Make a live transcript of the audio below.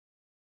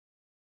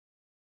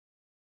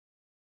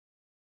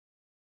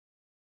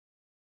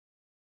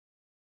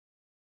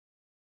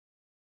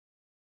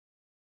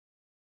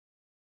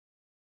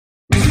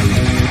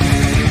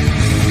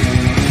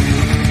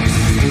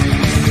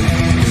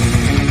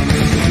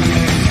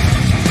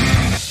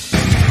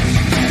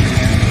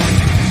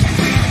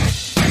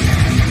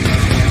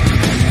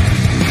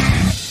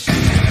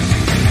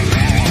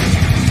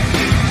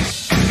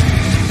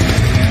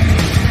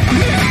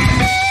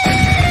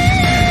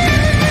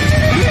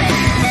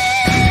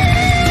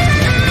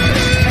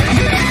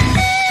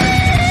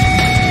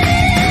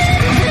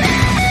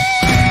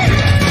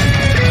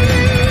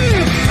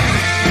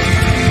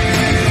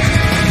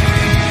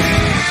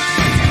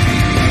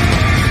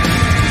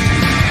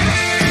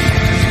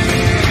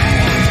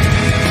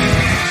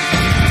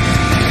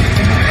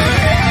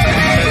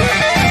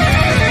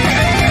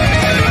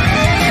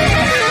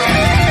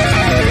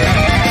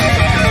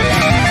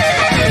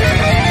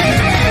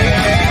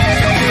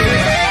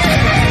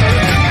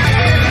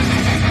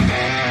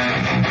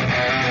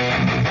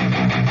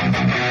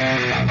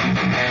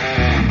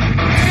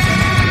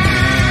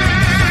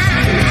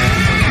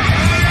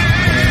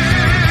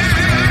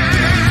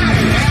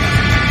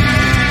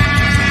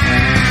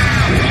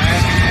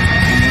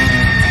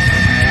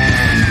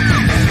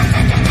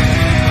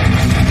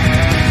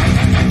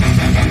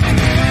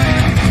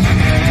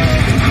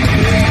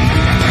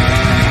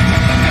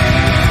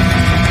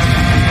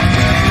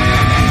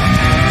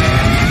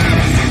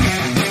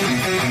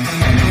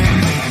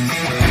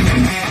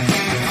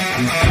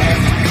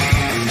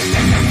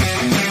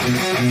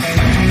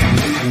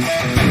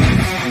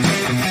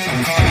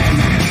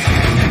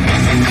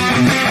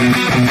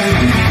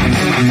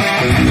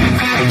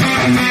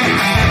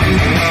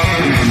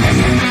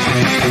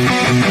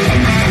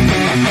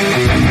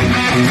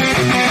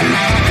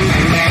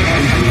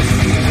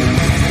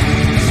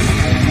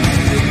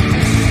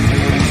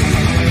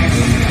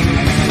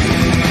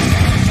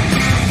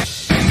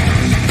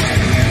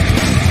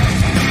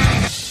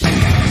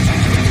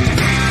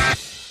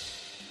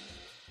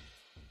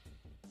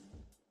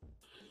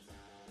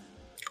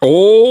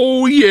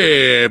Oh,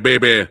 yeah,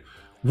 baby.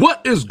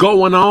 What is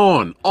going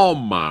on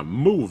my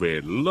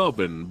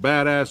movie-loving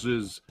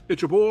badasses?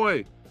 It's your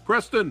boy,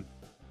 Preston,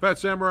 Fat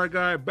Samurai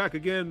Guy, back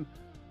again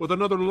with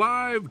another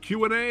live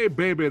Q&A,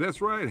 baby.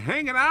 That's right,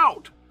 hanging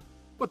out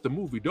with the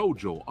Movie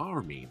Dojo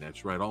Army.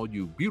 That's right, all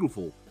you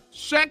beautiful,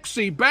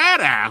 sexy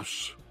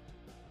badass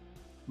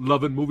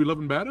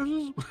movie-loving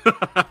badasses.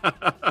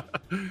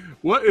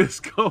 What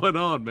is going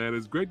on, man?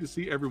 It's great to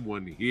see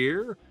everyone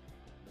here.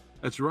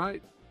 That's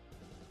right.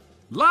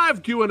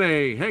 Live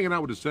Q&A, hanging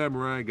out with the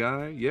Samurai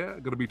Guy. Yeah,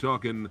 gonna be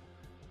talking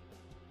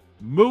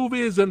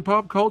movies and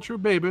pop culture,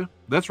 baby.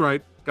 That's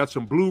right. Got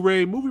some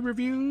Blu-ray movie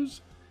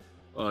reviews.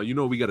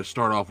 We got to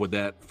start off with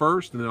that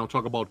first, and then I'll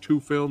talk about two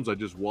films I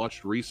just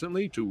watched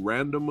recently, two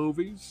random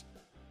movies,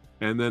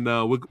 and then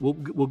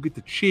we'll get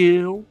to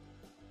chill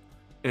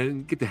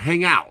and get to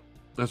hang out.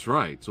 That's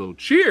right. So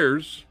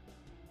cheers.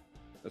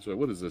 That's right.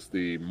 What is this?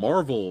 The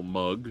Marvel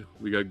mug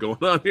we got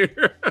going on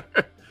here.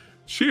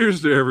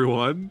 Cheers to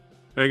everyone.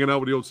 Hanging out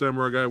with the old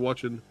Samurai Guy,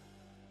 watching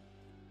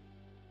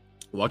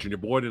your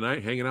boy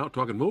tonight, hanging out,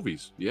 talking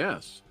movies.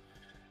 Yes.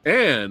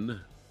 And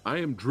I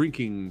am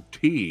drinking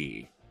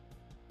tea.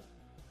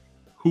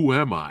 Who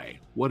am I?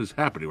 What is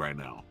happening right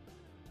now?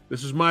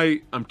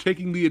 I'm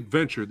taking the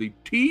adventure, the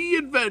tea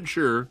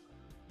adventure.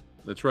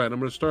 That's right. I'm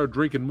going to start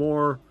drinking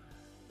more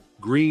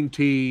green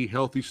tea,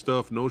 healthy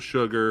stuff, no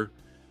sugar.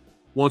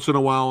 Once in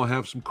a while, I'll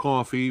have some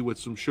coffee with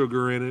some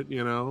sugar in it,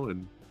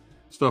 and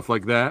stuff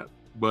like that.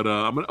 But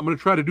I'm gonna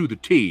try to do the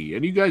tea.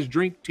 And you guys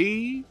drink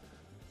tea?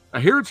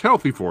 I hear it's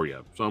healthy for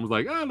you. So I was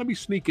like, let me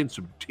sneak in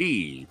some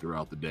tea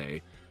throughout the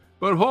day.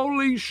 But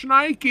holy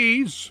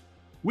shnikes,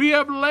 we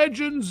have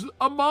legends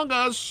among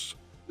us.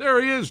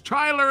 There he is,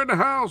 Tyler in the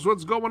house.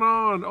 What's going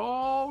on?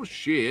 Oh,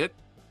 shit.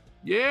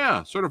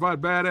 Yeah,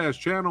 certified badass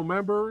channel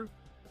member.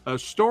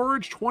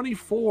 Storage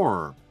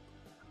 24.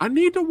 I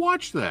need to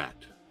watch that.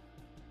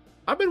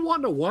 I've been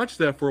wanting to watch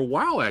that for a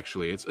while,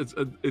 actually.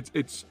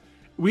 It's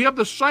we have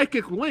the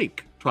psychic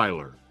link,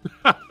 Tyler.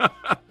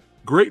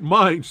 Great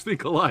minds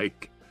think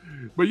alike.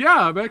 But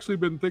yeah, I've actually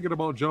been thinking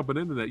about jumping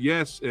into that.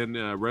 Yes, and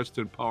rest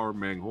in power,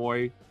 Mang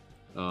Hoi.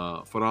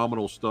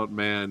 Phenomenal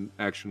stuntman,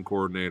 action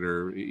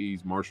coordinator.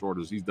 He's martial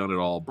artist. He's done it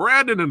all.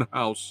 Brandon in the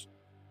house.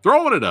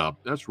 Throwing it up.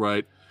 That's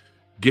right.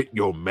 Get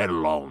your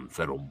metal on,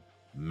 fellow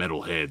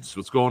metalheads.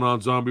 What's going on,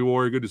 Zombie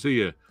Warrior? Good to see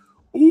you.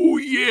 Oh,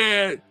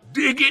 yeah.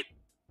 Dig it.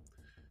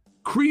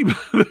 Cream.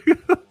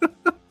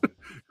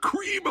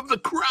 Cream of the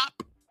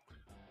crop.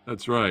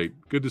 That's right.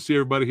 Good to see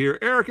everybody here.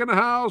 Eric in the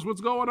house.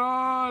 What's going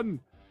on?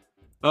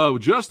 Oh,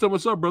 Justin,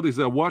 what's up, brother? He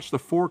said, watch the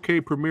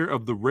 4K premiere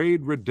of The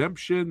Raid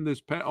Redemption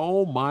this past.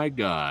 Oh, my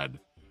God.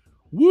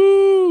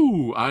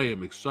 Woo! I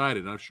am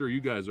excited. I'm sure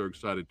you guys are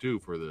excited, too,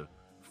 for the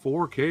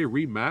 4K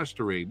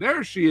remastering.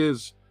 There she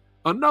is.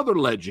 Another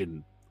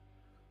legend.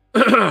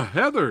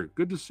 Heather,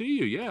 good to see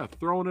you. Yeah,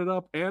 throwing it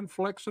up and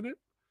flexing it.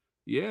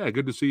 Yeah,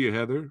 good to see you,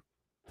 Heather.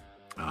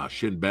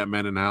 Shin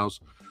Batman in the house.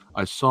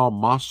 I saw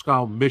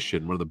Moscow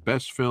Mission, one of the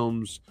best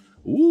films.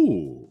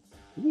 Ooh,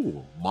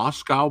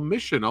 Moscow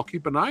Mission. I'll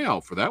keep an eye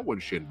out for that one,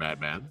 Shin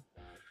Batman.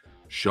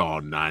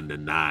 Sean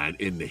 99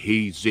 in the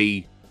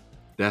Heezy.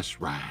 That's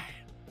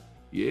right.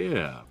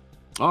 Yeah.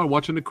 Oh, I'm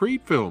watching the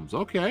Creed films.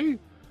 Okay.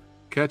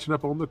 Catching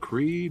up on the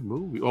Creed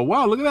movie. Oh,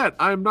 wow, look at that.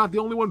 I am not the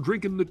only one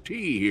drinking the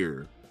tea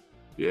here.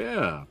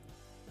 Yeah.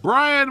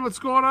 Brian, what's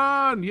going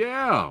on?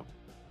 Yeah.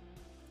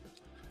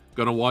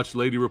 Gonna watch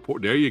Lady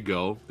Report. There you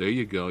go.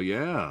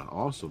 Yeah,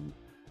 awesome.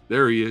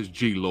 There he is,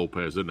 G.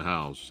 Lopez in the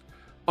house.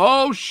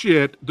 Oh,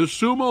 shit. The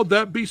sumo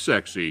that be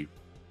sexy.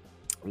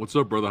 What's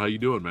up, brother? How you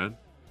doing, man?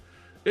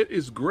 It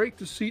is great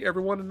to see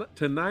everyone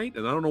tonight,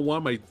 and I don't know why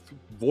my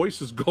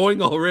voice is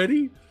going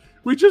already.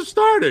 We just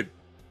started.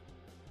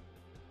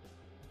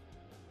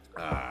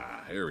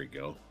 Here we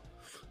go.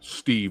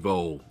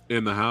 Steve-O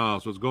in the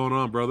house. What's going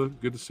on, brother?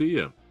 Good to see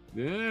you.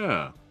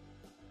 Yeah.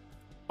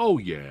 Oh,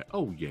 yeah.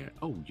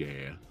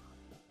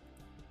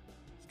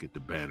 Get the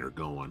banner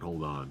going.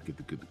 Hold on.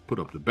 Put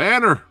up the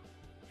banner.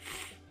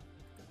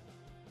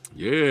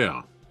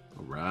 Yeah.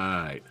 All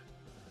right.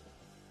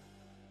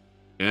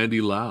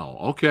 Andy Lau.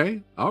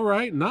 Okay. All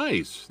right.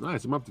 Nice. I'm going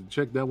to have to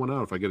check that one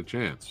out if I get a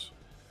chance.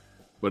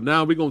 But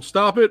now we're going to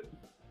stop it.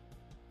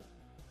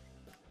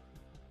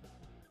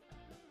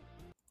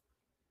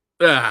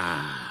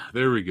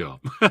 There we go.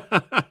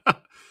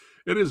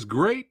 It is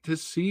great to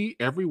see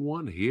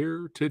everyone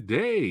here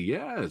today.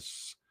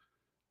 Yes.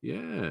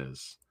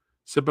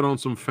 Sipping on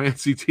some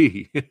fancy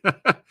tea.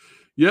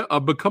 Yeah,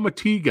 I've become a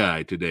tea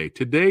guy today.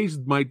 Today's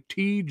my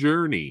tea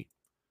journey.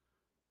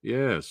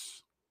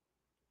 Yes.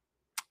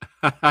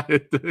 Got to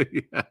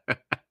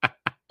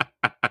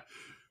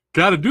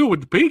do it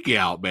with the pinky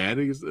out, man.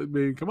 I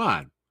mean, come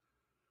on.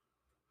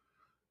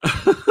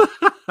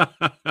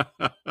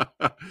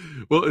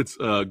 Well, it's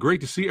great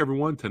to see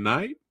everyone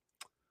tonight.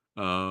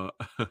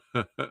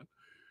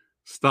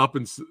 Stop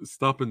and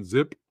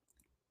zip.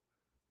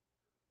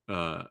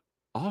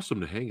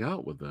 Awesome to hang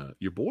out with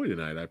your boy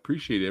tonight. I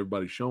appreciate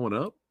everybody showing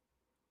up.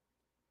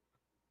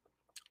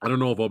 I don't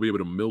know if I'll be able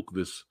to milk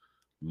this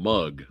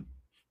mug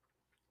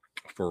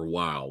for a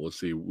while. Let's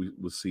see.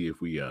 We'll see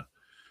if we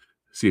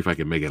see if I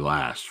can make it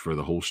last for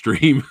the whole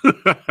stream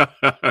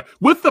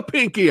with the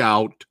pinky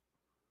out.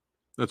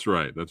 That's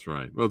right. That's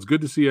right. Well, it's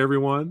good to see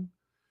everyone.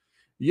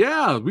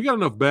 Yeah, we got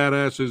enough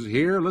badasses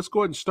here. Let's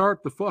go ahead and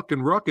start the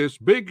fucking ruckus.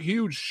 Big,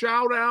 huge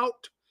shout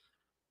out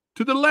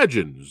to the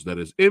legends. That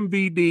is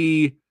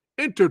MVD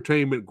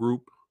Entertainment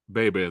Group,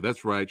 baby.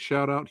 That's right.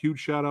 Huge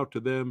shout out to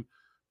them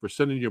for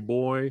sending your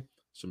boy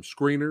some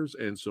screeners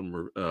and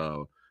some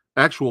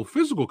actual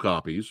physical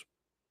copies.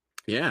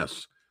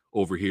 Yes,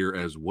 over here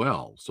as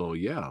well. So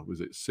yeah, was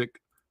it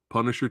sick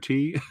Punisher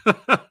tee?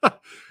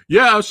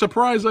 Yeah, I was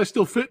surprised I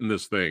still fit in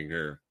this thing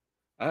here.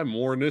 I haven't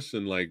worn this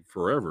in like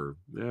forever.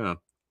 Yeah.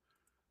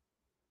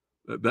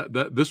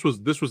 This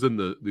was in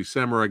the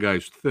Samurai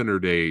Guy's thinner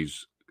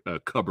days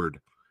cupboard.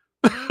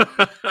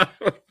 I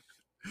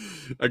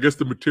guess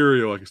the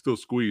material I can still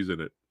squeeze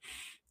in it.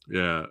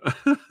 Yeah.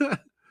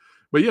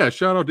 But yeah,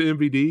 shout out to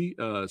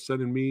MVD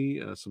sending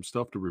me some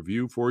stuff to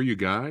review for you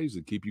guys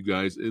and keep you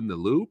guys in the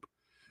loop.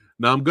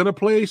 Now I'm going to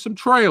play some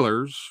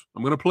trailers.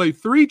 I'm going to play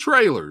 3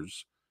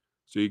 trailers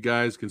so you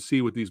guys can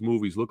see what these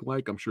movies look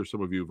like. I'm sure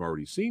some of you have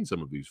already seen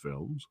some of these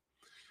films.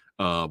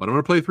 But I'm going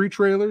to play 3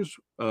 trailers.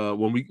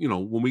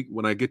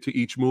 When I get to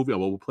each movie, I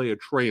will play a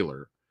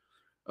trailer.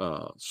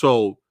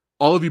 So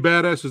all of you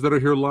badasses that are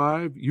here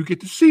live, you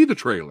get to see the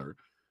trailer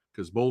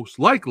because most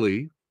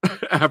likely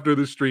after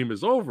this stream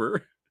is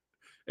over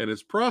and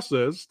it's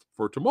processed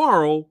for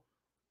tomorrow,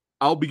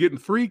 I'll be getting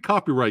 3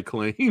 copyright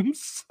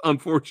claims,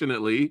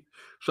 unfortunately.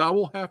 So I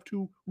will have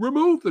to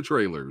remove the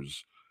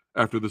trailers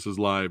after this is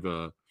live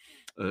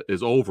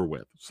is over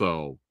with.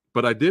 So,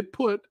 but I did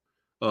put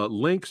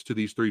links to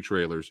these 3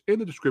 trailers in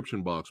the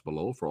description box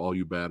below for all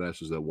you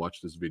badasses that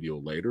watch this video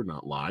later,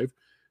 not live.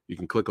 You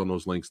can click on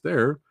those links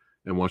there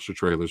and watch the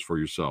trailers for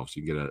yourself, so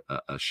you can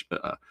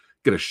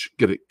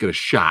get a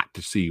shot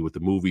to see what the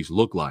movies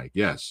look like.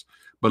 Yes,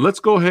 but let's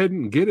go ahead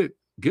and get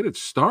it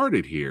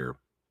started here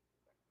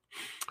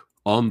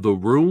on The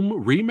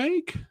Room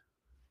remake.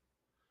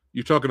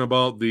 You're talking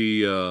about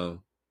the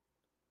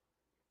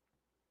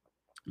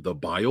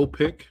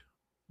biopic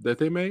that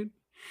they made?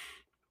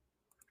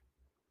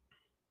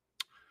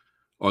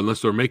 Or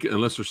unless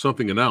there's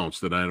something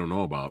announced that I don't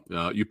know about.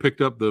 You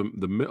picked up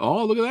the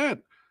oh, look at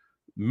that.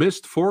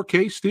 Missed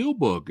 4K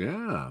Steelbook.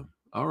 Yeah.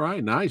 All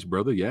right. Nice,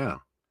 brother. Yeah.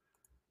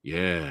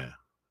 Yeah.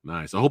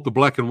 Nice. I hope the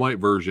black and white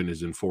version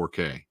is in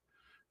 4K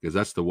because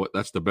that's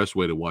the best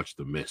way to watch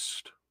The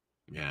Mist.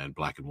 Yeah, in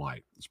black and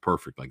white. It's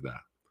perfect like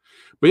that.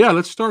 But yeah,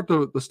 let's start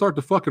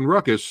the fucking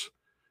ruckus.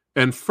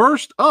 And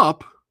first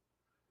up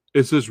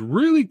is this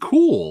really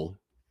cool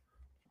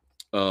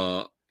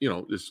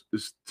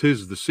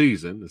tis the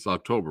season. It's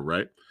October,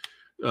 right?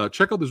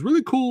 Check out this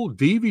really cool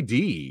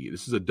DVD.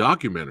 This is a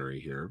documentary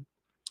here.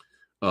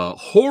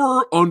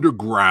 Horror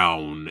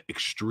Underground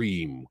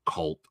Extreme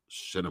Cult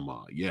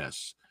Cinema.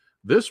 Yes,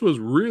 this was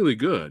really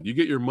good. You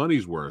get your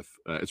money's worth.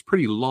 It's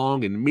pretty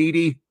long and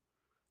meaty.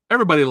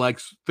 Everybody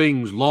likes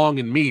things long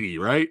and meaty,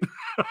 right?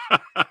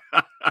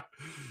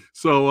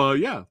 So,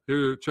 yeah,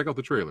 here, check out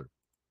the trailer.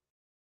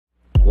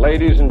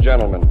 Ladies and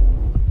gentlemen,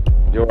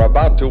 you're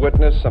about to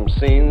witness some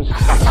scenes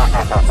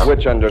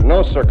which under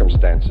no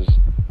circumstances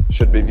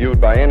should be viewed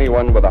by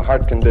anyone with a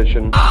heart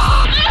condition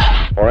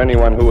or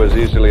anyone who is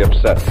easily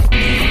upset.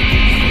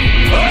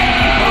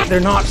 They're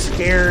not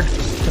scared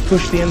to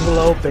push the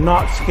envelope. They're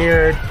not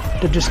scared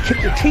to just kick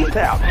their teeth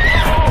out.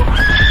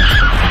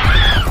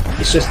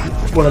 It's just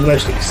one of the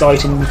most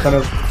exciting kind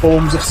of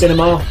forms of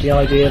cinema, the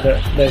idea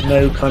that there's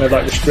no kind of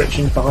like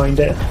restrictions behind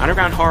it.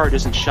 Underground horror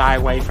doesn't shy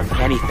away from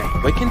anything.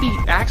 It can be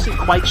actually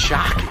quite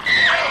shocking.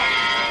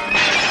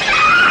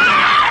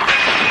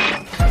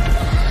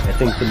 I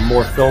think the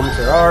more films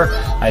there are,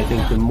 I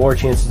think the more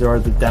chances there are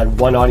that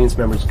one audience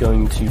member is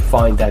going to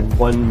find that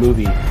one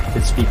movie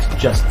that speaks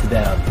just to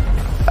them.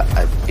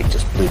 It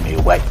just blew me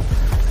away,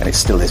 and it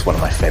still is one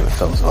of my favorite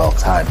films of all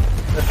time.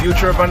 The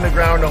future of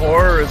underground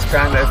horror is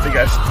kind of,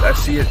 I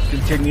see it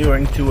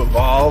continuing to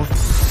evolve.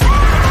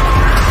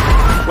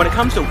 When it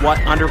comes to what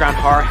underground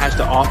horror has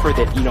to offer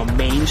that,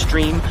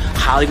 mainstream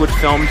Hollywood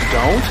films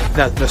don't,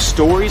 the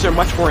stories are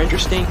much more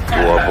interesting.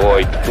 To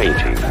avoid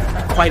fainting.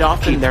 Quite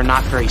often they're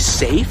not very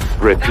safe.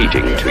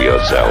 Repeating to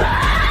yourself.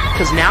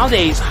 Because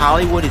nowadays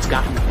Hollywood has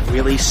gotten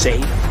really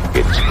safe.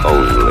 It's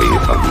only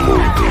a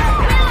movie.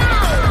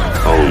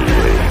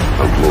 Only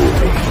a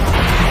movie.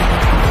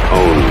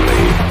 Only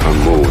a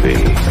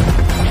movie.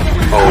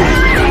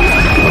 Only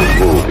a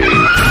movie.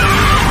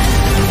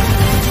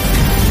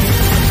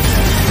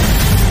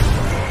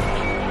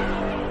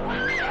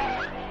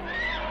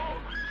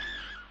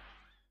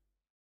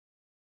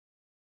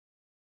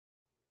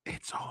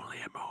 It's only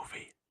a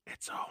movie.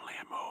 It's only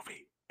a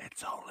movie.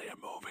 It's only a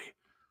movie.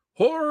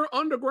 Horror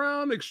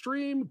Underground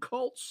Extreme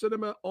Cult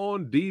Cinema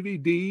on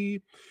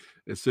DVD.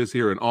 It says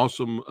here an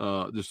awesome,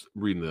 just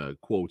reading the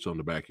quotes on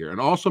the back here, an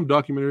awesome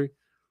documentary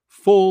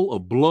full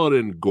of blood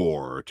and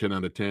gore. 10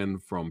 out of 10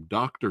 from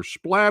Dr.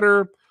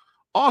 Splatter.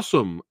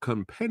 Awesome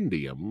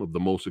compendium of the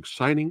most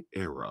exciting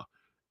era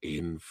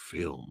in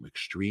film.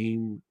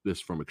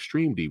 This from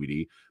Extreme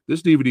DVD.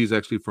 This DVD is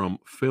actually from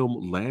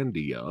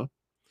Filmlandia.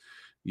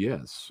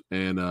 Yes,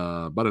 and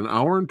about an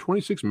hour and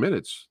 26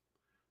 minutes.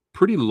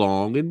 Pretty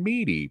long and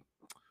meaty.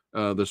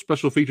 The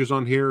special features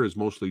on here is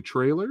mostly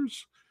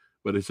trailers,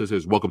 but it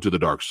says, welcome to the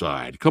dark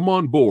side. Come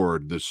on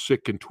board this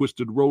sick and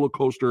twisted roller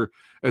coaster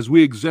as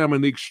we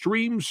examine the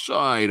extreme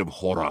side of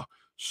horror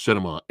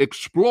cinema,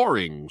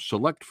 exploring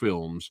select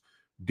films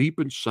deep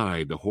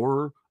inside the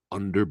horror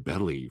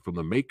underbelly from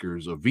the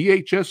makers of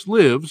VHS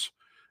Lives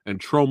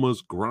and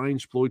Trauma's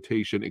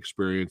grindsploitation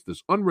experience.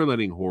 This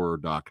unrelenting horror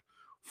doc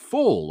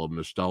full of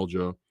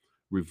nostalgia,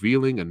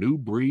 revealing a new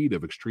breed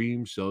of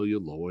extreme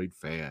celluloid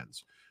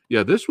fans.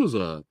 Yeah, this was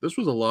a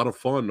lot of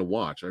fun to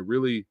watch. I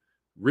really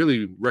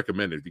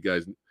recommend it. If you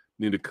guys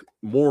need to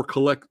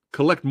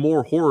collect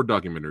more horror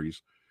documentaries,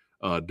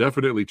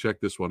 definitely check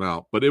this one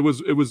out. But it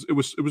was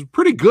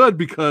pretty good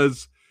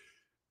because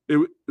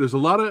there's a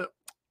lot of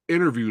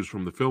interviews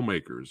from the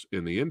filmmakers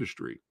in the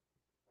industry.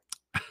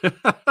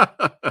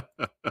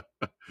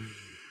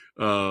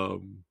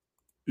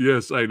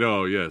 Yes, I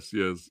know. Yes.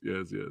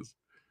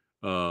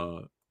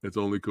 It's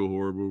only cool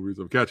horror movies.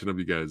 I'm catching up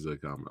to you guys'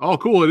 comment. Oh,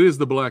 cool. It is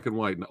the black and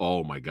white.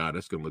 Oh my God,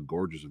 that's gonna look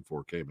gorgeous in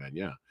 4K, man.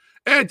 Yeah.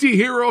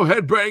 Anti-hero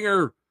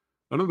headbanger.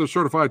 Another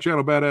certified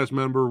channel badass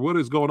member. What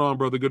is going on,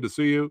 brother? Good to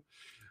see you.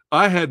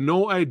 I had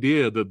no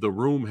idea that The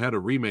Room had a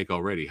remake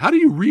already. How do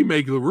you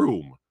remake The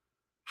Room?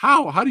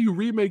 How do you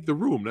remake The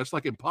Room? That's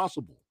like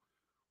impossible.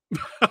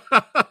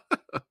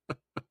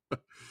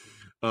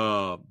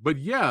 But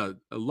yeah,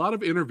 a lot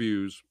of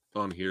interviews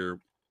on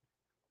here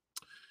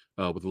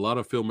with a lot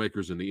of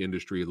filmmakers in the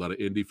industry, a lot of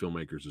indie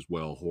filmmakers as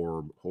well,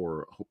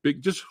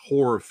 just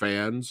horror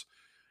fans.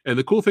 And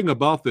the cool thing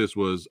about this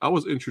was I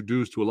was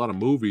introduced to a lot of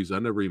movies I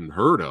never even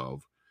heard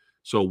of.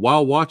 So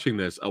while watching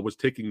this, I was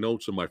taking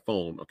notes on my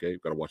phone. Okay,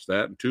 got to watch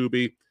that and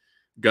Tubi,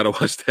 got to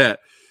watch that.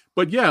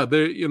 But yeah,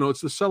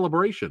 it's the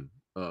celebration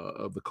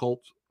of the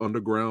cult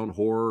underground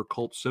horror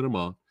cult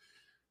cinema,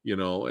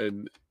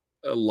 and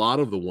a lot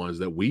of the ones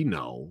that we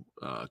know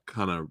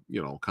kind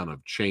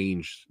of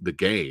changed the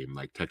game,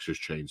 like Texas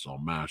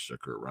Chainsaw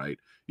Massacre, right?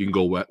 You can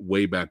go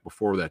way back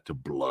before that to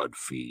Blood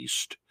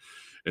Feast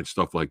and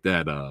stuff like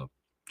that.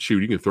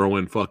 You can throw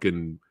in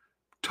fucking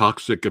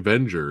Toxic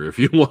Avenger if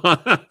you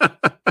want.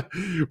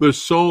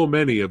 There's so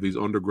many of these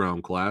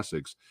underground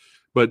classics,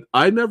 but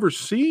I never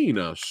seen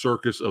a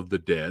Circus of the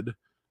Dead.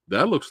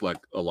 That looks like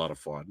a lot of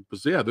fun.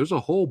 But yeah, there's a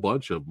whole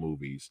bunch of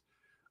movies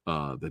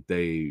that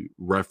they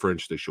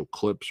reference, they show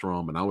clips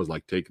from, and I was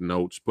like taking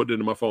notes, putting it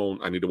in my phone.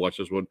 I need to watch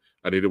this one.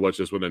 I need to watch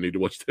this one. I need to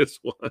watch this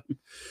one.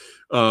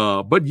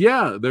 But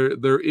yeah,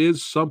 there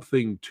is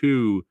something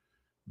to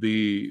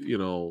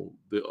the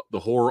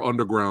horror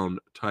underground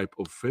type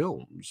of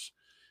films.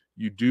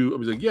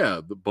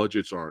 The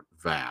budgets aren't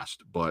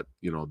vast, but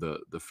the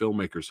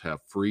filmmakers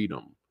have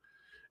freedom.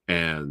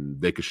 And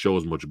they could show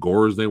as much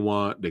gore as they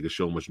want. They could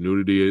show as much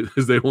nudity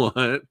as they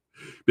want.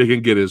 They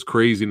can get as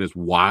crazy and as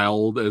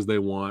wild as they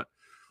want.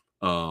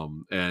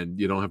 And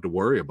you don't have to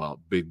worry about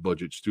big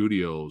budget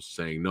studios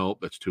saying, nope,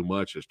 that's too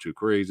much. It's too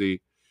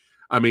crazy.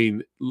 I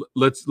mean,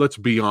 let's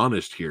be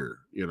honest here.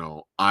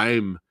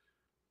 I'm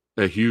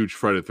a huge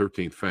Friday the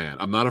 13th fan.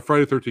 I'm not a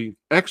Friday the 13th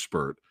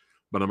expert,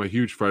 but I'm a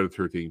huge Friday the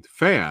 13th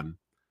fan.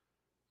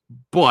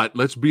 But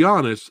let's be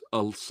honest,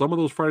 some of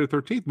those Friday the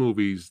 13th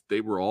movies,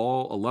 a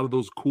lot of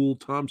those cool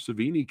Tom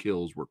Savini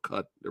kills were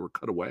cut. They were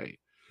cut away.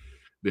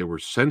 They were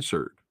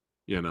censored,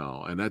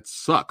 and that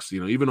sucks.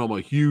 Even though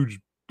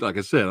like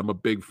I said, I'm a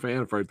big fan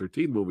of Friday the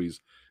 13th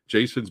movies.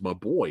 Jason's my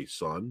boy,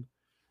 son.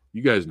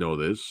 You guys know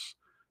this.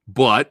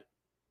 But,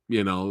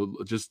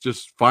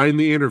 just find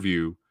the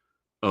interview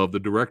of the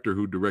director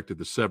who directed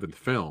the 7th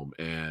film,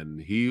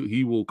 and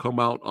he will come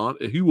out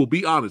he will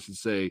be honest and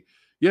say,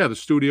 yeah, the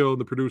studio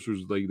and the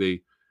producers,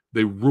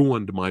 they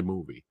ruined my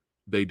movie.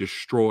 They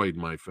destroyed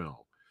my film.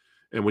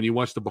 And when you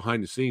watch the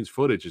behind the scenes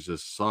footage, it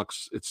just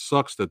sucks. It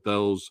sucks that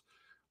those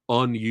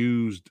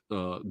unused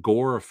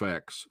gore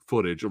effects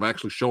footage of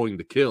actually showing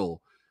the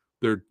kill,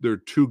 they're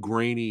too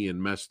grainy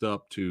and messed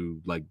up to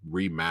like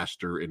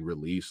remaster and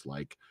release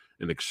like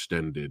an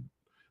extended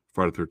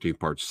Friday the 13th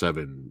Part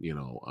 7,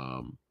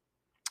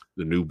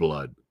 the New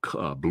Blood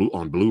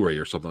on Blu-ray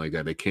or something like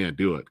that. They can't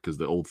do it because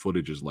the old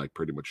footage is like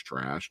pretty much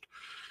trashed.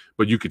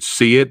 But you could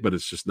see it, but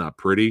it's just not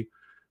pretty.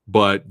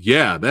 But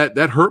yeah,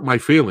 that hurt my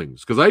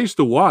feelings because I used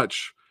to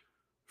watch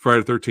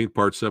Friday the 13th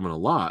Part 7 a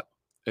lot.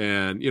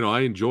 And,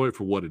 I enjoy it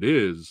for what it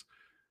is.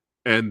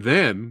 And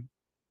then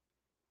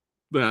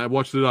I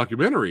watched the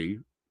documentary,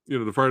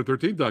 the Friday the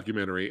 13th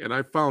documentary, and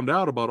I found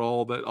out about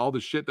all the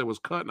shit that was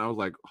cut, and I was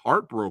like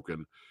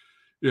heartbroken.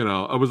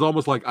 I was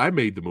almost like I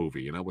made the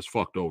movie and I was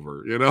fucked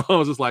over. I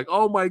was just like,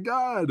 oh my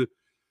God.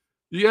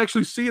 You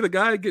actually see the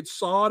guy get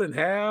sawed in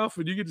half,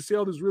 and you get to see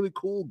all these really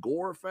cool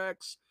gore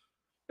effects.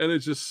 And it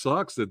just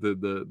sucks that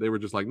they were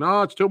just like,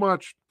 no, it's too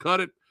much. Cut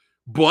it.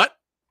 But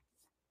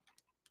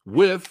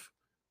with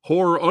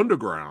horror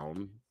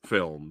underground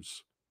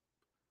films,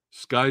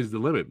 sky's the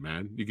limit,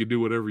 man. You can do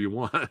whatever you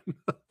want.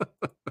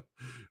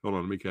 Hold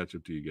on, let me catch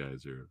up to you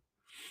guys here.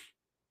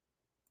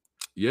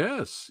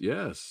 Yes,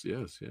 yes,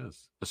 yes,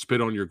 yes. A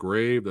Spit on Your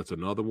Grave, that's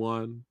another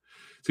one.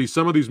 See,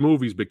 some of these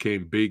movies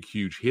became big,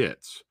 huge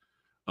hits.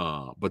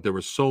 But there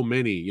were so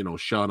many,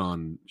 shot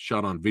on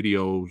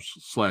videos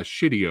 /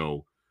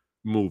 shitio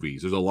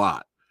movies. There's a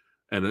lot.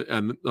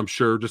 And I'm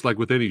sure, just like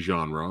with any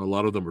genre, a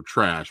lot of them are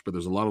trash, but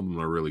there's a lot of them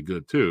that are really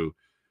good too.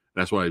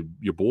 That's why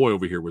your boy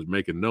over here was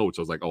making notes.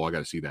 I was like, oh, I got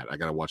to see that. I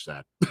got to watch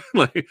that.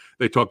 Like,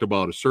 they talked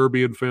about a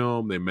Serbian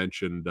film. They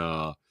mentioned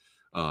the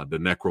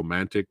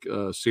Necromantic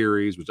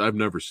series, which I've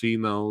never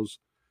seen those.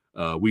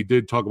 We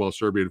did talk about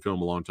Serbian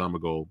film a long time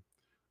ago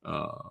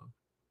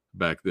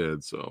back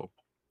then. So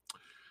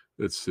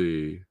let's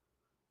see.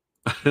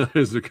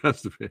 Is there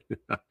constipated?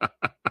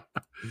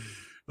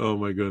 Oh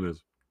my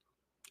goodness.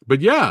 But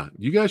yeah,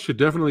 you guys should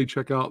definitely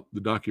check out the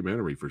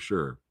documentary for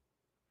sure.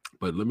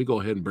 But let me go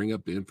ahead and bring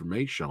up the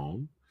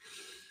information.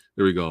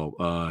 There we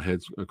go.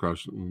 Heads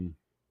across.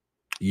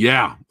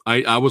 Yeah,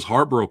 I was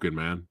heartbroken,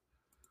 man.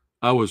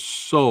 I was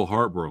so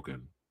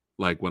heartbroken.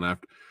 Like, when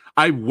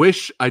I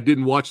wish I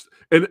didn't watch,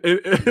 and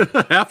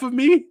half of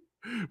me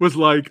was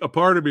like, a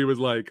part of me was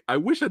like, I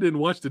wish I didn't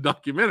watch the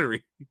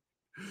documentary.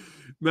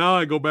 Now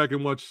I go back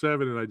and watch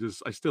 7, and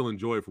I still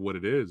enjoy it for what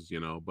it is,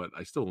 but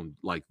I still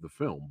like the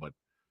film. But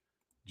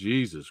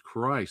Jesus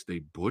Christ, they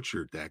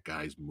butchered that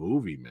guy's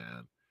movie,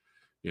 man.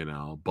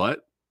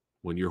 But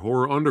when you're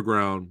horror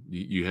underground,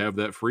 you have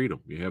that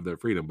freedom. You have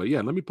that freedom. But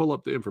yeah, let me pull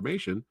up the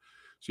information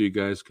so you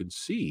guys can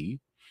see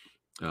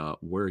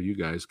where you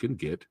guys can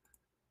get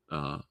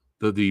the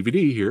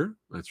DVD here.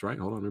 That's right.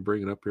 Hold on, let me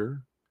bring it up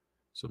here.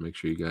 So make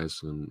sure you guys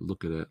can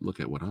look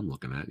at what I'm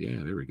looking at. Yeah,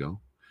 there we go.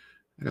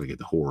 I got to get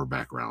the horror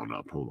background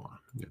up. Hold on.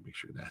 I got to make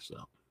sure that's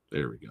up.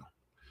 There we go.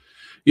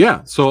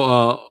 Yeah.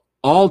 So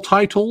all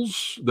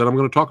titles that I'm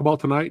going to talk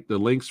about tonight, the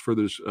links for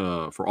this,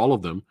 for all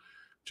of them,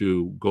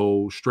 to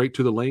go straight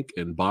to the link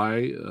and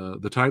buy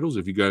the titles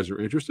if you guys are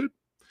interested,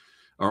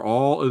 are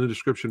all in the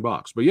description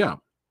box. But yeah,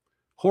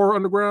 Horror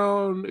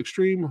Underground,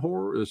 Extreme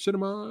Horror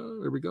Cinema.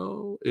 There we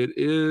go. It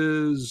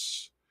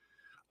is.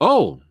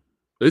 Oh,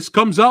 this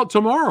comes out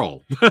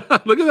tomorrow.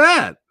 Look at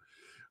that.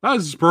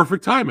 This is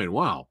perfect timing.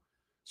 Wow.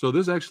 So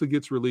this actually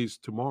gets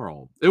released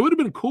tomorrow. It would have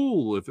been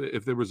cool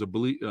if there was a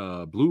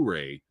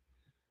Blu-ray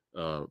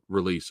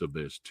release of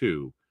this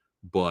too.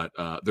 But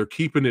they're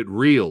keeping it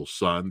real,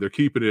 son. They're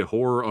keeping it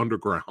Horror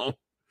Underground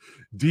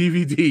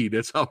DVD.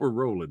 That's how we're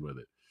rolling with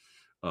it.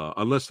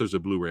 Unless there's a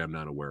Blu-ray I'm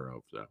not aware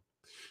of. So.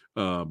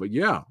 But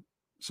yeah,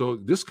 so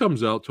this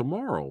comes out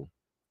tomorrow.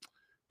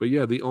 But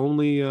yeah, the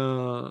only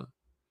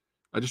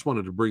I just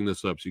wanted to bring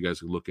this up so you guys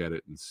can look at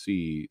it and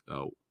see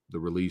the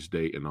release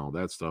date and all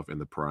that stuff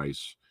and the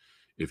price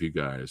if you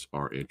guys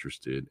are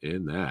interested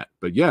in that.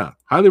 But yeah,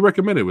 highly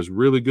recommend it. It was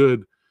really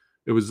good.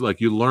 It was like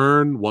you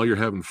learn while you're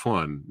having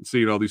fun,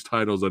 seeing all these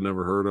titles I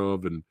never heard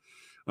of, and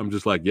I'm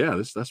just like,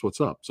 yeah, that's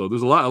what's up. So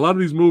there's a lot of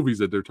these movies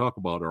that they're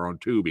talking about are on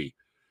Tubi,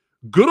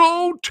 good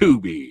old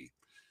Tubi.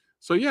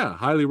 So yeah,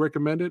 highly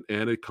recommend it,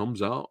 and it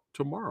comes out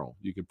tomorrow.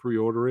 You can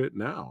pre-order it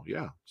now.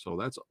 Yeah, so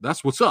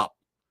that's what's up.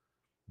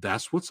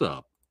 That's what's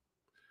up.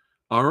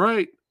 All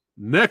right,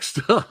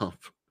 next up.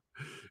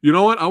 You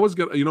know what?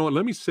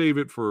 Let me save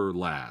it for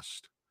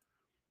last.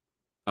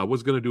 I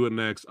was gonna do it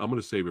next. I'm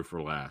gonna save it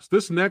for last.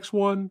 This next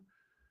one,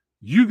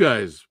 you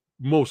guys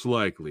most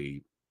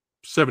likely,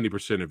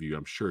 70% of you,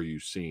 I'm sure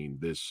you've seen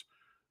this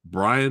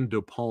Brian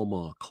De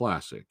Palma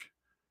classic.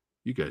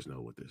 You guys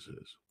know what this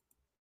is.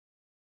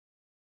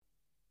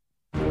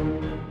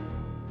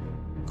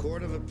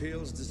 Court of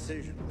Appeals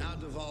decision. Now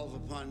devolve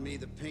upon me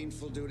the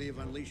painful duty of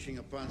unleashing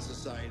upon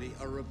society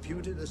a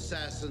reputed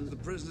assassin. The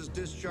prisoner's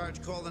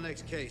discharge. Call the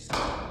next case.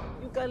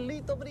 You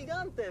Carlito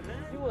Brigante,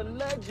 man. You a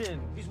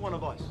legend. He's one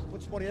of us.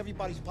 Puts money in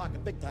everybody's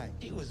pocket big time.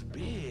 He was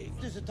big.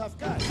 He's a tough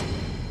guy.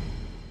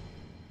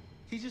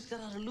 He just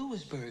got out of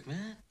Lewisburg,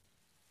 man.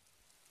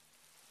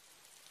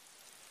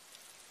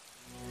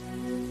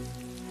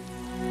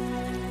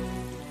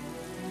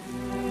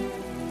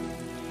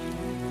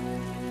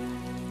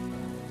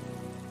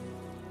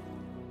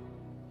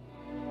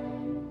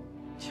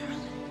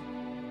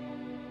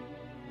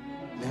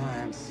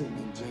 Sitting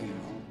in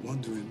jail,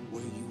 wondering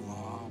where you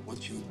are,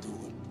 what you're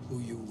doing, who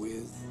you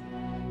with.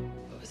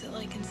 What was it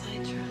like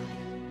inside, Charlie?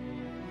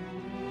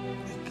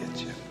 They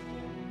get you.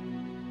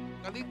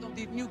 Carlito,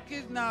 these new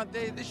kids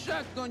nowadays, they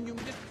shotgun you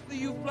just to see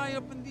you fly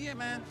up in the air,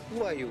 man.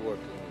 Who are you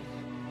working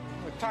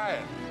with?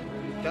 Retired.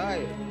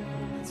 Retired?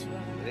 That's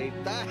right.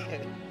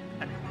 Retired.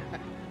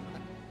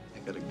 I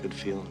got a good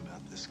feeling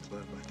about this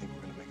club. I think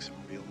we're gonna make some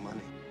real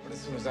money. But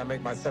as soon as I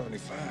make my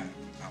 75,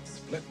 I'm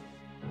splitting.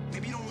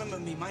 Maybe you don't remember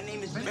me. My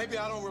name is... Maybe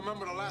I don't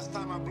remember the last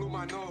time I blew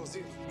my nose.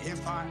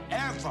 If I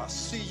ever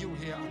see you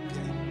here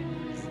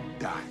again, you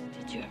die.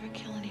 Did you ever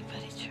kill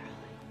anybody, Charlie?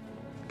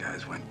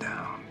 Guys went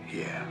down,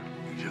 yeah.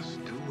 You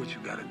just do what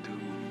you gotta do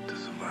to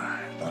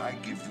survive. I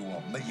give you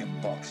 $1 million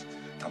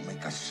to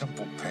make a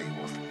simple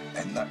payoff,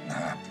 and nothing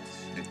happens.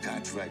 The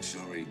contract's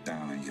already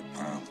down on your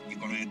palm. You're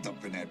gonna end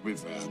up in that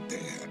river out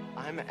there.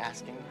 I'm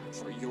asking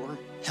for your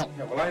help.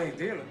 Yeah, well, I ain't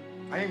dealing.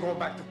 I ain't going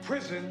back to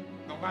prison,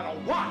 no matter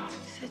what. You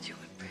said you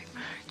would break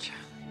my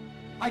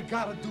I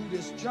gotta do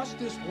just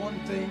this one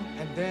thing,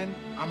 and then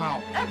I'm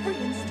out. Every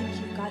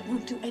instinct you've got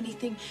won't do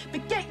anything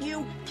but get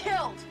you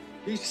killed.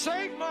 He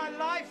saved my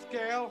life,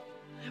 Gail.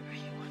 Whatever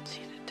he wants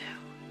you to do,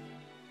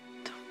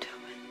 don't do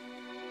it.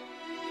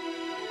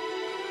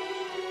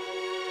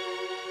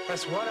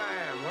 That's what I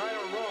am, right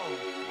or wrong.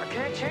 I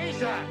can't change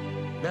that.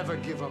 Never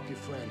give up your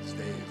friends,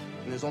 Dave.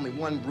 And there's only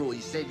one rule,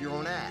 you save your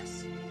own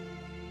ass.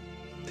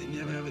 Didn't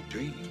you ever have a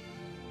dream?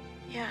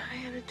 Yeah, I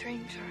had a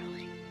dream,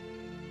 Charlie.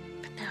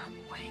 But now I'm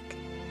awake.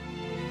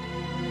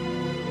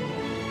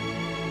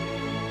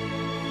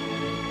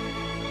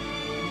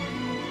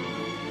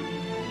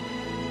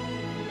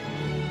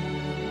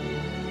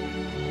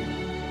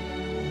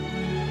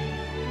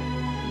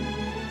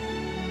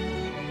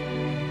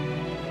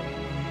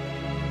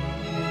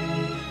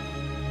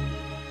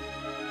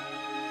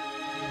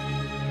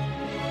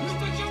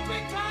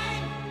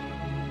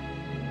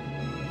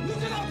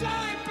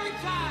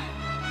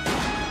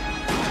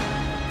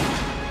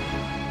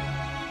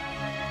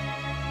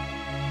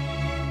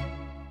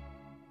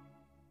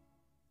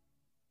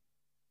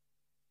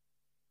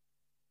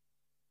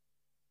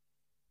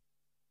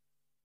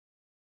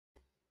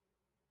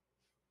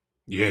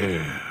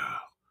 Yeah.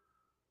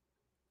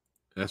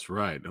 That's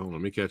right. Hold on,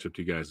 let me catch up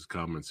to you guys'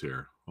 comments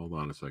here. Hold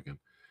on a second.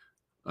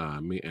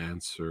 Let me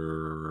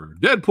answer.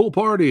 Deadpool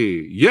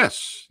Party.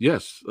 Yes.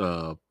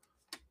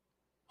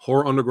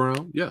 Horror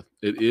Underground. Yeah,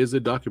 it is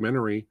a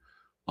documentary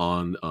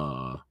on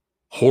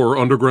Horror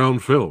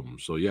Underground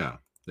films. So yeah,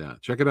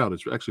 check it out.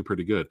 It's actually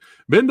pretty good.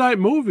 Midnight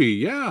Movie.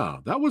 Yeah,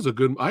 that was a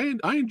good. I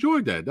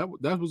enjoyed that.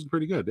 That was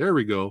pretty good. There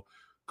we go.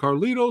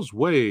 Carlito's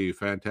Way.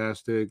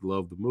 Fantastic.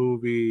 Love the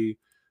movie.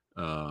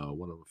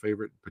 One of my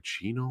favorite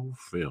Pacino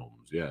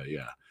films.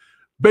 Yeah.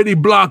 Benny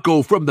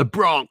Blanco from the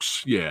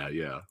Bronx. Yeah.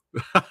 Yeah.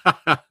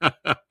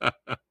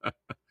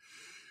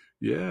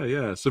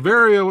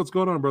 Severia, what's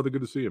going on, brother?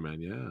 Good to see you,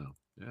 man. Yeah.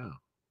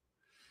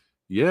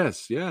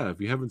 Yes. If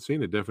you haven't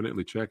seen it,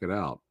 definitely check it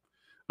out.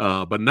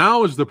 But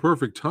now is the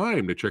perfect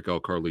time to check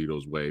out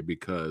Carlito's Way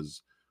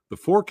because the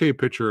 4K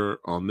picture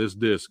on this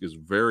disc is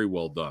very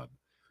well done.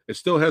 It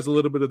still has a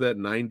little bit of that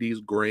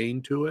 90s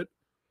grain to it,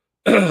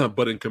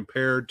 but in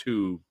compared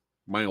to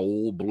my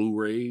old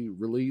Blu-ray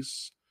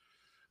release,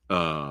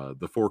 the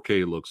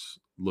 4K looks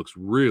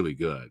really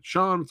good.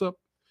 Sean, what's up?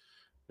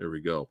 There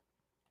we go.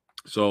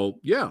 So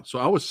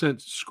I was sent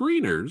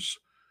screeners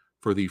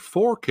for the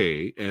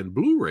 4K and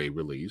Blu-ray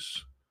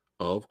release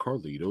of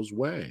Carlito's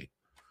Way.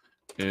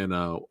 And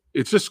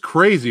it's just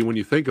crazy when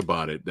you think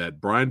about it that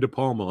Brian De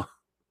Palma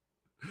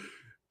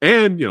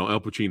and Al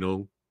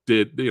Pacino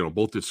did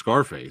both did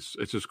Scarface.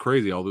 It's just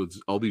crazy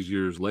all these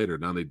years later.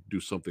 Now they do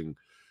something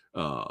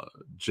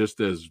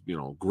just as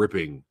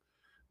gripping.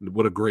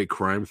 What a great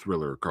crime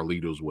thriller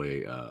Carlito's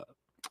Way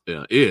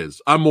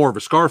is. I'm more of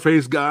a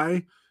Scarface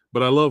guy,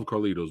 but I love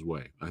Carlito's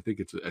Way. I think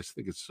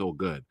it's so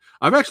good.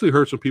 I've actually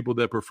heard some people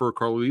that prefer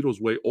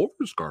Carlito's Way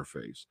over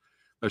Scarface.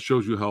 That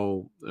shows you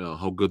how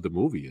good the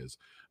movie is.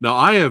 Now,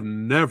 I have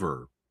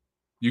never.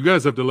 You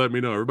guys have to let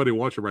me know. Everybody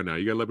watching right now,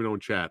 you got to let me know in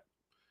chat.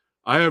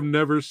 I have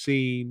never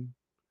seen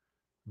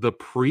the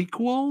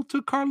prequel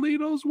to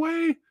Carlito's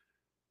Way.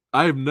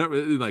 I have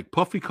never, like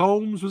Puffy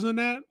Combs was in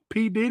that.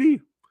 P.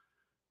 Diddy.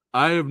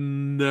 I have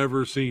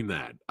never seen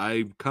that.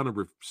 I kind of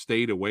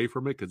stayed away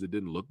from it because it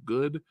didn't look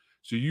good.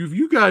 So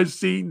you guys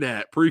seen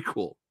that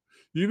prequel?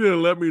 You need to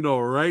let me know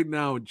right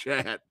now in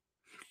chat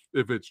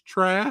if it's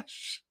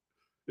trash,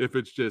 if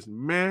it's just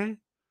meh,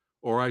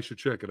 or I should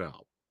check it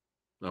out.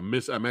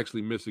 I'm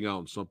actually missing out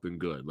on something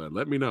good.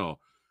 Let me know.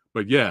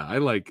 But yeah, I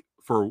like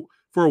for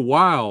a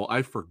while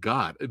I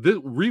forgot.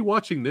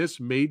 Rewatching this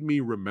made me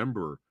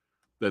remember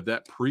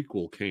that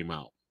prequel came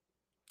out.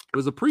 It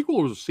was a prequel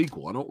or was a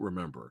sequel? I don't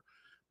remember.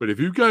 But if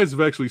you guys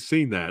have actually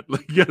seen that,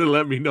 you gotta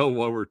let me know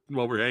while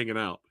we're hanging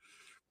out.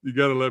 You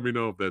gotta let me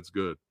know if that's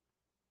good.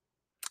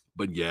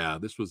 But yeah,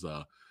 this was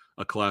a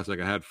classic.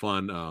 I had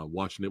fun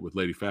watching it with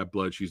Lady Fat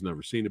Blood. She's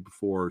never seen it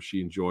before.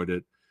 She enjoyed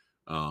it.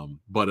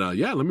 But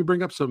let me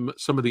bring up some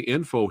of the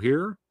info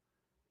here,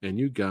 and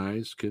you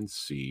guys can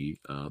see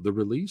the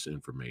release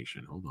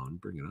information. Hold on,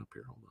 bring it up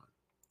here. Hold on.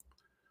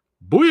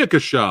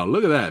 Booyakasha!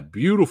 Look at that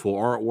beautiful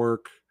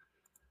artwork.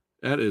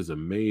 That is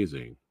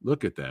amazing.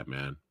 Look at that,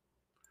 man.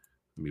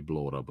 Let me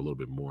blow it up a little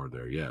bit more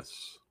there.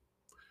 Yes.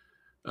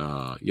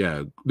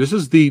 This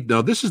is the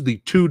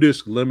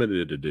 2-disc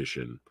limited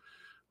edition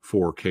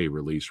 4K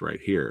release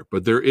right here.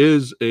 But there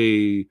is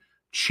a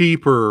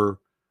cheaper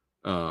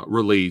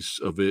release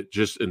of it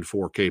just in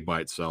 4K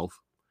by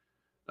itself.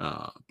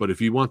 But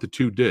if you want the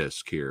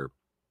 2-disc here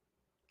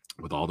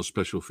with all the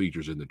special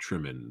features and the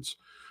trimmings,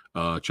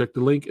 check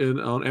the link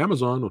on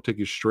Amazon. It'll take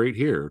you straight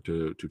here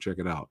to check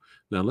it out.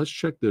 Now let's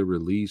check the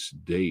release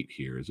date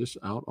here. Is this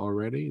out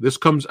already? This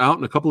comes out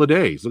in a couple of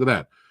days. Look at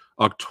that.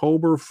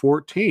 October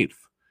 14th.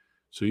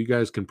 So you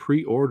guys can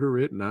pre-order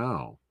it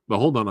now. But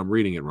hold on, I'm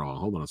reading it wrong.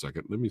 Hold on a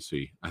second. Let me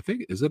see.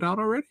 Is it out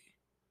already?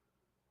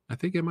 I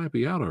think it might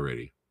be out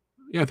already.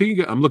 Yeah, I think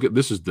I'm looking.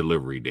 This is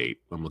delivery date.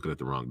 I'm looking at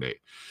the wrong date.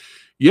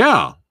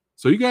 Yeah.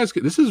 So you guys,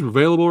 this is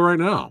available right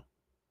now.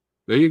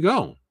 There you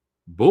go.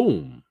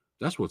 Boom.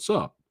 That's what's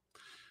up.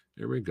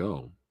 Here we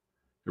go.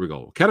 Here we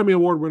go. Academy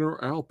Award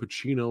winner Al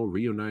Pacino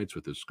reunites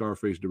with his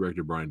Scarface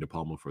director Brian De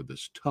Palma for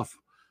this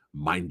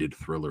tough-minded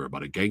thriller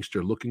about a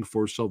gangster looking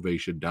for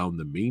salvation down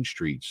the mean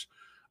streets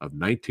of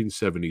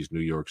 1970s New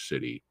York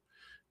City.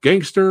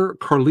 Gangster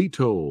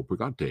Carlito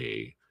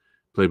Brigante,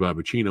 played by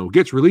Pacino,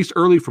 gets released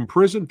early from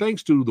prison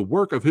thanks to the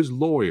work of his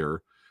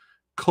lawyer,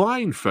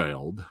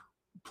 Kleinfeld,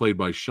 played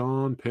by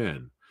Sean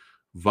Penn.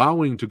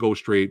 Vowing to go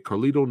straight,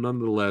 Carlito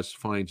nonetheless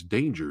finds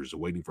dangers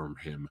awaiting for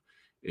him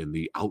in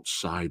the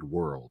outside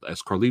world.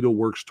 As Carlito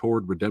works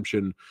toward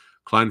redemption,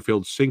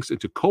 Kleinfeld sinks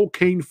into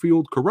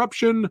cocaine-fueled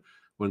corruption.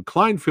 When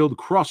Kleinfeld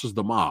crosses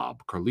the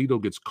mob,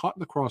 Carlito gets caught in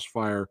the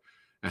crossfire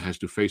and has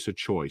to face a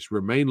choice: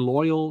 remain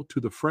loyal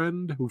to the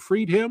friend who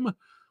freed him,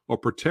 or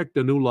protect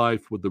a new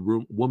life with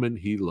the woman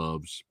he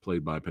loves,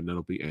 played by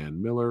Penelope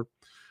Ann Miller,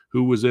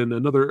 who was in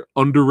another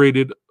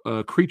underrated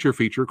creature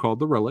feature called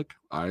The Relic.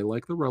 I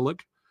like The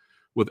Relic.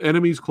 With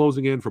enemies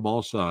closing in from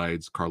all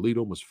sides,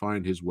 Carlito must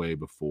find his way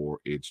before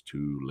it's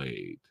too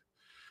late.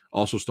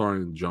 Also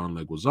starring John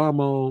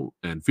Leguizamo,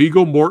 and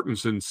Viggo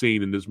Mortensen's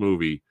scene in this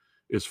movie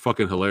is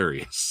fucking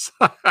hilarious.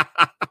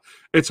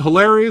 It's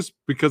hilarious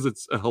because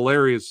it's a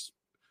hilarious,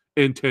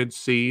 intense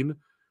scene,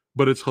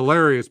 but it's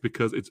hilarious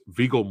because it's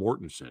Viggo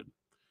Mortensen.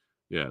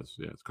 Yes.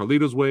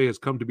 Carlito's Way has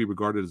come to be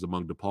regarded as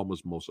among De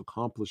Palma's most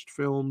accomplished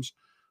films,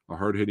 a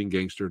hard-hitting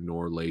gangster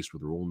noir laced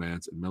with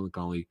romance and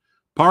melancholy,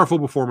 powerful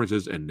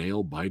performances, and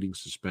nail-biting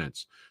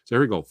suspense. So there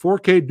we go.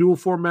 4K dual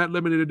format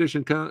limited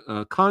edition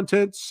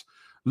contents,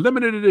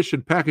 limited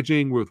edition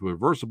packaging with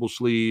reversible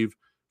sleeve,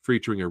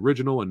 featuring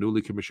original and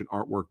newly commissioned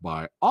artwork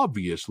by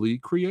Obviously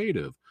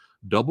Creative.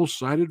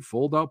 Double-sided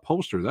fold-out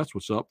poster. That's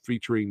what's up.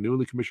 Featuring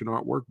newly commissioned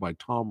artwork by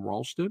Tom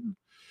Ralston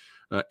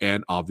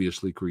and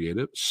Obviously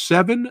Creative.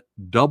 7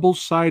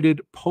 double-sided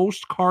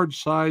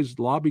postcard-sized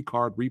lobby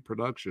card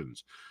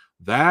reproductions.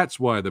 That's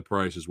why the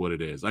price is what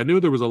it is. I knew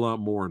there was a lot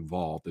more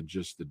involved than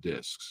just the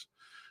discs.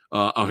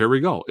 Here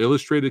we go.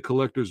 Illustrated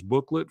collector's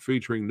booklet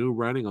featuring new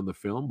writing on the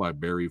film by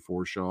Barry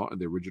Forshaw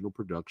and the original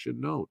production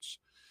notes.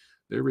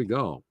 There we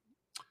go.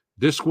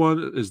 This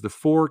one is the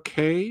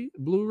 4K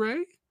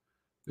Blu-ray.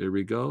 There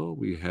we go.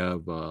 We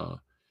have,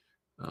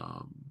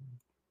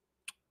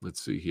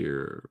 let's see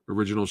here.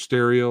 Original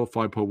stereo,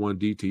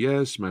 5.1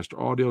 DTS, master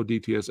audio,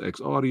 DTS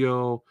X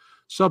audio,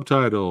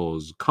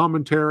 subtitles,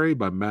 commentary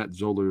by Matt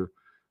Zoller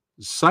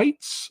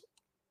Sites,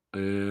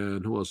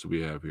 and who else do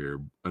we have here?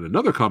 And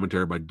another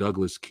commentary by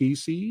Douglas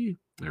Kesey.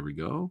 There we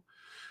go.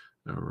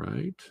 All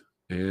right.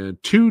 And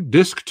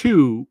disc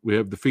 2, we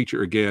have the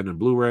feature again in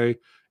Blu-ray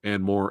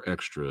and more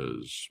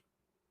extras.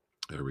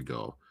 There we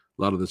go.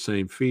 A lot of the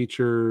same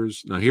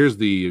features. Now here's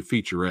the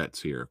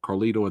featurettes here.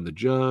 Carlito and the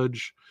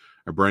Judge,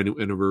 a brand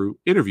new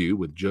interview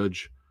with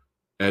Judge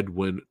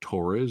Edwin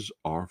Torres,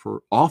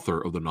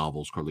 author of the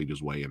novels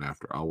Carlito's Way and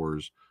After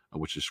Hours,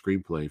 which is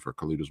screenplay for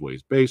Carlito's Way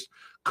is based.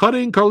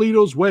 Cutting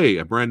Carlito's Way,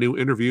 a brand new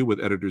interview with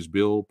editors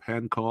Bill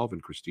Pankov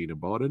and Christina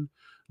Bawden.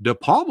 De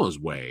Palma's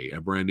Way, a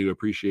brand new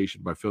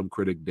appreciation by film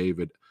critic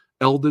David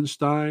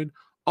Eldenstein.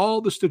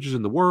 All the Stitches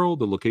in the World,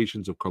 the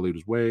locations of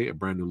Carlito's Way, a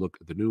brand new look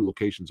at the new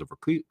locations of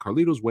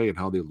Carlito's Way and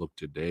how they look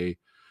today.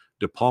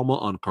 De Palma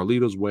on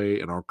Carlito's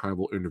Way, an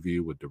archival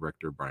interview with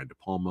director Brian De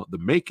Palma. The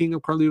making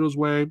of Carlito's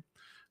Way,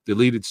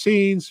 deleted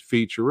scenes,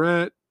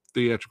 featurette,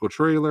 theatrical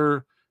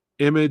trailer,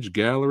 image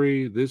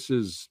gallery. This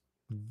is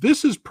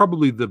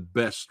probably the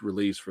best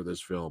release for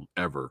this film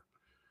ever.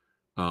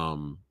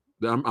 I'm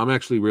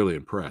actually really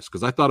impressed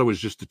because I thought it was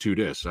just the 2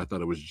 discs. I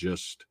thought it was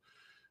just,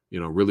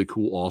 really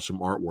cool, awesome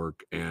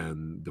artwork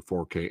and the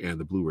 4K and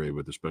the Blu-ray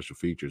with the special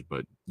features,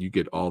 but you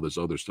get all this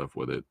other stuff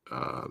with it.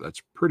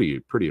 That's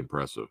pretty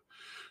impressive.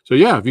 So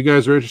yeah, if you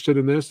guys are interested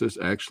in this, it's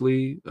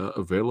actually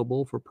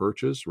available for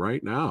purchase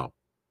right now.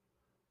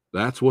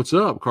 That's what's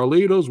up.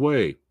 Carlito's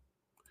Way.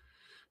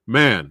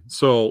 Man,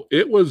 so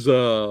it was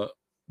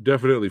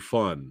definitely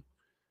fun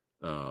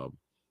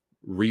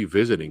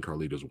revisiting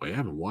Carlito's Way. I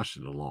haven't watched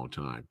it in a long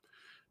time.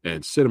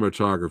 And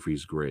cinematography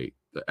is great.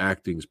 The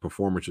acting's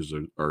performances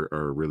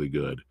are really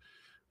good.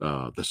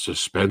 The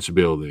suspense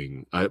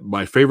building.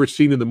 My favorite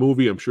scene in the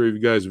movie, I'm sure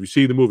if you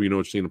see the movie, you know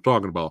what scene I'm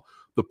talking about.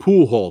 The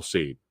pool hall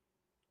scene.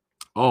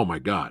 Oh my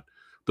God.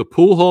 The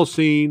pool hall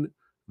scene,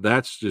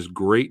 that's just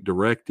great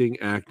directing,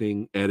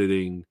 acting,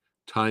 editing,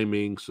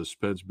 timing,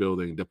 suspense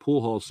building. The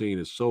pool hall scene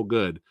is so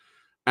good.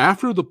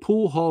 After the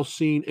pool hall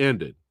scene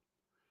ended,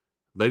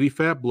 Lady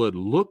Fat Blood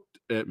looked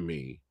at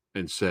me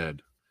and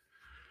said,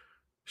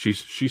 she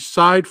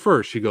sighed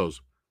first. She goes,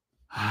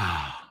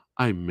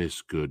 I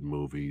miss good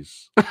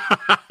movies.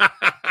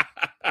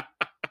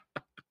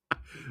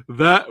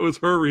 That was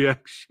her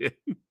reaction.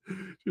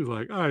 She was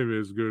like, I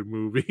miss good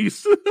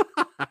movies.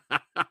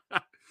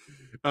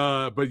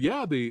 But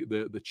yeah,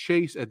 the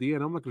chase at the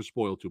end, I'm not going to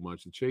spoil too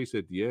much. The chase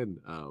at the end,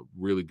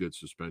 really good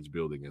suspense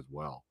building as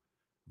well.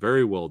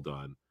 Very well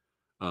done.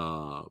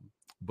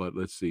 But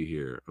let's see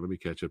here. Let me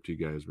catch up to you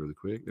guys really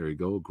quick. There you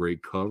go.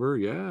 Great cover.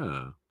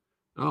 Yeah.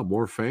 Oh,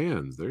 more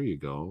fans. There you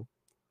go.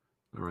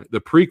 All right. The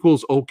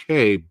prequel's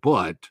okay,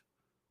 but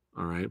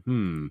all right.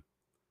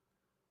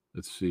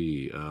 Let's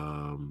see.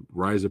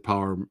 Rise of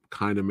Power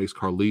kind of makes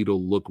Carlito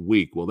look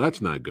weak. Well,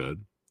 that's not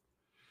good.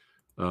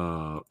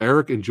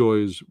 Eric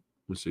enjoys.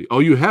 Let's see. Oh,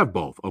 you have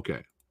both.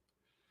 Okay.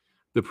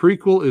 The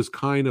prequel is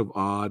kind of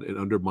odd and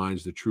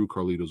undermines the true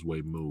Carlito's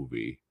Way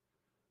movie.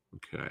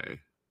 Okay.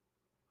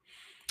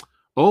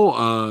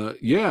 Oh,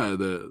 yeah.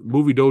 The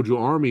Movie Dojo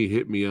Army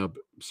hit me up,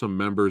 some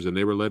members, and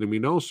they were letting me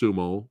know,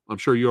 Sumo. I'm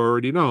sure you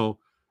already know.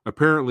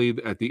 Apparently,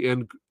 at the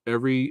end,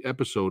 every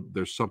episode,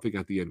 there's something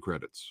at the end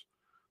credits.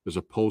 There's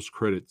a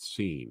post-credit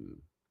scene.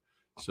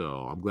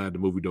 So I'm glad the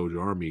Movie Dojo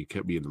Army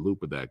kept me in the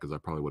loop with that, because I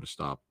probably would have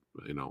stopped,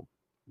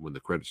 when the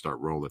credits start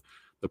rolling.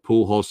 The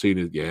pool hall scene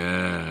is,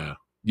 yeah.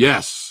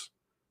 Yes.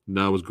 And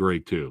that was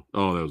great, too.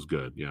 Oh, that was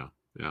good. Yeah.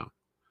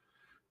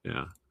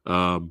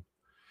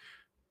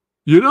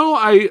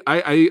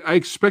 I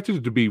expected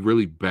it to be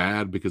really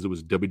bad because it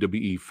was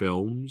WWE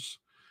films.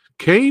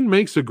 Kane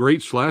makes a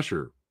great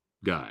slasher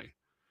guy.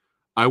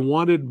 I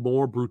wanted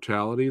more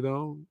brutality,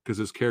 though, because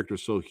his character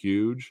is so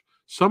huge.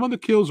 Some of the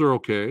kills are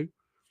okay.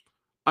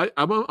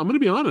 I'm going to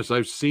be honest.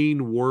 I've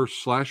seen worse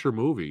slasher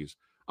movies.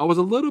 I was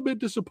a little bit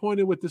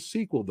disappointed with the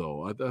sequel,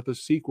 though. I thought the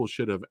sequel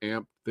should have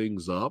amped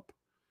things up.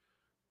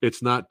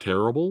 It's not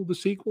terrible, the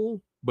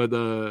sequel, but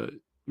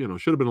should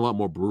have been a lot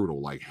more brutal,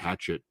 like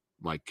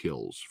Hatchet-like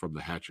kills from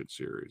the Hatchet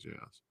series.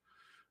 Yes.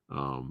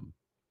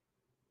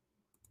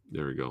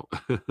 There we go.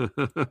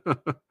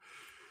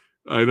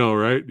 I know,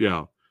 right?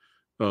 Yeah.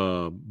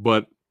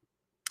 But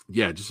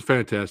yeah, just a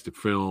fantastic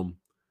film.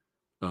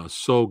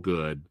 So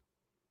good.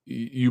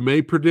 You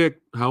may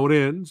predict how it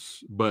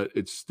ends, but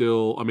it's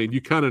still, you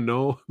kind of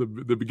know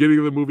the beginning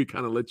of the movie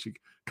kind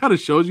of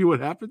shows you what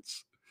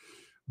happens,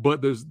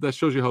 but that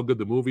shows you how good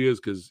the movie is,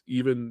 because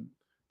even,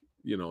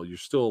 you're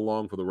still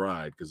along for the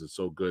ride because it's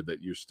so good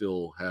that you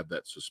still have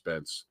that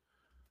suspense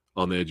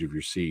on the edge of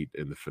your seat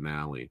in the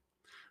finale.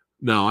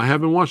 Now, I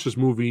haven't watched this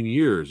movie in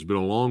years. It's been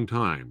a long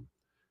time.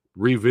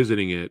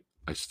 Revisiting it,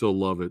 I still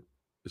love it.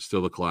 It's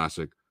still a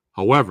classic.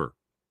 However,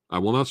 I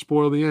will not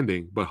spoil the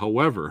ending, but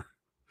however,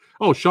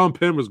 Sean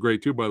Penn was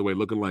great too, by the way,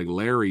 looking like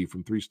Larry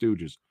from Three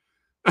Stooges.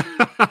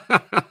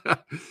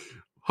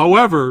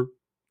 However,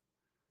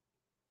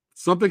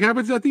 something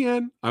happens at the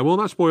end. I will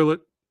not spoil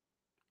it,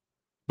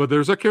 but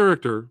there's a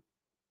character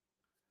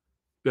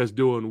that's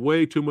doing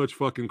way too much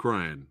fucking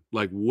crying.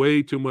 Like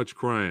way too much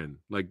crying.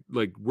 Like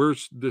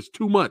there's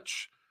too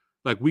much.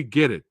 Like, we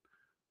get it.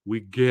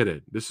 We get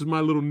it. This is my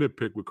little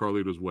nitpick with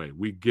Carlito's Way.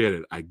 We get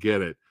it. I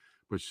get it.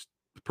 But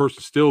the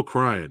person's still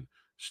crying.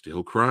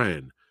 Still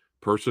crying.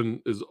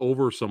 Person is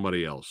over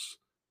somebody else.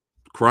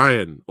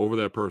 Crying over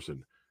that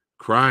person.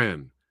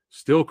 Crying.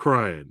 Still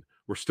crying.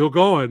 We're still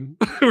going.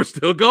 We're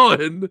still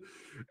going.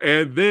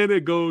 And then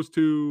it goes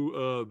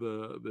to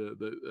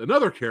the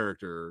another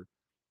character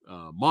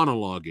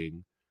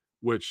monologuing,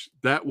 which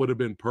that would have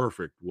been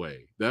perfect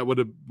way. That would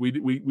have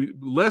we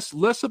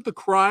less of the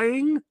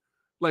crying.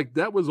 Like,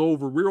 that was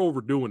over. We're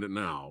overdoing it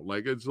now.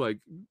 Like, it's like,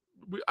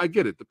 I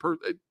get it.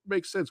 It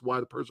makes sense why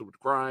the person would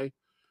cry,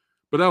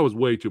 but that was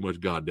way too much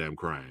goddamn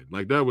crying.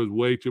 Like, that was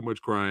way too much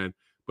crying.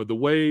 But the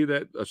way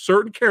that a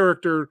certain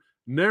character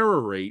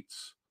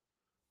narrates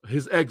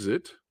his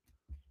exit,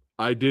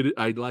 I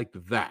liked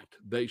that.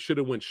 They should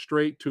have went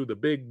straight to the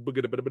big boom,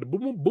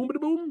 boom, boom,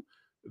 boom,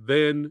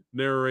 then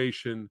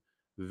narration,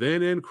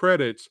 then end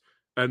credits,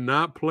 and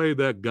not play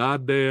that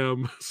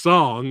goddamn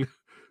song.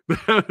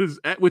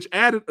 Which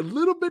added a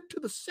little bit to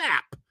the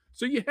sap.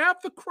 So you have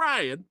the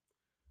crying.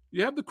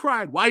 Why are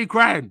you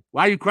crying?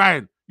 Why are you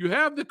crying? You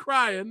have the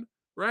crying,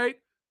 right?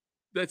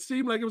 That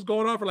seemed like it was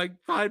going on for like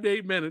 5 to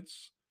 8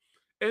 minutes.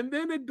 And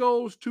then it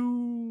goes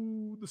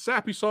to the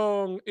sappy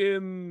song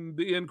in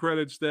the end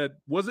credits that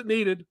wasn't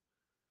needed.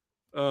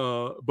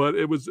 But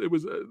it was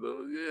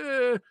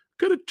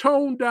could have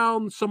toned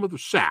down some of the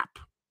sap.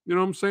 You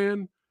know what I'm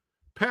saying?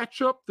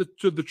 Patch up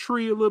the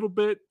tree a little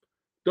bit.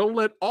 Don't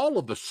let all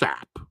of the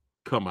sap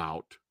come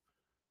out.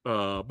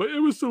 But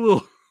it was a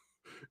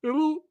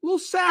little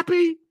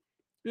sappy,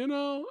 and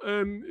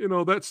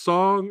that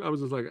song, I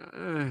was just like,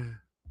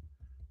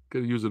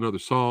 could use another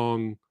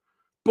song,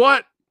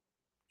 but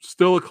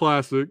still a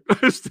classic.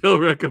 I still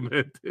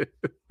recommend it.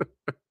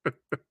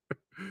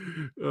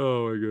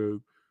 Oh my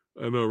god.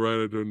 I know,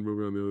 right? I turned the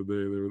movie on the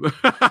other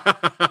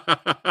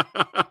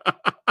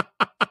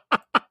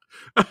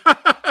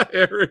day.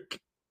 Eric.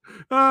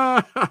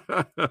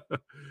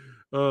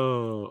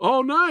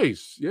 Oh,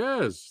 nice.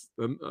 Yes.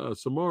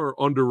 Some more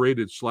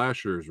underrated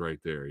slashers right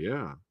there.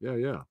 Yeah.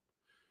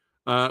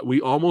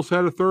 We almost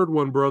had a third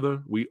one,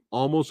 brother. We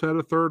almost had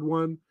a third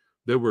one.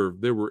 There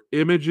were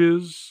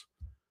images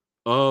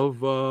of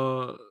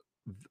the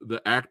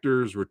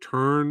actors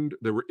returned.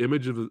 There were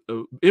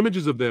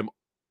images of them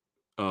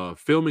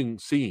filming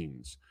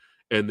scenes,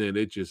 and then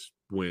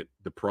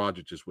the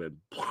project just went,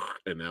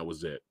 and that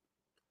was it.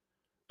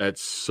 That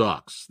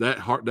sucks.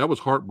 That was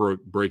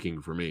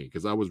heartbreaking for me,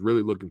 because I was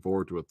really looking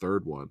forward to a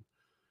third one.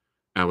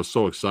 I was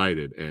so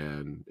excited,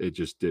 and it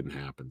just didn't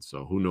happen.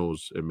 So who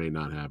knows? It may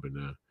not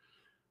happen.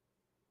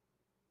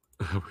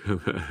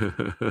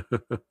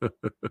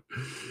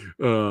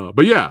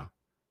 But yeah,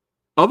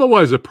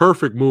 Otherwise, a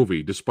perfect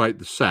movie, despite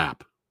the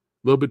sap. A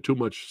little bit too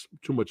much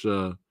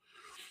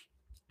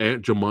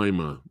Aunt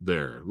Jemima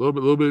there. A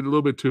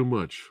little bit too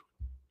much.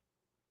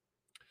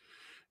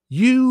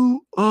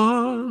 You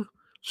are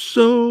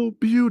so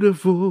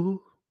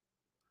beautiful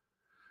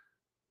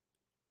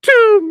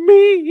to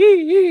me.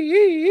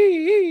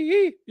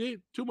 Yeah,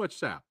 too much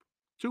sap.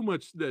 Too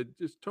much.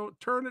 Just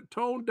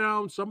tone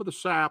down some of the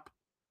sap.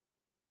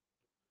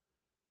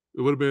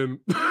 It would have been.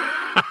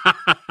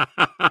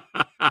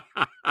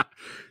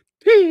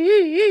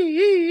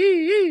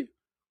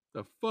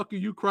 The fuck are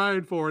you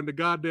crying for in the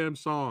goddamn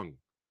song?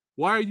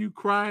 Why are you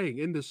crying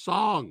in the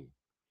song?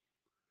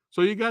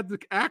 So you got the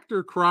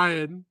actor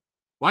crying.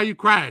 Why are you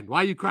crying?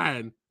 Why are you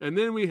crying? And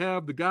then we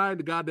have the guy in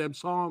the goddamn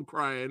song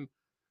crying.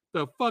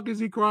 The fuck is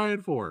he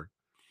crying for?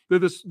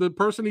 Did the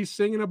person he's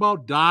singing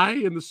about die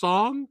in the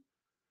song?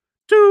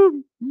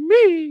 To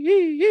me.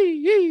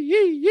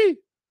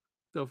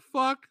 The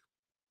fuck?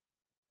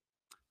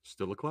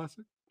 Still a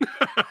classic.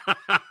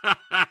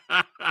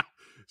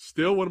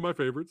 Still one of my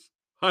favorites.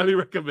 Highly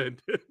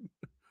recommend it.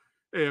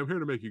 Hey, I'm here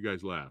to make you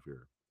guys laugh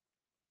here.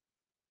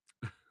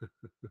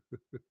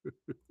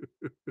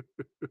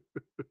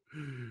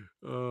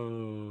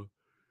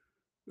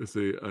 Let's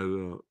see.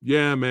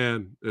 Yeah,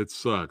 man, it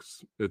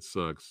sucks. It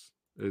sucks.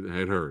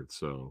 It hurts.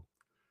 So,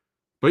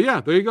 but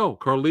yeah, there you go.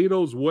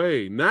 Carlito's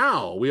Way.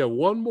 Now we have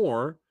one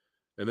more,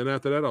 and then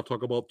after that, I'll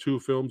talk about 2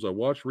 films I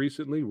watched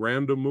recently,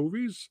 random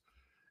movies,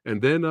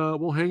 and then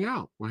we'll hang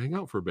out. We'll hang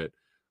out for a bit.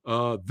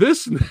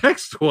 This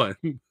next one,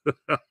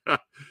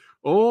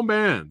 oh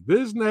man,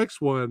 this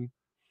next one,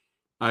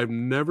 I've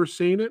never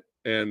seen it,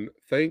 and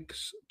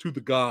thanks to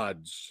the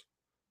gods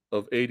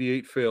of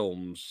 88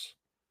 Films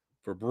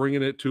for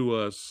bringing it to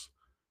us.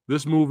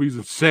 This movie's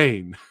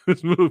insane.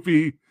 This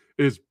movie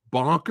is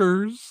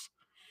bonkers,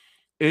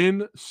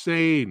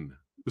 insane.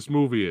 This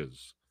movie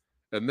is,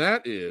 and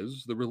that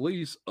is the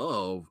release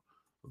of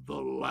The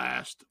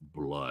Last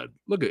Blood.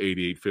 Look at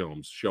 88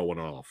 Films showing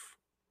off.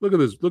 Look at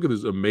this. Look at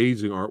this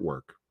amazing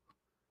artwork.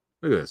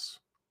 Look at this.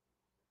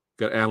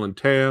 Got Alan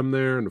Tam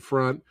there in the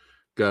front.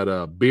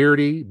 Got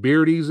Beardy.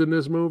 Beardy's in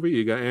this movie.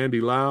 You got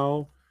Andy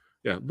Lau.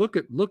 Yeah, look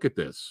at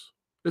this.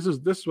 This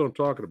is what I'm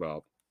talking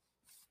about.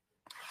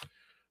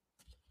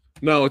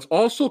 Now, it's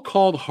also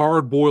called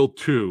Hard Boiled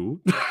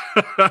 2.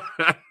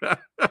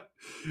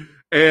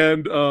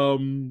 And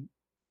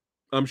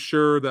I'm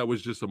sure that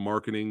was just a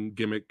marketing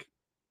gimmick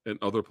in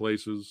other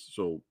places.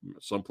 So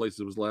some places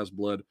it was Last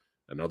Blood,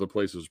 and other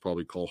places it was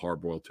probably called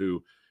Hard Boiled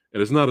 2.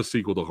 And it's not a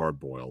sequel to Hard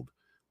Boiled,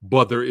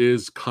 but there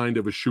is kind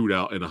of a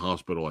shootout in a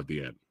hospital at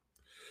the end.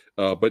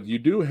 But you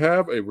do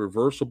have a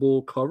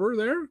reversible cover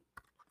there.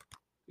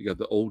 You got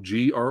the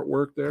OG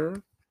artwork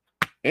there.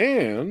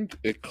 And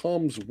it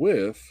comes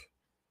with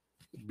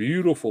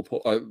beautiful.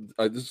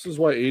 This is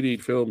why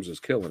 88 Films is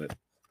killing it.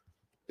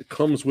 It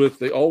comes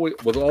with,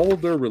 with all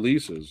of their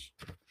releases,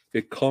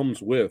 it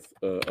comes with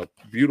a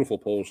beautiful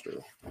poster.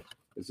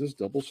 Is this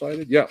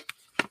double-sided? Yeah.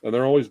 And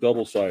they're always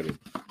double-sided.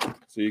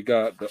 So you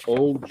got the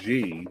OG.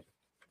 You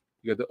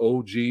got the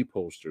OG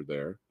poster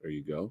there. There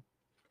you go.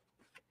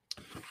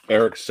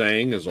 Eric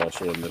Sang is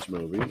also in this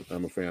movie.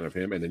 I'm a fan of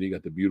him. And then you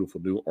got the beautiful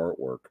new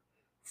artwork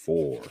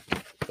for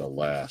The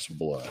Last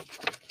Blood.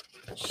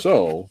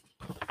 So,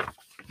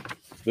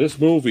 this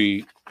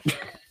movie...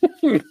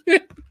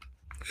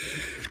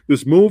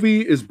 This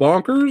movie is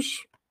bonkers,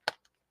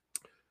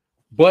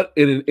 but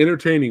in an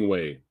entertaining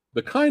way.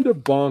 The kind of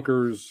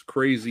bonkers,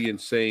 crazy,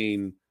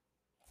 insane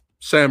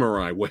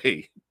samurai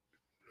way.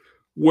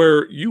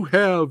 Where you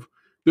have...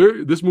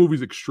 This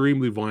movie's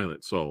extremely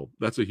violent, so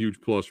that's a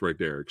huge plus right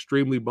there.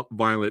 Extremely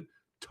violent,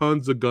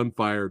 tons of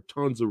gunfire,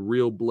 tons of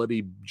real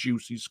bloody,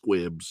 juicy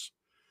squibs.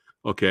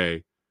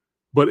 Okay,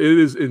 but it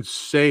is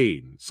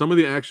insane. Some of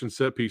the action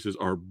set pieces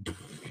are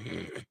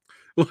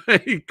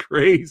like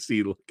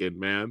crazy looking,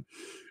 man.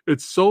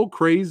 It's so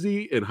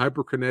crazy and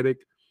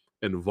hyperkinetic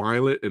and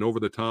violent and over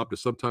the top that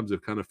sometimes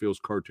it kind of feels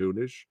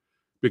cartoonish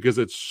because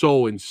it's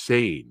so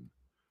insane,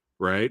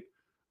 right?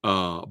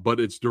 But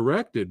it's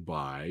directed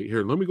by,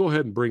 here, let me go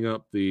ahead and bring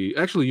up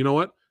actually, you know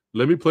what?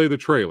 Let me play the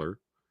trailer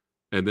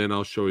and then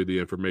I'll show you the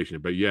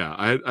information. But yeah,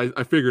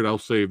 I figured I'll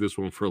save this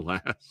one for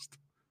last.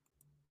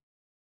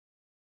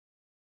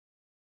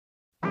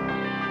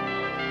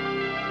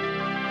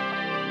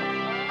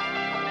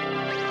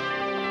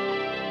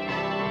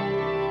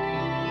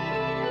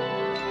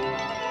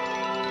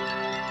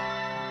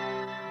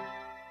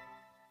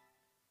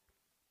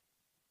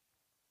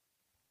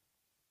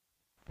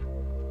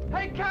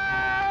 Hey, Ken!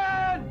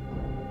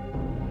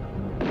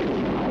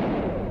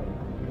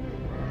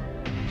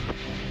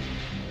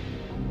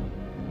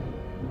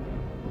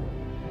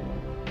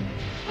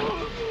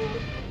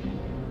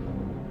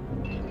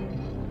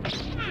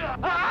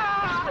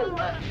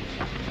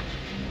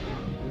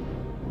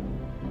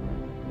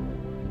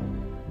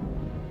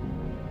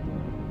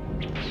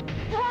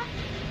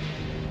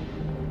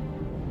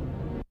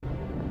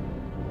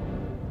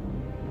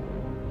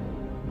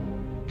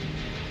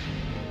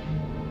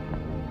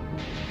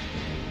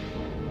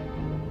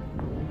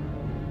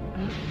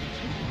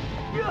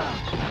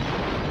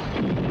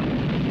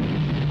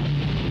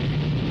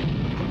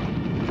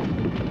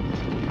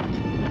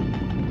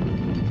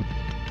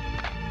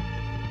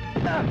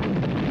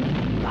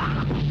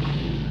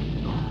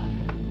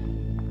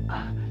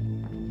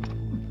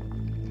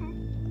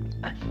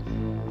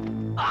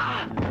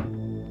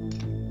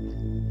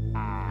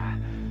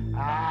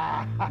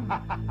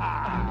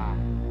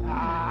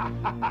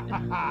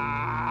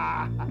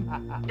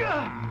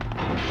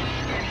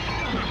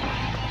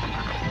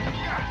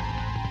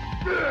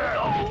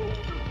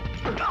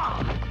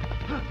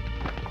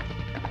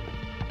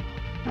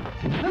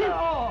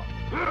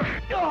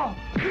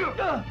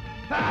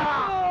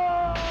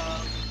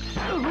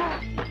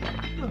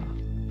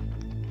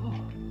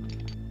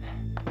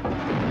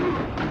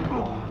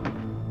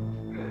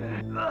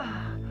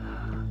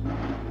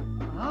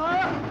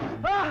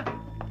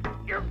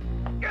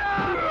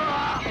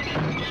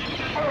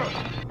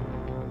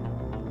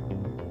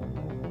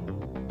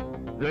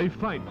 They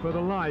fight for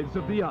the lives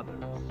of the others.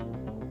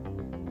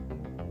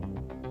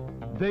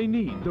 They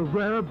need the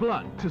rare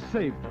blood to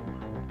save them.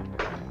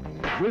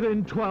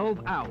 Within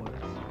 12 hours.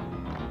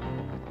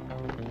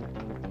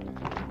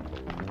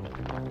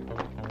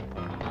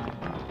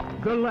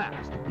 The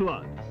last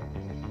blood.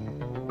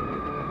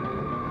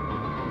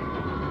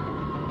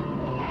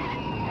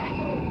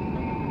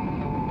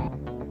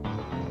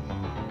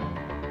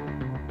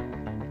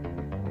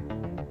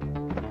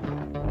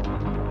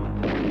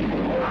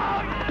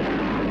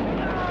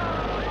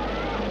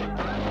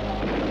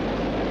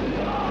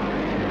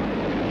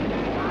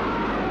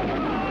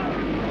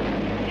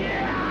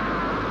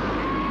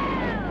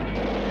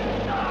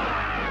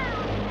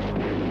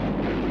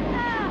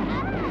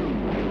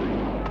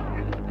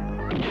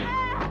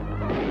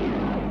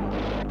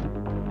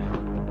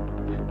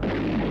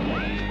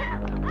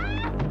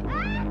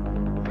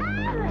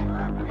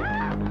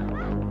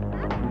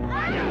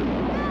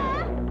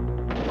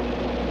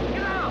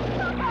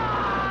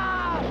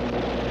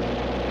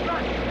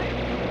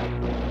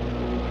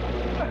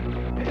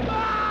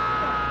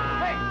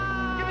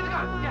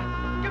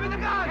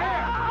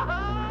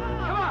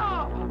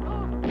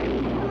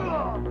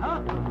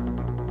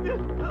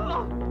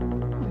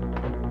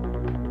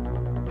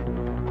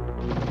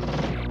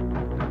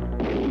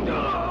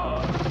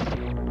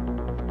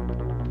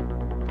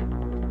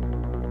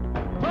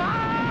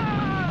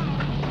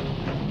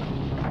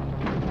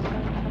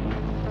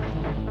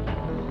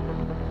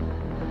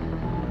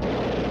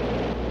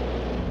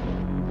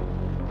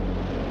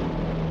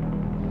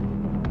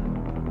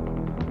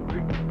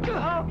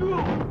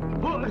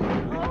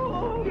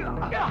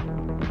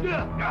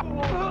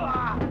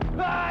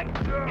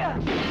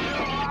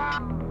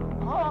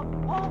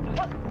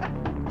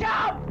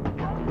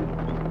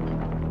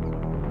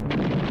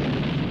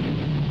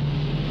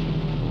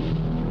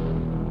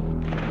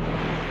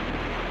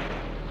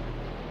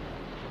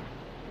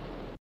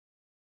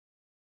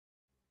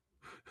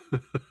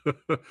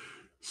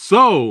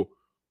 So,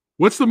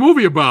 what's the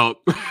movie about?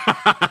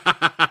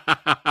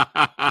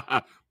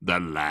 The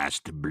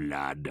Last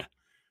Blood.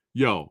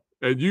 Yo,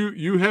 and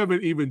you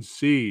haven't even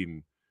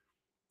seen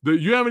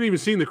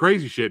the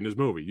crazy shit in this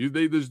movie.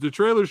 The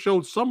trailer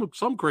showed some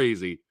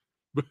crazy,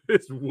 but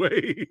it's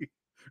way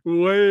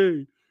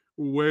over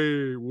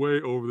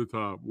the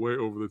top. Way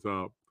over the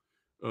top.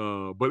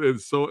 But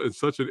it's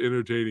such an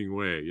entertaining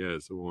way. Yeah,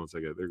 so one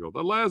second. There you go.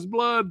 The Last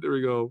Blood. There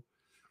we go.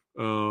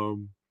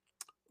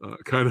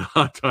 Kind of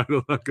hot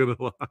title, not gonna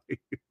lie.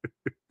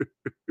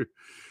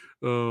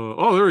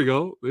 Oh, there we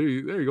go. There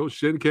you go.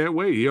 Shin can't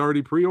wait. He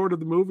already pre-ordered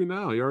the movie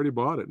now. He already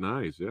bought it.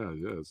 Nice. Yeah,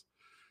 yes.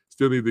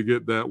 Still need to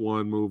get that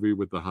one movie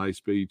with the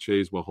high-speed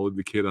chase while holding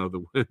the kid out of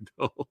the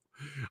window.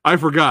 I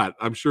forgot.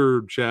 I'm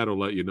sure Chad will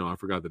let you know. I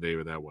forgot the name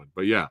of that one.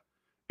 But yeah,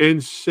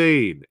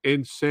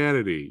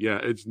 insanity. Yeah,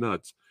 it's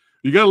nuts.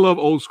 You gotta love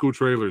old school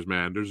trailers,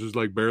 man. There's just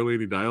like barely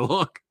any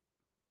dialogue,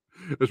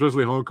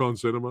 especially Hong Kong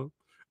cinema.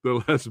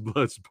 The Last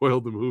Blood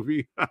spoiled the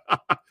movie.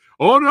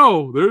 Oh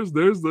no, there's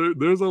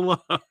a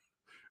lot.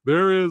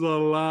 There is a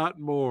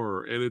lot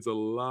more, and it's a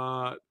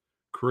lot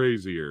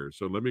crazier.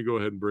 So let me go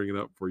ahead and bring it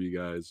up for you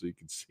guys so you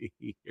can see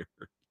here.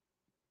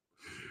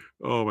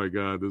 Oh my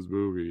God, this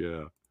movie,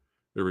 yeah.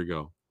 There we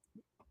go.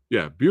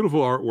 Yeah,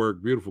 beautiful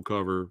artwork, beautiful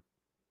cover.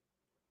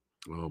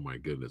 Oh my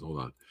goodness, hold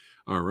on.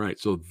 All right,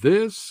 so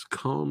this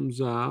comes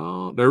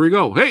out. There we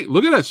go. Hey,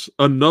 look at this.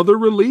 Another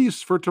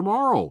release for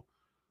tomorrow.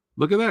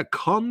 Look at that.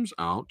 Comes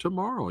out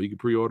tomorrow. You can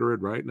pre-order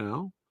it right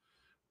now.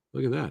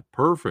 Look at that.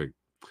 Perfect.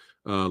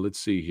 Let's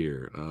see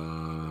here.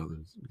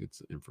 Let's get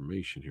some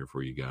information here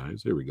for you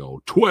guys. There we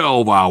go.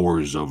 12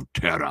 Hours of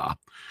Terror.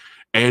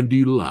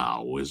 Andy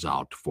Lau is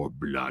out for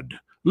blood.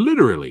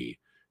 Literally,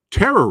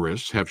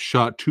 terrorists have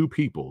shot 2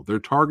 people. Their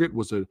target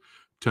was a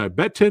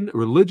Tibetan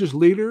religious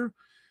leader,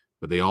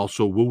 but they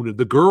also wounded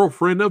the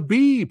girlfriend of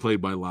B,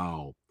 played by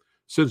Lau.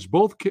 Since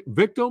both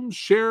victims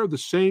share the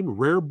same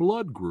rare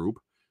blood group,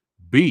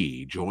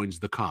 B joins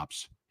the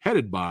cops,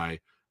 headed by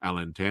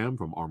Alan Tam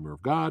from Armor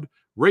of God,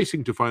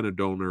 racing to find a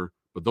donor,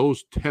 but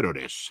those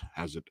terrorists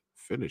hasn't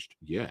finished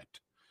yet.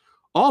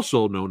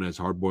 Also known as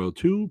Hardboiled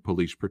 2,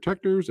 Police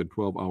Protectors, and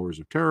 12 Hours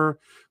of Terror,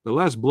 The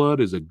Last Blood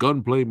is a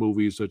gunplay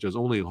movie such as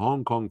only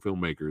Hong Kong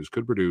filmmakers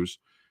could produce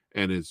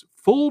and is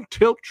full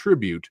tilt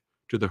tribute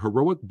to the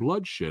heroic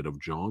bloodshed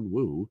of John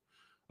Woo,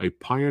 a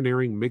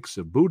pioneering mix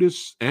of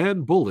Buddhists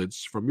and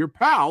bullets from your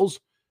pals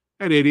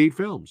at 88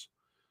 Films.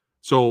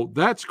 So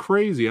that's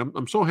crazy.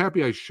 I'm so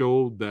happy I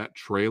showed that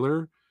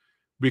trailer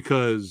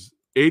because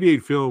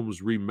 88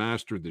 Films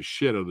remastered the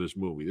shit out of this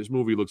movie. This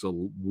movie looks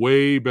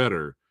way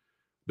better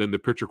than the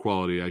picture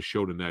quality I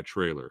showed in that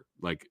trailer.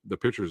 Like the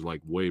picture is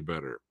like way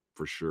better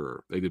for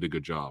sure. They did a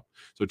good job.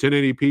 So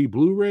 1080p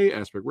Blu-ray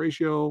aspect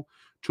ratio,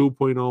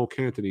 2.0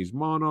 Cantonese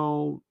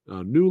mono,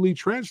 newly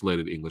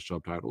translated English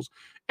subtitles,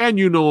 and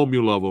you know them,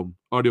 you love them.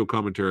 Audio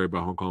commentary by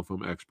Hong Kong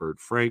film expert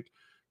Frank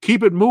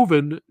Keep It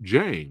Moving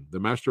Jang, the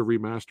master of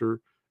remaster,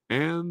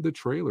 and the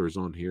trailer is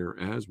on here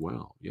as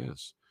well.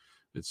 Yes.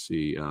 Let's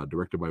see,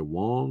 directed by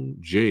Wong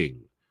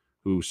Jing,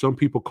 who some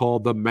people call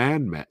the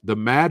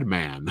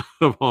madman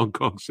of Hong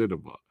Kong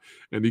cinema.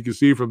 And you can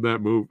see from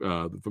that move,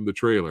 from the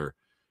trailer,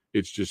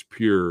 it's just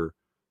pure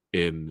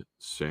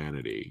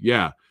insanity.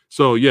 Yeah.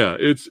 So yeah,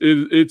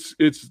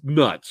 it's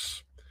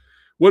nuts.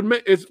 What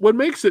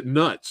makes it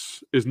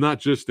nuts is not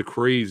just the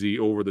crazy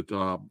over the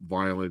top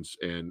violence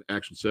and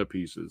action set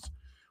pieces.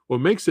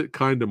 What makes it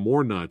kind of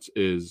more nuts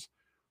is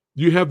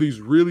you have these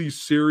really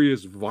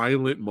serious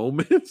violent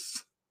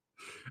moments.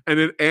 And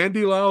then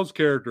Andy Lau's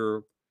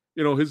character,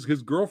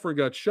 his girlfriend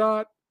got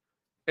shot,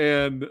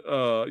 and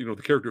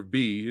the character of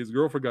B, his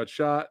girlfriend got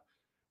shot,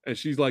 and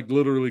she's like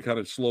literally kind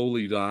of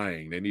slowly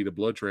dying. They need a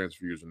blood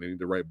transfusion. They need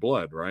the right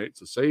blood, right,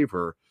 to save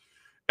her.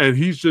 And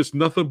he's just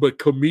nothing but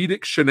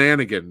comedic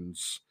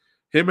shenanigans.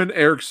 Him and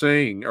Eric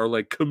Sang are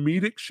like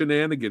comedic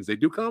shenanigans. They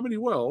do comedy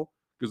well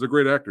because they're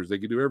great actors. They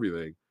can do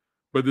everything.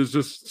 But there's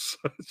just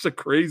such a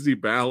crazy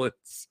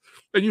balance.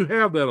 And you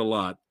have that a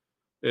lot.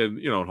 And,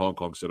 in Hong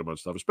Kong cinema and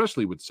stuff,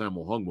 especially with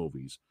Sammo Hung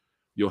movies,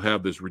 you'll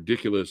have this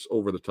ridiculous,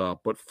 over-the-top,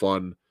 but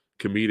fun,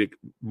 comedic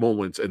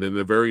moments. And then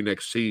the very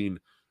next scene,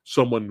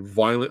 someone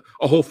violent,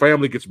 a whole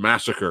family gets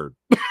massacred.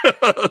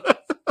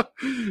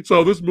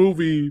 So this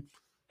movie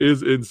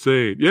is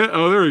insane. Yeah.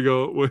 Oh, there we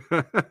go.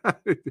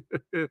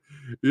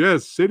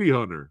 Yes. City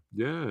Hunter.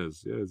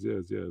 Yes.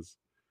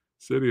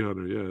 City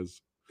Hunter. Yes.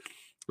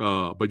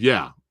 But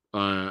yeah,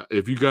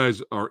 if you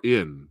guys are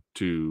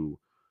into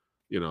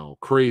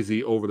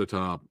crazy, over the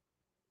top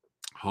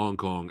Hong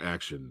Kong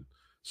action,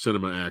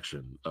 cinema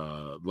action,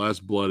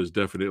 Last Blood is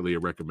definitely a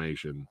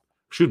recommendation.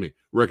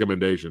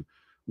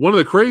 One of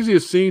the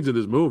craziest scenes in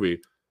this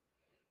movie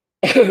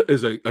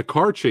is a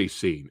car chase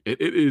scene. It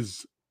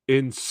is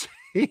insane.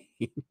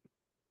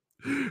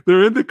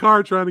 They're in the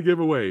car trying to give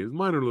away. It's a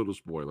minor little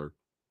spoiler.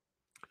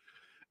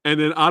 And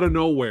then out of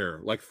nowhere,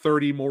 like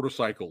 30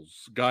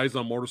 guys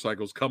on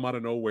motorcycles come out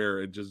of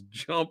nowhere and just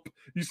jump.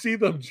 You see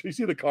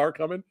the car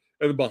coming,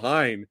 and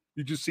behind,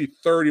 you just see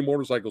 30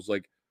 motorcycles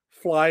like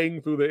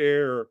flying through the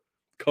air,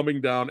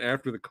 coming down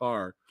after the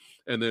car.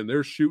 And then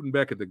they're shooting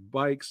back at the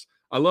bikes.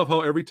 I love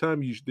how every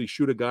time they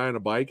shoot a guy on a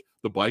bike,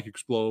 the bike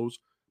explodes.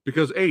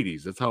 Because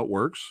 80s, that's how it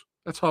works.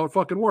 That's how it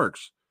fucking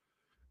works.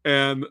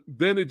 And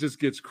then it just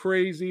gets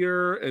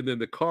crazier. And then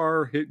the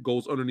car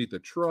goes underneath the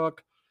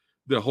truck.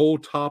 The whole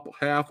top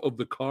half of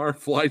the car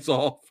flies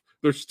off.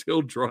 They're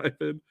still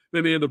driving.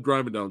 Then they end up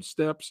driving down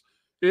steps.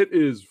 It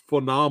is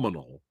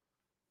phenomenal.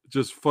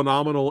 Just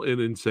phenomenal and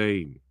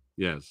insane.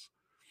 Yes.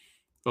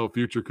 Oh,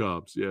 Future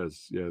Cops.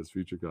 Yes.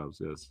 Future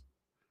Cops. Yes.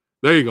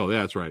 There you go.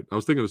 Yeah, that's right. I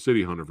was thinking of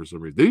City Hunter for some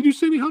reason. Did you do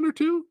City Hunter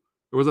too?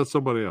 Or was that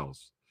somebody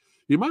else?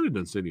 You might have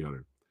done City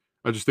Hunter.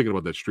 I was just thinking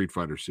about that Street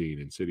Fighter scene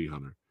in City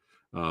Hunter.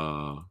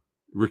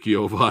 Ricky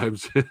O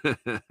vibes.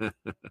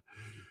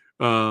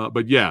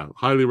 But yeah,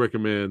 highly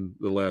recommend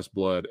The Last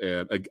Blood.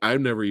 And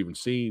I've never even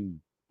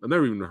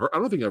heard, I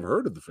don't think I've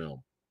heard of the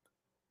film.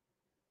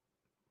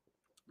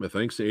 But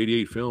thanks to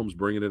 88 Films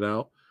bringing it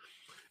out.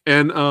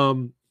 And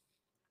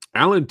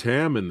Alan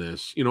Tam in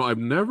this,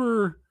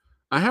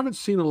 I haven't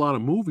seen a lot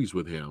of movies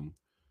with him.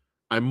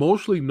 I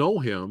mostly know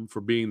him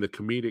for being the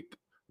comedic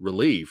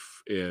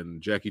relief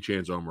in Jackie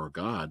Chan's Armor of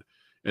God.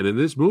 And in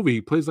this movie,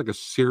 he plays like a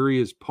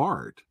serious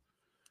part.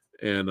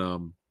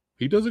 And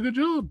he does a good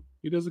job.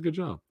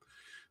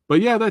 But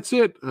yeah, that's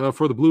it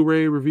for the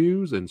Blu-ray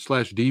reviews and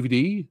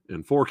 /DVD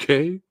and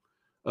 4K.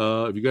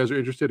 If you guys are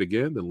interested,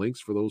 again, the links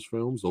for those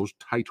films, those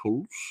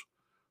titles,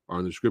 are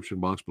in the description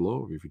box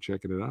below if you're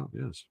checking it out.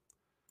 Yes.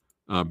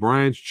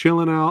 Brian's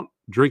chilling out,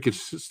 drinking,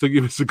 still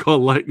giving us a call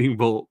lightning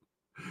bolt.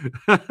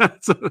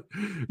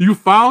 You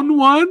found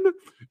one?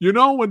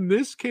 When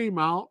this came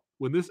out,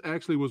 when this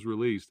actually was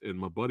released, and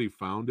my buddy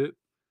found it,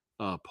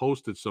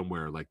 posted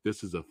somewhere, like,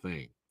 this is a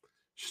thing.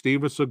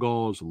 Steven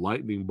Seagal's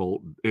lightning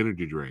bolt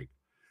energy drink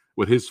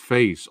with his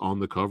face on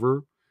the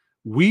cover.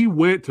 We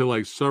went to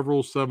like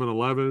several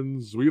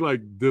 7-Elevens. We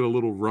like did a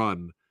little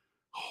run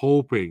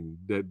hoping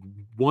that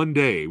one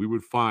day we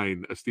would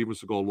find a Steven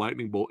Seagal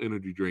lightning bolt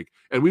energy drink,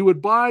 and we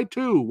would buy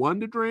two, one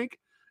to drink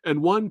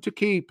and one to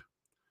keep,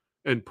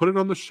 and put it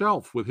on the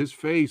shelf with his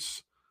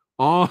face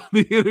on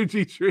the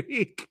energy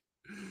drink.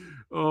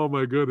 Oh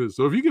my goodness!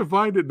 So if you can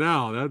find it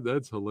now,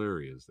 that's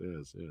hilarious.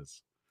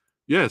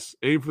 Yes.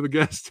 Aim for the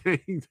gas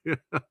tank.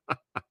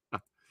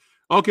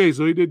 Okay,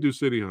 so he did do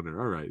City Hunter.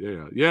 All right,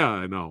 yeah.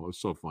 I know. It's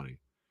so funny.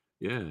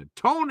 Yeah,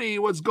 Tony,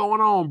 what's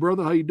going on,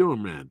 brother? How you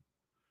doing, man?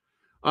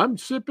 I'm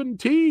sipping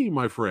tea,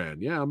 my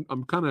friend. Yeah,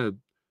 I'm kind of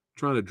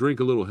trying to drink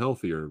a little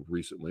healthier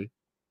recently.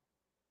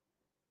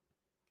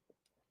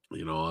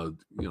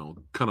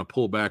 Kind of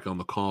pull back on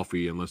the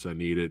coffee unless I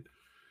need it,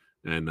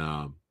 and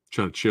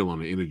trying to chill on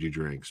the energy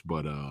drinks.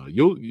 But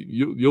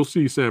you'll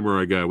see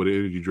Samurai Guy with an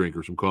energy drink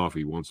or some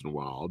coffee once in a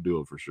while. I'll do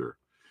it for sure.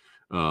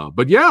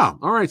 But yeah,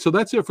 all right. So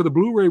that's it for the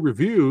Blu-ray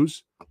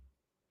reviews.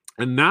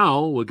 And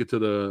now we'll get to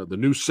the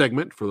new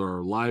segment for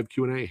our live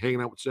Q&A,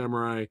 hanging out with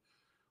Samurai.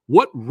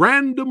 What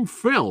random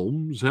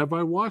films have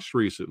I watched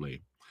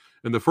recently?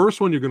 And the first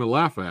one you're going to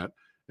laugh at,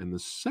 and the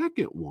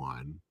second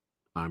one,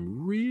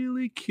 I'm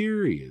really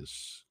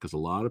curious because a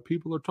lot of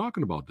people are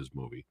talking about this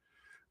movie.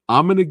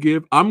 I'm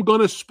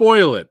going to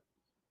spoil it.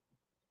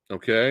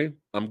 Okay?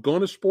 I'm going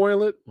to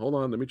spoil it. Hold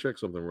on, let me check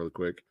something really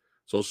quick.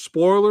 So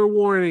spoiler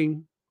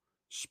warning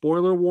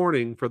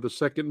for the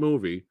second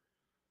movie.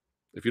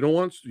 If you don't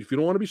want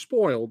to be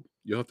spoiled,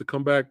 you'll have to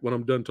come back when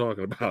I'm done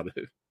talking about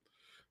it.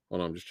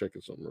 Hold on, I'm just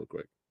checking something real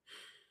quick.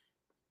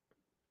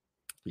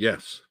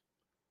 Yes.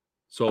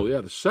 So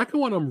yeah, the second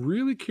one, I'm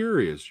really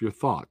curious. Your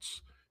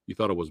thoughts. You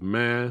thought it was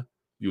meh?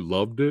 You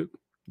loved it?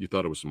 You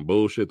thought it was some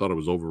bullshit? Thought it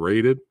was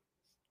overrated?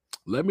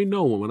 Let me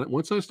know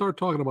once I start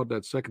talking about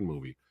that second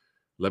movie.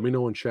 Let me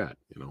know in chat,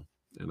 and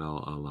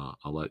I'll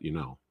let you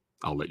know.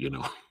 I'll let you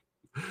know.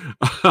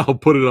 I'll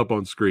put it up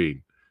on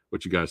screen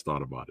what you guys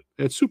thought about it.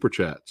 And super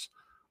chats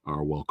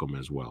are welcome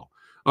as well.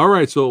 All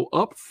right, so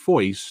up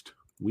first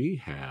we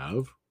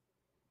have.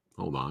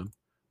 Hold on.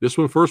 This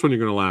first one you're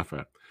going to laugh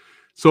at.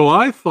 So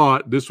I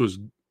thought this was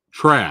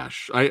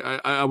trash.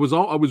 I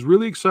was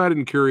really excited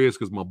and curious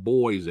because my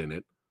boy's in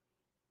it,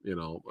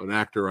 an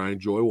actor I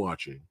enjoy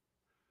watching,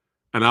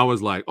 and I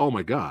was like, oh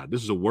my god,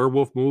 this is a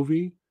werewolf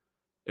movie,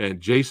 and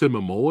Jason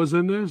Momoa's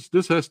in this.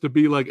 This has to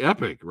be like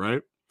epic,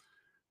 right?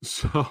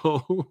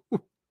 So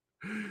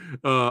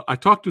I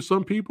talked to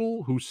some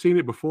people who've seen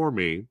it before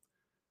me,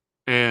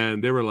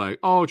 and they were like,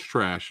 oh, it's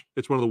trash.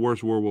 It's one of the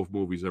worst werewolf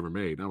movies ever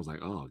made. And I was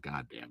like, oh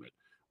god damn it.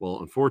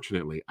 Well,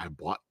 unfortunately, I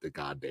bought the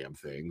goddamn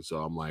thing.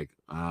 So I'm like,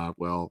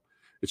 well,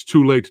 it's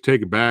too late to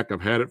take it back.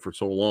 I've had it for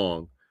so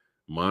long.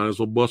 Might as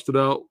well bust it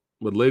out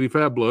with Lady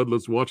Fat Blood.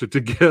 Let's watch it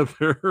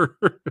together.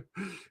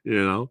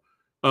 And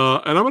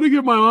I'm going to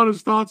give my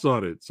honest thoughts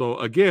on it. So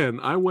again,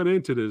 I went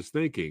into this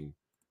thinking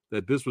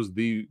that this was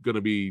going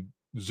to be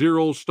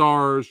 0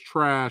 stars,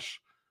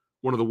 trash,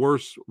 one of the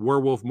worst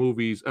werewolf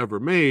movies ever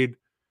made.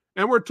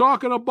 And we're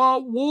talking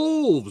about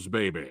wolves,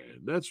 baby.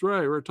 That's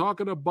right. We're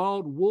talking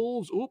about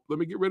wolves. Oop, let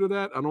me get rid of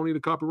that. I don't need a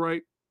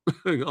copyright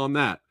on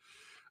that.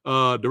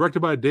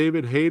 Directed by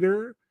David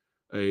Hayter.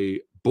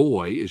 A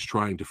boy is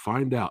trying to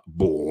find out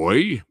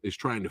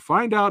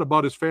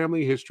about his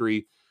family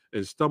history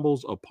and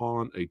stumbles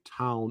upon a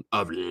town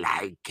of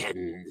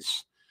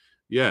lichens.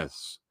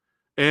 Yes.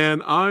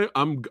 And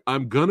I'm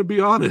gonna be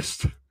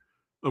honest.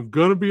 I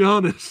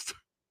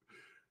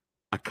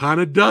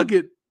kind of dug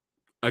it.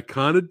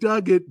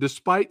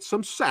 Despite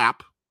some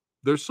sap.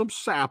 There's some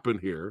sap in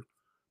here.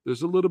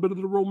 There's a little bit of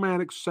the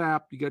romantic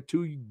sap. You got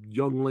 2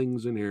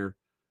 younglings in here.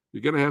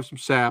 You're gonna have some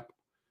sap,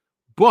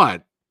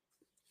 but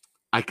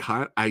I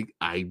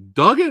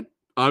dug it.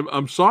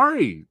 I'm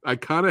sorry. I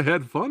kind of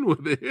had fun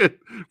with it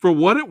for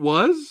what it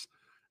was,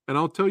 and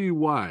I'll tell you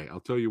why.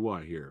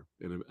 Here,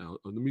 and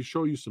let me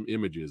show you some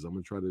images. I'm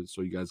gonna try to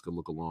so you guys can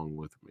look along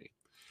with me.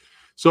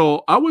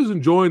 So I was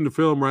enjoying the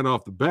film right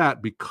off the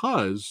bat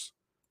because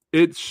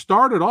it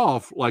started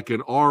off like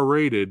an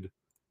R-rated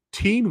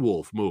Teen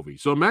Wolf movie.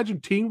 So imagine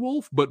Teen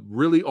Wolf, but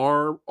really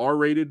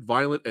R-rated,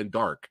 violent, and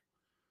dark.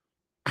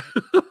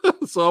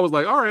 So I was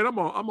like, all right, I'm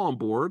on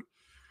board.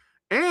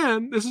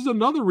 And this is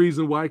another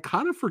reason why I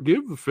kind of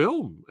forgive the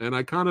film. And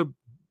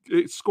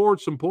it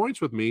scored some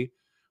points with me.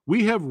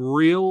 We have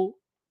real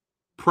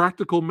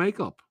practical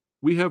makeup.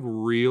 We have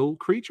real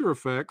creature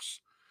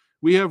effects.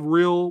 We have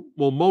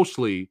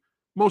mostly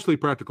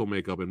practical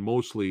makeup and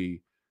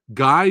mostly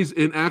guys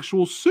in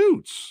actual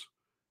suits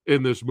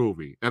in this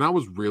movie. And I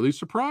was really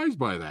surprised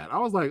by that. I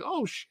was like,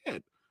 oh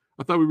shit.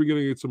 I thought we were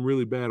going to get some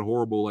really bad,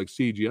 horrible like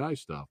CGI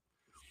stuff.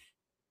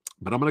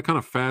 But I'm going to kind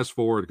of fast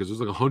forward because there's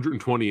like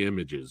 120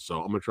 images.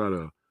 So I'm going to try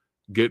to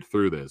get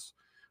through this.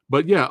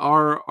 But yeah,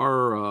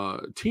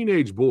 our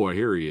teenage boy,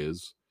 here he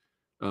is.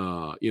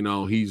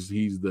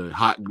 He's the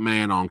hot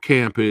man on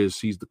campus.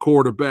 He's the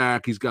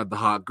quarterback. He's got the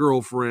hot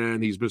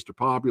girlfriend. He's Mr.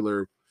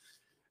 Popular.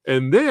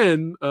 And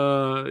then,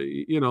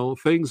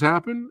 things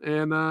happen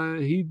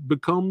and he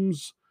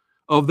becomes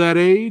of that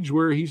age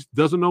where he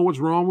doesn't know what's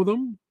wrong with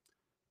him.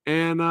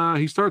 And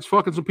he starts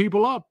fucking some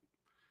people up,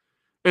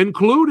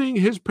 including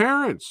his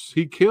parents.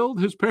 He killed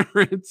his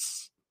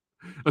parents.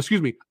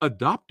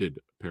 Adopted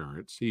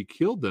parents. He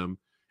killed them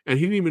and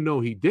he didn't even know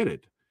he did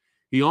it.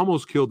 He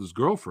almost killed his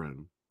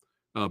girlfriend,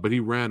 but he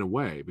ran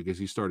away because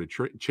he started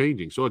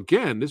changing. So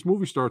again, this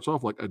movie starts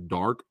off like a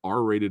dark,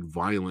 R-rated,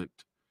 violent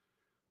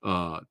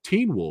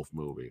Teen Wolf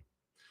movie.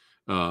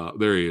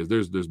 There he is.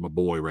 There's my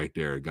boy right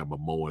there. Got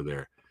Momoa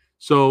there.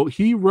 So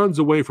he runs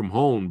away from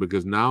home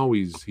because now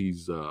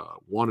he's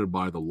wanted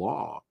by the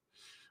law.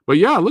 But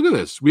yeah, look at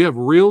this. We have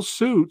real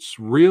suits,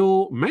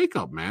 real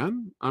makeup,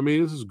 man. I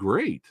mean, this is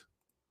great.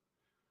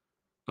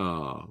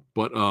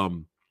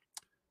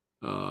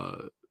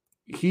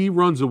 He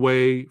runs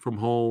away from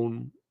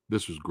home.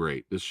 This was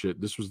great. This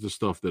was the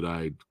stuff that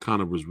I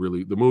kind of was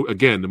really the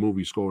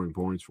movie scoring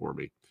points for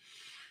me.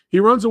 He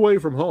runs away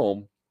from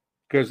home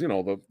because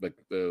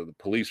the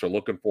police are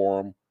looking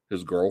for him.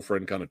 His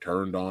girlfriend kind of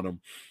turned on him,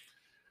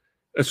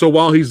 and so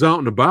while he's out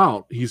and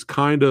about, he's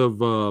kind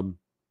of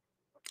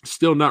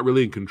still not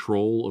really in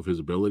control of his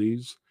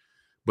abilities.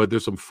 But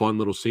there's some fun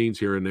little scenes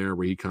here and there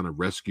where he kind of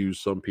rescues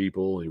some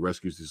people. And he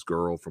rescues this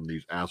girl from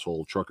these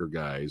asshole trucker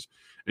guys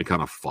and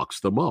kind of fucks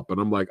them up. And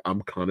I'm like,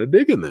 I'm kind of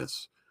digging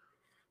this.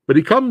 But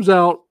he comes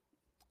out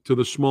to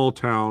the small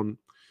town,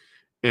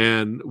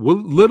 and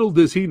little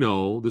does he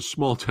know, this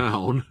small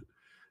town,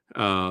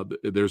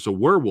 there's a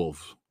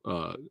werewolf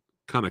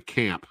kind of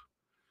camp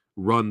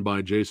run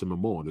by Jason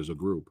Momoa. There's a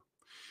group.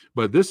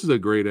 But this is a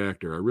great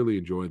actor. I really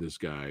enjoy this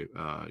guy.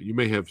 You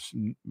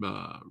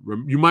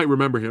might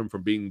remember him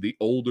from being the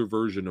older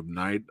version of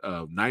Night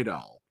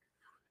Owl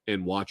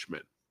in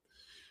Watchmen.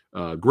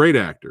 Great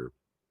actor.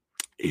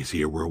 Is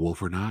he a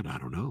werewolf or not? I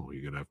don't know.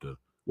 You're gonna have to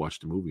watch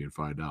the movie and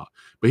find out.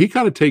 But he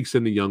kind of takes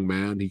in the young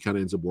man. He kind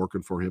of ends up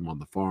working for him on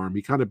the farm.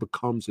 He kind of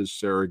becomes his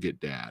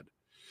surrogate dad,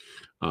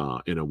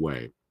 in a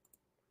way.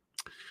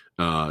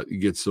 You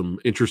get some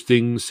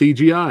interesting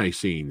CGI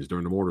scenes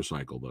during the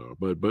motorcycle, though.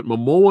 But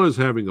Momoa is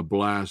having a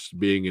blast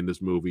being in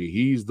this movie.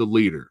 He's the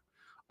leader.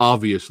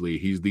 Obviously,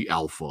 he's the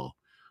alpha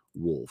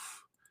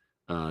wolf.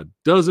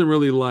 Doesn't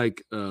really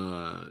like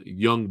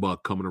young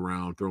buck coming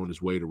around throwing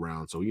his weight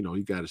around. So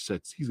he's got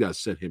to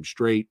set him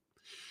straight.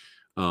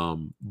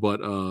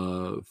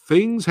 But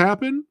things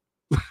happen.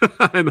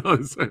 I know,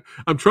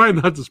 I'm trying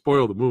not to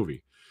spoil the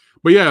movie.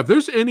 But yeah, if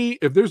there's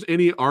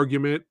any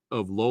argument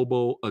of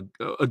Lobo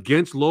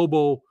against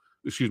Momoa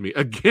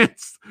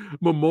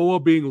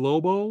being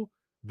Lobo,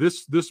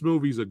 this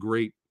movie's a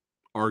great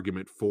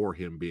argument for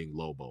him being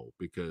Lobo,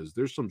 because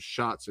there's some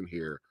shots in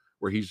here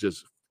where he's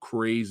just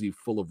crazy,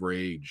 full of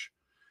rage,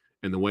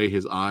 and the way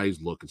his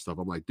eyes look and stuff.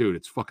 I'm like, dude,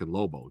 it's fucking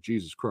Lobo.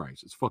 Jesus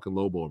Christ, it's fucking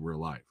Lobo in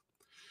real life.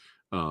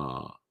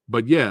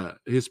 But yeah,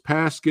 his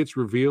past gets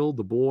revealed.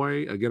 The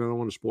boy, again, I don't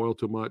want to spoil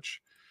too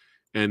much.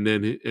 And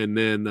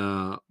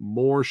then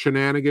more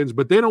shenanigans,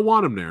 but they don't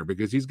want him there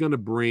because he's going to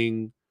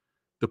bring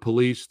the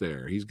police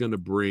there. He's going to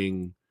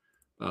bring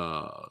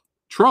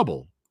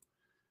trouble.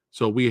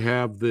 So we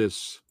have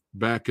this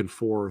back and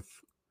forth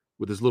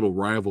with this little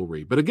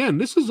rivalry. But again,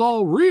 this is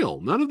all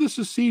real. None of this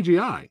is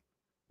CGI.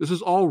 This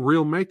is all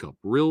real makeup,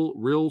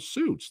 real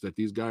suits that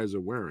these guys are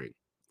wearing.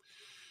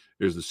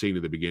 There's the scene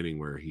at the beginning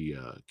where he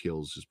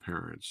kills his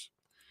parents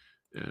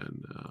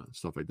and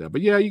stuff like that.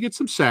 But yeah, you get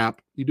some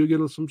sap. You do get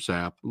some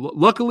sap.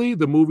 Luckily,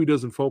 the movie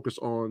doesn't focus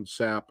on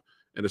sap,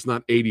 and it's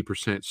not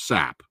 80%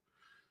 sap.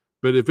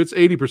 But if it's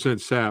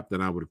 80% sap,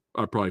 then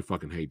I'd probably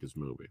fucking hate this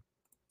movie.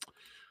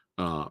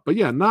 But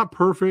yeah, not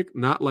perfect.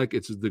 Not like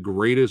it's the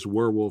greatest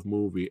werewolf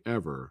movie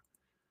ever.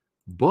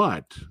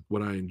 But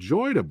what I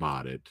enjoyed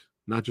about it,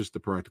 not just the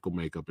practical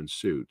makeup and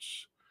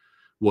suits,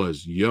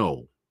 was,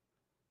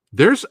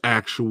 there's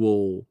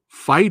actual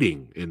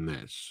fighting in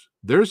this.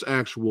 There's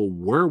actual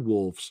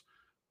werewolves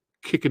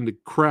kicking the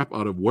crap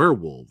out of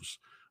werewolves.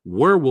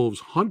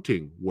 Werewolves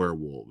hunting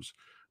werewolves.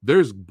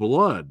 There's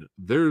blood.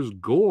 There's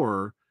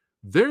gore.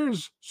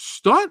 There's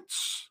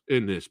stunts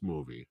in this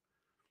movie.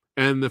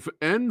 And the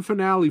end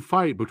finale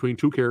fight between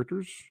two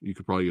characters, you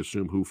could probably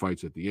assume who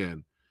fights at the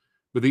end.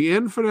 But the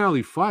end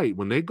finale fight,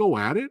 when they go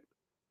at it,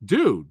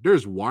 dude,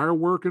 there's wire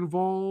work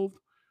involved.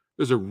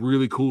 There's a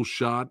really cool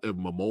shot of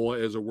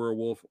Momoa as a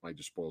werewolf. I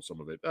just spoiled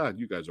some of it.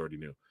 You guys already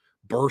knew.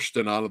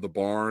 Bursting out of the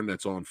barn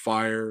that's on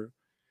fire.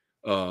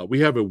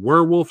 We have a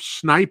werewolf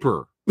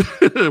sniper.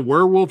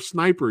 Werewolf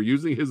sniper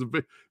using his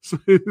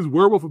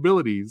werewolf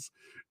abilities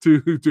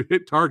to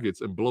hit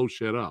targets and blow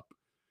shit up.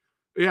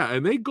 Yeah,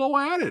 and they go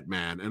at it,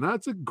 man. And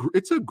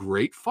it's a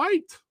great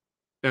fight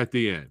at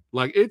the end.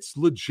 Like, it's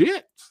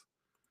legit.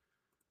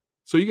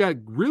 So you got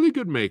really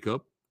good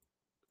makeup,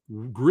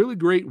 really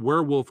great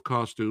werewolf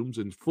costumes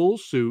and full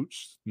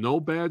suits, no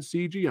bad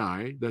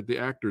CGI that the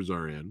actors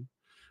are in.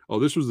 Oh,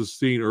 this was the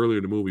scene earlier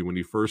in the movie when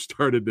he first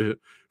started to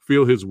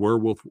feel his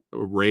werewolf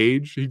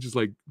rage. He just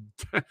like,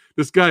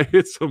 this guy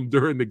hits him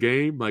during the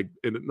game, like,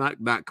 and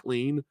not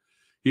clean.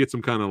 He hits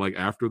him kind of like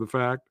after the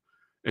fact,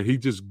 and he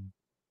just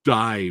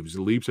dives,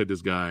 leaps at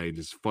this guy, and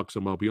just fucks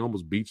him up. He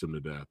almost beats him to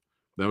death.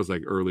 That was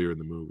like earlier in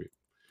the movie.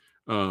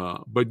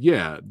 But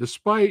yeah,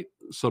 despite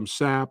some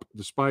sap,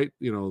 despite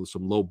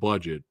some low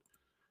budget,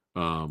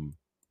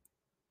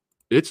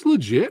 it's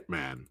legit,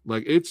 man.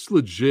 Like, it's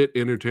legit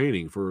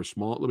entertaining for a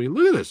small. I mean,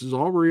 look at this. This is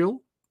all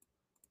real.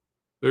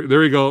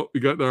 There you go. We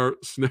got our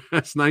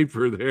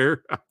sniper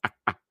there.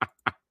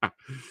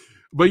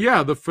 But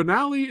yeah, the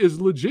finale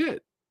is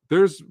legit.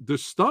 The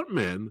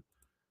stuntmen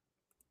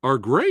are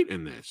great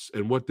in this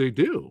and what they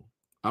do.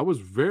 I was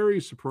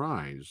very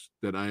surprised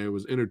that I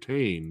was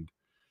entertained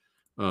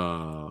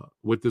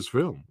with this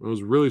film. I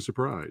was really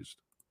surprised.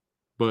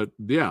 But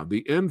yeah,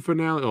 the end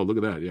finale. Oh, look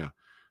at that. Yeah.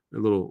 A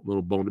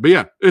little bone. But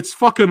yeah, it's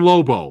fucking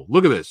Lobo.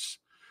 Look at this.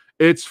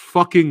 It's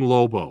fucking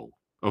Lobo.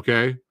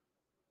 Okay.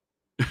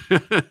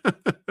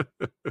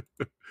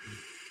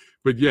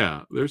 But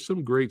yeah, there's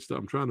some great stuff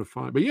I'm trying to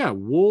find. But yeah,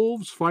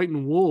 wolves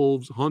fighting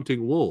wolves,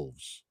 hunting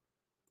wolves.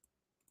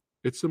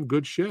 It's some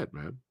good shit,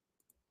 man.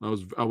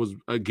 I was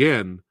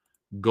again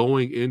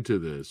going into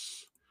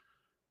this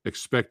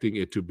expecting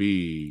it to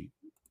be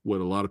what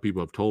a lot of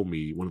people have told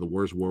me, one of the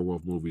worst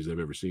werewolf movies they've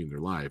ever seen in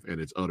their life,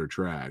 and it's utter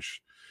trash.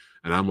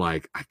 And I'm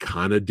like, I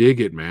kind of dig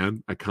it,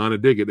 man. I kind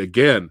of dig it.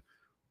 Again,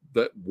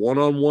 that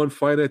one-on-one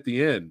fight at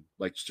the end,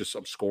 like it's just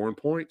some scoring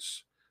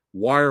points,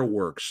 wire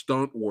work,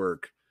 stunt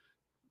work,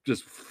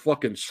 just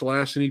fucking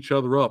slashing each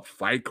other up,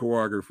 fight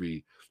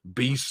choreography,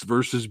 beasts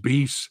versus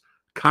beasts.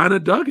 Kind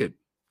of dug it.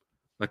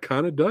 I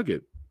kind of dug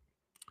it.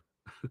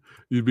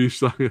 You'd be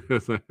stuck.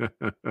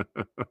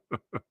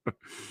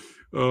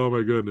 Oh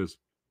my goodness.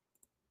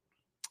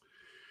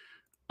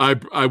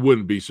 I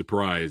wouldn't be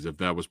surprised if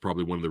that was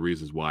probably one of the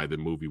reasons why the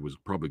movie was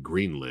probably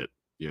greenlit,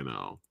 you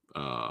know.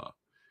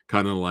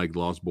 Kind of like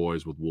Lost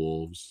Boys with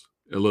Wolves.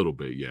 A little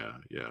bit, yeah.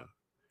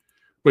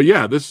 But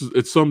yeah, this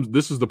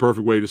is the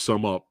perfect way to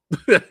sum up.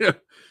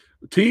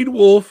 Teen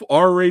Wolf,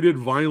 R-rated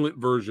violent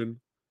version.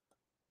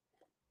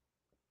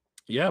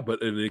 Yeah,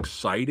 but an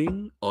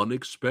exciting,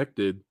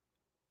 unexpected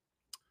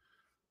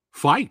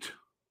fight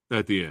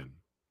at the end.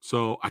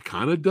 So I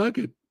kind of dug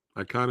it.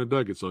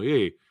 So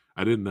hey,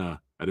 I didn't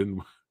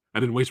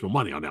waste my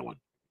money on that one.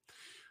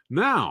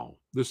 Now,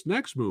 this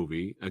next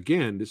movie,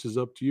 again, this is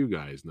up to you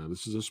guys. Now,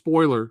 this is a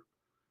spoiler.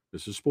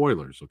 This is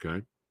spoilers,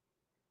 okay?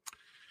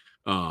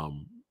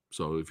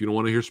 So if you don't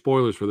want to hear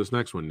spoilers for this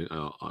next one,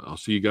 I'll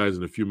see you guys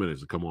in a few minutes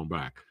to come on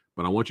back.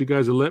 But I want you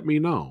guys to let me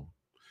know.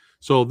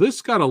 So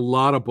this got a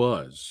lot of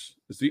buzz.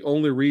 It's the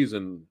only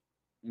reason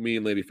me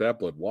and Lady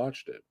Fatblood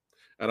watched it.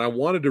 And I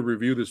wanted to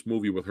review this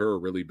movie with her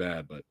really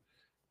bad, but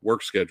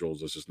work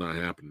schedules, this is not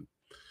happening.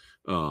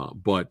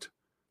 But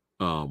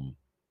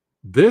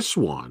this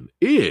one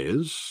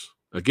is,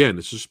 again,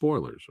 this is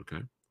spoilers,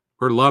 okay?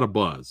 Heard a lot of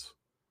buzz.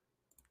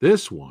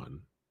 This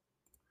one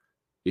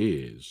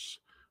is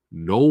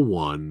No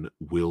One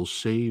Will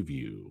Save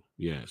You.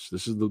 Yes,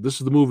 this is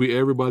the movie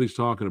everybody's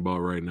talking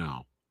about right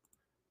now.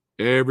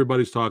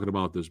 Everybody's talking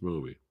about this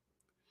movie.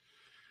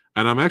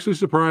 And I'm actually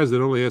surprised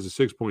it only has a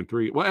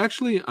 6.3. Well,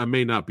 actually, I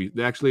may not be.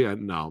 Actually,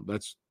 no,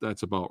 that's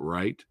about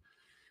right.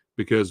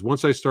 Because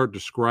once I start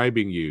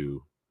describing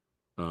you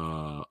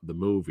the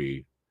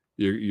movie,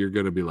 you're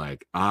going to be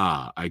like,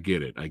 I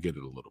get it. I get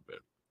it a little bit.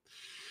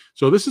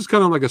 So this is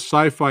kind of like a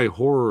sci-fi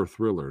horror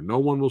thriller. No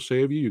One Will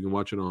Save You. You can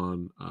watch it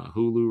on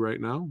Hulu right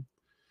now.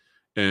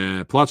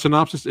 And plot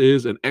synopsis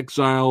is an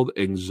exiled,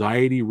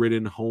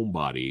 anxiety-ridden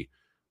homebody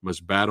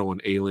must battle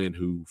an alien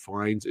who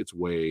found its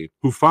way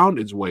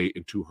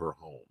into her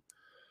home.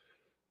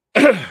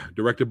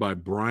 Directed by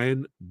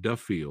Brian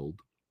Duffield.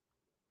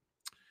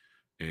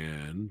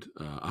 And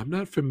I'm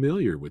not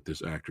familiar with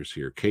this actress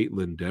here,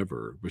 Caitlin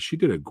Dever, but she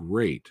did a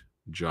great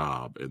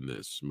job in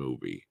this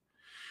movie.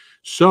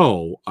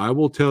 So I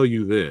will tell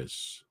you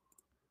this.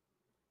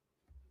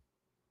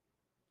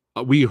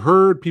 We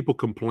heard people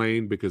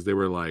complain because they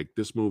were like,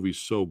 this movie's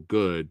so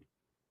good.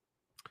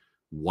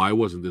 Why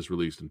wasn't this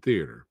released in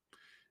theater?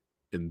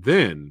 And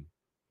then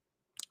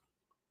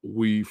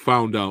we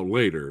found out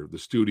later, the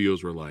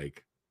studios were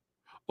like,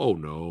 oh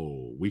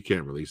no, we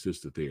can't release this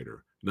to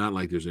theater. Not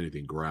like there's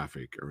anything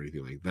graphic or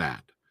anything like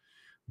that.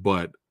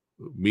 But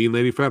me and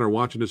Lady Fat are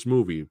watching this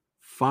movie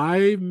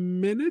 5 to 8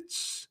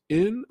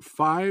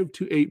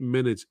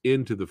 minutes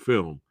into the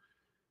film.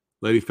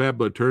 Lady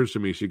Fatblood turns to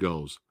me. She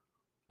goes,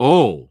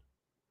 oh,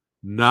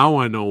 now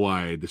I know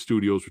why the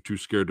studios were too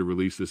scared to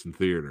release this in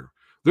theater.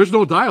 There's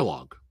no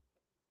dialogue.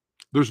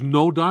 There's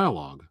no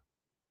dialogue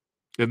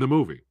in the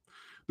movie.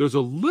 There's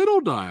a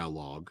little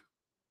dialogue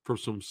from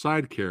some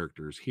side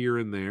characters here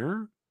and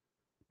there,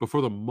 but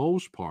for the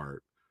most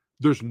part,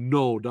 there's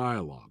no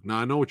dialogue. Now,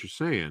 I know what you're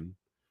saying.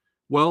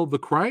 Well, The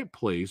Quiet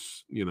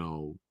Place,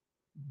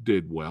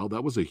 did well.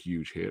 That was a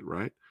huge hit,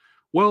 right?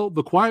 Well,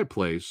 The Quiet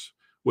Place,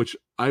 which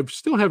I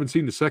still haven't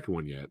seen the second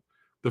one yet.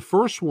 The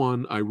first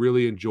one I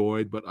really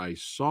enjoyed, but I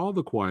saw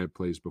The Quiet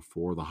Place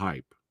before the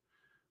hype.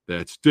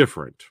 That's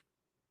different.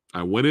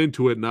 I went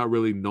into it not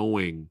really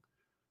knowing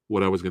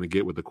what I was going to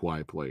get with The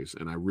Quiet Place,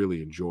 and I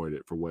really enjoyed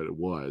it for what it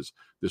was.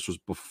 This was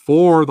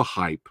before the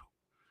hype,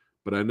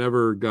 but I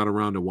never got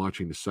around to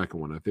watching the second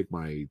one. I think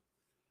my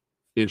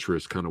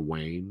interest kind of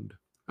waned.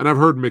 And I've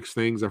heard mixed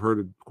things. I've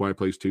heard Quiet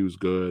Place 2 is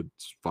good.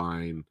 It's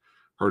fine.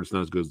 Heard it's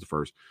not as good as the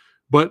first.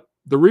 But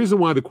the reason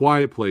why The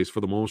Quiet Place, for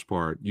the most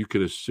part, you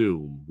could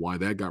assume why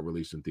that got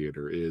released in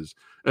theater is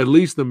at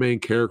least the main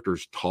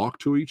characters talk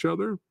to each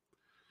other.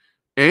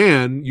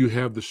 And you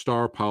have the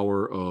star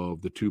power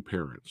of the two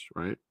parents,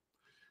 right?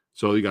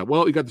 So you got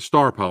the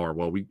star power.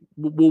 Well,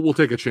 we'll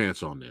take a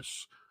chance on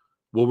this.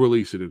 We'll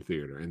release it in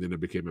theater, and then it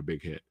became a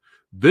big hit.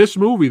 This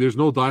movie, there's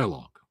no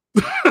dialogue.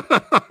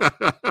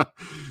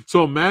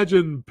 So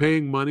imagine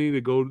paying money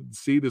to go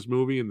see this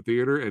movie in the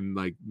theater, and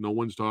like no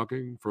one's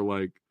talking for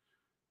like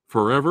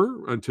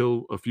forever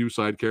until a few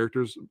side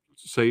characters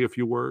say a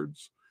few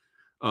words.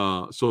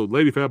 So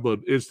Lady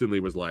Fat-Blood instantly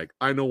was like,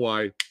 I know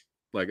why.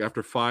 Like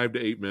after 5 to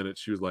 8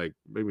 minutes, she was like,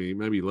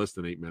 maybe less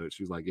than 8 minutes.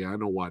 She was like, yeah, I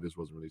know why this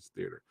wasn't released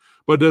in theater.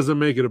 But it doesn't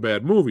make it a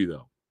bad movie,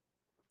 though.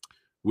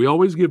 We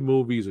always give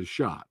movies a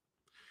shot.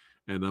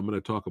 And I'm going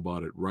to talk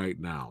about it right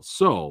now.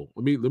 So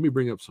let me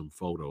bring up some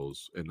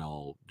photos, and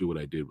I'll do what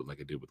I did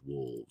with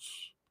Wolves.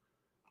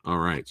 All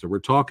right. So we're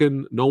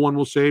talking No One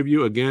Will Save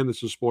You. Again,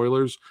 this is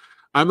spoilers.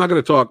 I'm not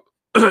going to talk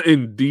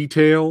in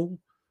detail.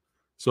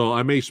 So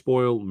I may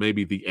spoil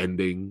maybe the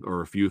ending or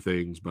a few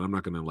things, but I'm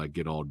not going to like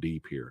get all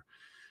deep here.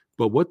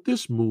 But what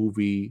this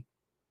movie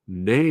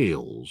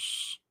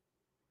nails,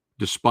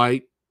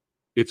 despite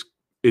its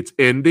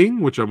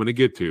ending, which I'm going to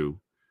get to,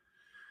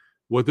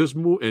 what this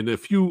movie and a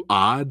few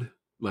odd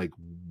like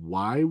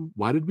why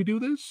did we do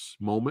this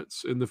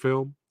moments in the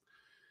film,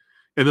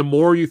 and the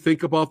more you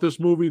think about this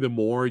movie, the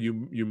more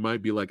you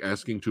might be like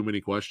asking too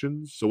many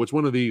questions. So it's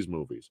one of these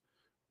movies.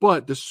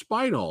 But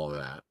despite all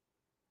that,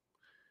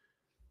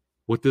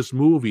 what this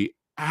movie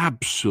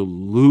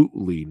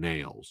absolutely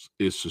nails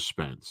is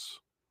suspense.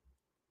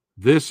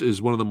 This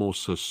is one of the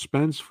most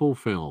suspenseful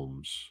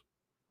films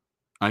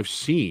I've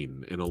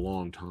seen in a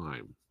long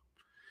time.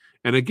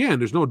 And again,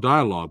 there's no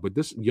dialogue, but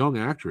this young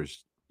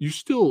actress,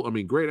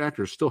 great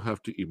actors still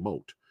have to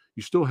emote.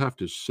 You still have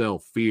to sell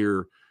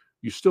fear.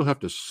 You still have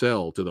to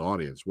sell to the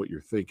audience what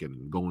you're thinking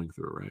and going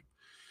through, right?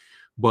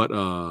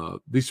 But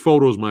these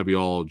photos might be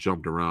all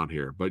jumped around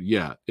here. But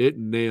yeah, it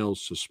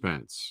nails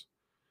suspense.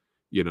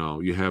 You know,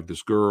 you have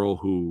this girl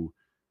who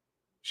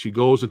she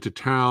goes into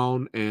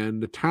town,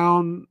 and the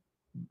town,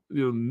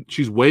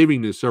 she's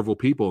waving to several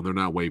people, and they're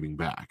not waving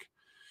back.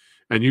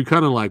 And you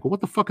kind of like, well, what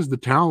the fuck is the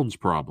town's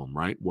problem,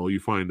 right? Well, you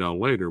find out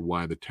later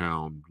why the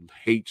town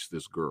hates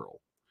this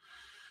girl.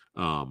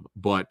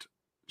 But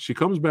she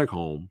comes back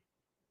home,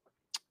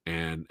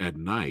 and at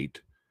night,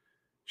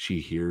 she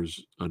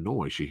hears a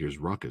noise. She hears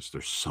ruckus.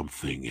 There's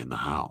something in the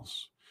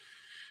house.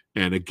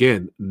 And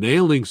again,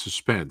 nailing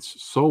suspense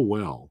so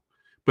well.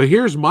 But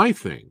here's my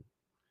thing.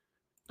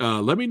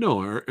 Let me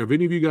know if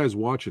any of you guys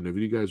watching, if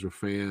you guys are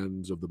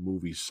fans of the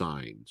movie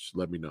Signs.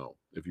 Let me know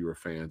if you were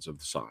fans of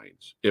the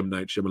Signs. M.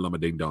 Night Shyamalan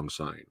Ding Dong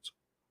Signs.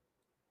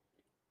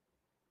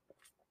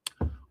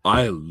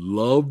 I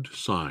loved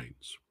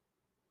Signs.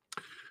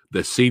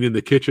 The scene in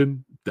the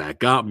kitchen, that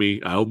got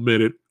me. I'll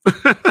admit it.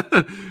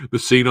 The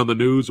scene on the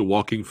news, a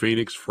walking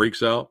phoenix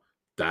freaks out.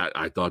 That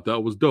I thought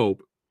that was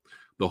dope.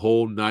 The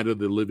whole Night of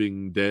the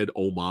Living Dead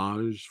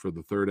homage for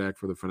the third act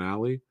for the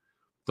finale.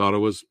 Thought it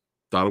was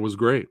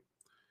great.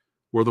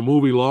 Where the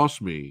movie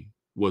lost me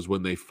was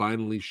when they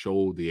finally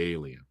showed the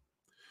alien.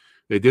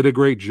 They did a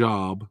great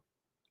job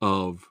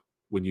of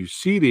when you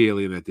see the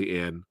alien at the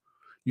end,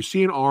 you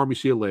see an arm, you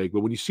see a leg, but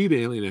when you see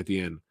the alien at the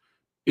end,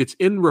 it's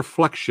in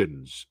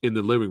reflections in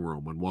the living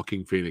room when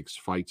Walking Phoenix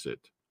fights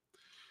it.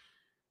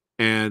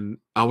 And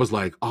I was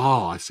like,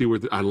 oh, I see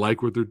I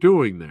like what they're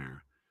doing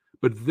there.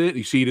 But then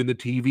you see it in the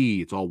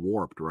TV, it's all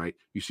warped, right?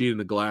 You see it in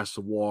a glass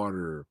of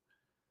water.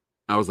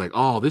 I was like,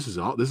 oh, this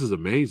is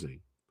amazing.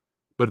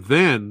 But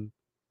then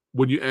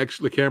when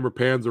the camera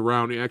pans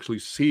around, you actually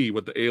see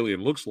what the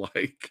alien looks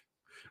like,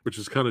 which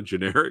is kind of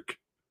generic.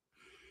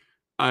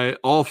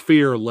 All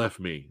fear left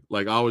me.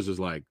 Like I was just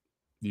like,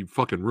 you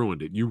fucking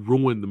ruined it. You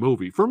ruined the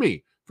movie for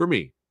me.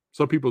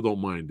 Some people don't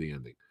mind the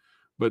ending,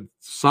 but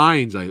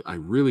Signs I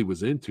really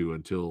was into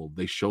until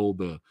they showed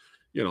the,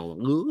 and I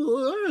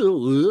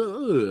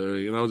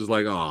was just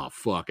like, oh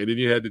fuck. And then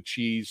you had the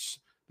cheese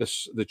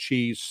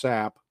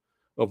sap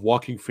of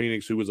Walking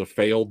Phoenix, who was a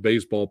failed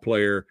baseball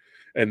player.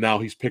 And now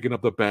he's picking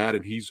up the bat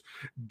and he's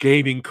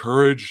gaining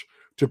courage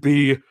to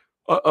be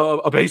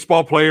a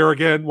baseball player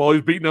again while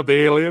he's beating up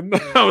the alien.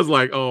 I was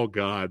like, oh,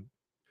 God.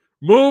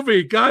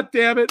 Movie, God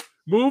damn it.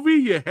 Movie,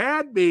 you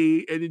had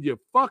me, and then you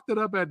fucked it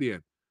up at the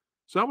end.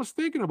 So I was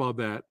thinking about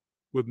that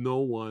with No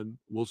One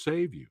Will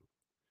Save You.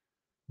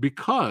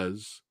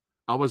 Because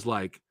I was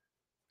like,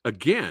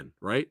 again,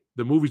 right?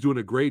 The movie's doing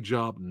a great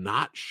job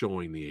not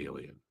showing the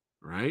alien,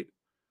 right?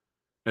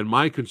 And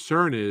my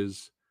concern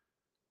is,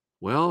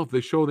 well, if they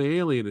show the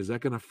alien, is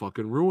that going to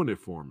fucking ruin it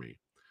for me?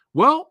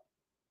 Well,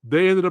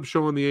 they ended up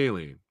showing the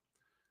alien.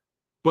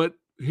 But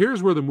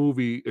here's where the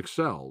movie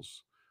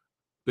excels.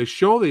 They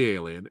show the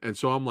alien, and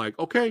so I'm like,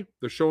 okay,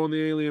 they're showing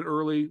the alien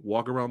early,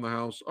 walk around the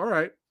house. All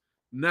right,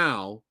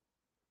 now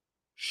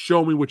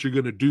show me what you're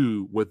going to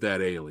do with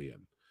that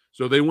alien.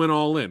 So they went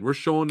all in. We're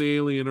showing the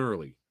alien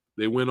early.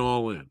 They went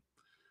all in.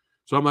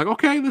 So I'm like,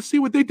 okay, let's see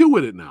what they do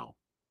with it now.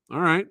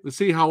 All right, let's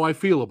see how I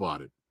feel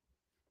about it.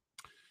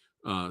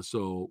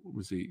 So let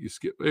me see. You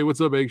skip. Hey,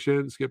 what's up, Egg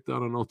Shen? Skipped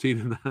out on LT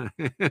tonight.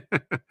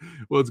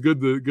 Well, it's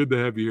good to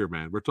have you here,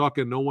 man. We're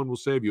talking No One Will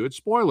Save You. It's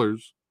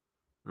spoilers.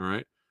 All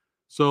right.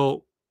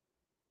 So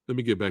let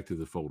me get back to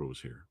the photos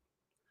here.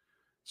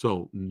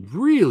 So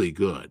really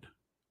good.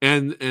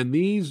 And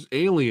these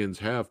aliens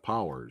have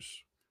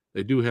powers.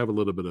 They do have a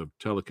little bit of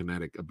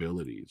telekinetic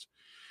abilities.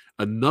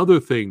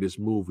 Another thing this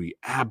movie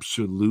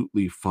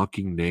absolutely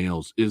fucking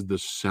nails is the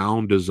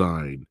sound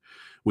design.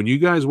 When you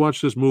guys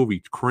watch this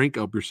movie, crank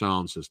up your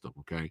sound system,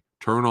 okay?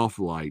 Turn off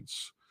the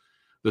lights.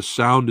 The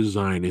sound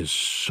design is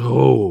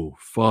so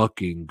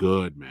fucking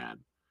good, man.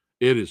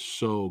 It is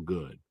so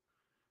good.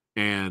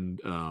 And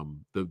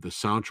the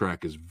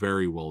soundtrack is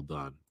very well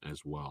done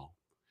as well.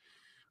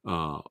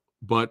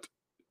 But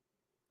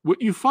what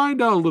you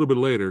find out a little bit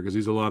later, because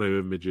these are a lot of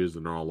images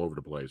and they're all over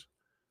the place,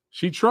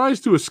 she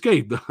tries to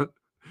escape.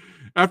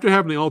 After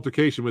having the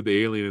altercation with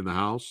the alien in the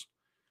house,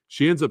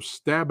 she ends up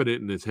stabbing it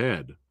in its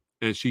head.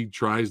 And she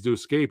tries to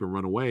escape and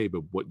run away.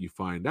 But what you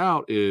find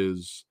out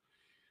is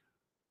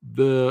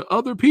the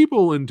other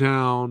people in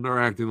town are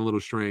acting a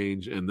little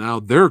strange, and now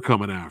they're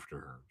coming after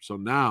her. So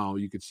now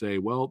you could say,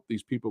 well,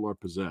 these people are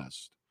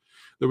possessed.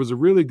 There was a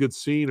really good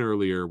scene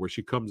earlier where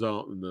she comes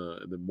out in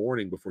the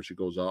morning before she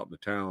goes out in the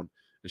town,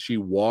 and she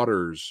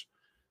waters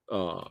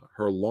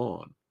her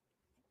lawn.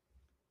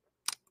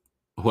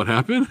 What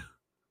happened?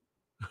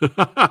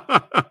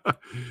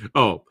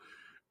 Oh,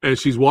 and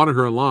she's watering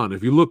her lawn.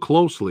 If you look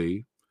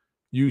closely,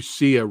 you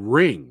see a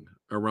ring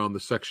around the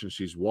section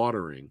she's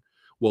watering.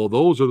 Well,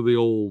 those are the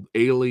old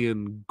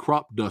alien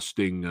crop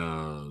dusting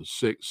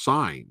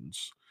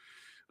signs.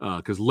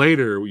 Because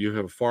later you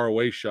have a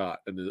faraway shot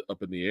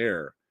up in the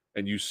air,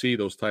 and you see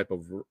those type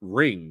of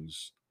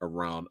rings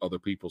around other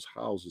people's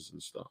houses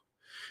and stuff.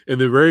 In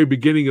the very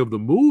beginning of the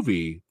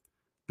movie,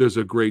 there's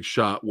a great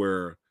shot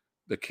where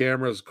the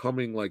camera's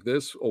coming like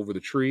this over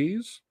the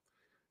trees.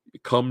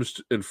 It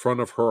comes in front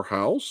of her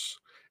house,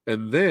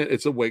 and then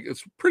it's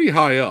pretty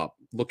high up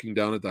looking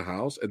down at the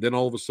house, and then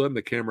all of a sudden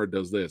the camera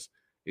does this.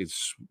 It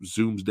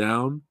zooms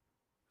down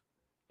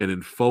and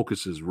then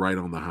focuses right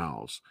on the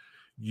house.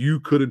 You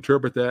could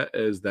interpret that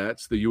as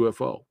that's the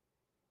UFO,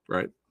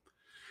 right?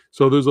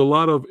 So there's a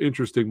lot of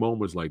interesting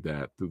moments like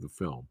that through the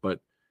film.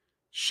 But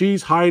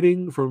she's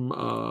hiding from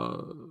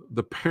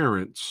the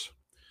parents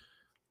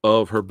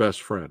of her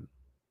best friend.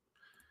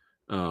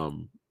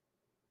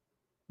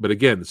 But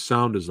again, the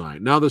sound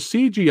design. Now, the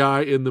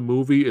CGI in the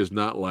movie is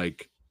not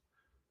like,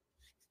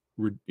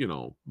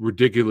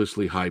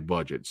 ridiculously high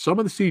budget. Some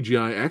of the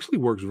CGI actually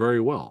works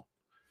very well.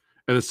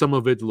 And then some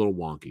of it's a little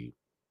wonky.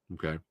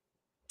 Okay.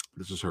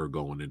 This is her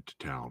going into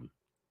town.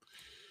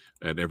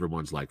 And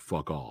everyone's like,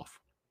 fuck off.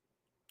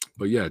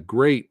 But yeah,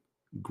 great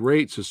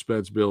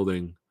suspense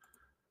building.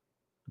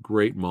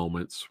 Great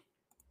moments.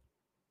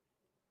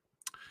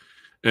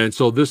 And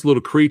so this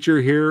little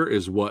creature here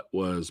is what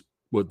the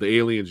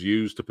aliens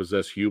used to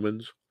possess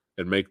humans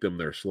and make them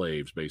their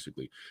slaves,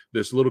 basically.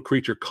 This little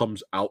creature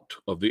comes out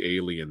of the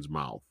alien's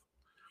mouth.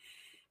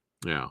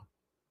 Yeah.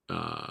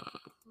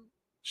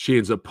 She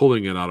ends up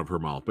pulling it out of her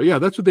mouth. But yeah,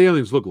 that's what the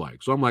aliens look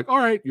like. So I'm like, all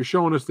right, you're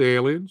showing us the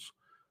aliens.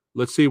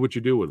 Let's see what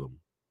you do with them.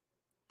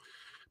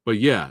 But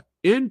yeah,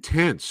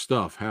 intense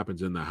stuff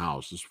happens in the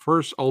house. This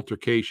first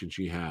altercation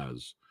she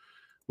has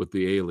with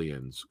the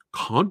aliens,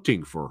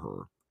 hunting for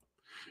her.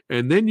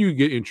 And then you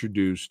get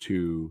introduced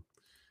to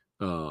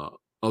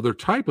other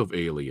type of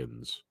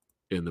aliens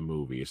in the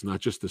movie. It's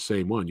not just the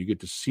same one. You get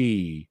to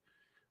see.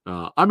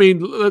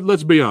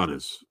 Let's be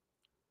honest.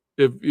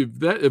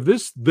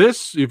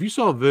 If you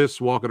saw this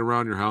walking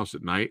around your house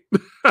at night,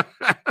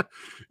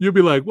 you'd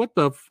be like, "What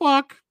the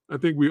fuck?" I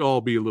think we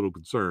all be a little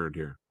concerned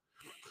here.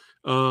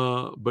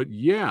 But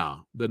yeah,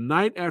 the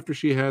night after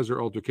she has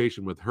her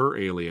altercation with her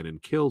alien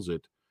and kills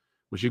it,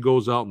 when she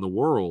goes out in the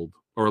world,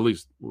 or at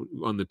least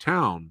on the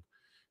town,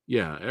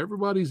 yeah,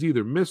 everybody's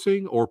either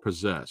missing or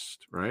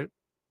possessed, right?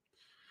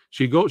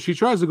 She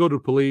tries to go to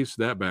the police,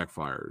 that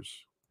backfires.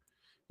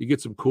 You get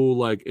some cool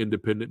like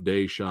Independent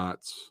Day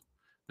shots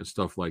and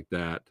stuff like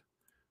that.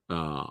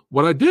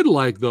 What I did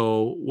like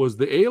though was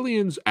the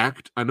aliens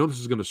act. I know this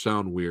is going to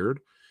sound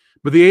weird,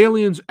 but the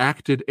aliens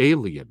acted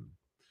alien.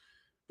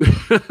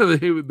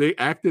 They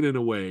acted in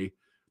a way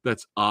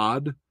that's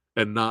odd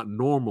and not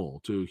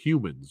normal to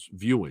humans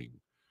viewing,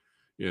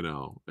 and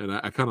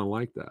I kind of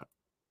like that.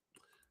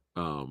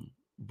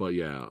 But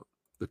yeah,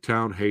 the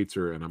town hates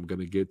her, and I'm going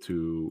to get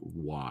to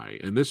why.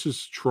 And this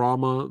is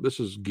trauma. This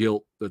is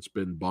guilt that's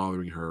been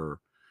bothering her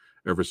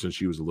ever since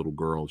she was a little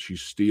girl.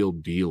 She's still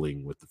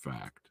dealing with the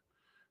fact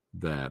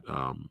that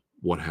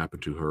what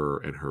happened to her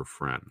and her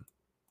friend,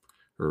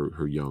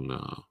 her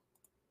young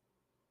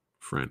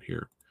friend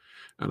here.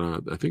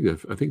 And I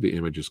think the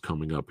image is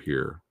coming up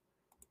here.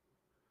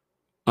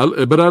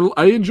 But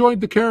I enjoyed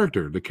the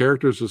character. The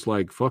character is just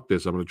like, fuck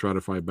this. I'm going to try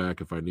to fight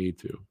back if I need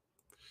to.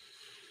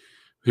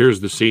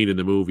 Here's the scene in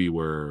the movie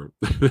where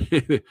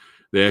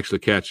they actually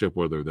catch up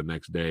with her the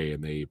next day,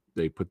 and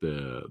they put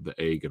the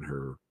egg in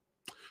her,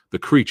 the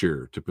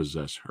creature to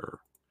possess her,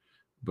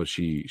 but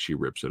she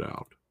rips it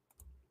out.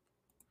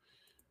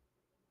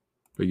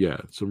 But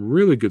yeah, some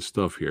really good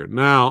stuff here.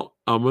 Now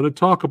I'm going to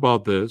talk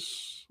about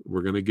this.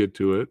 We're going to get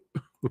to it.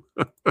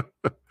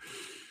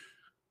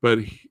 But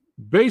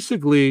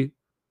basically,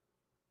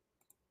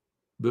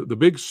 the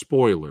big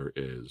spoiler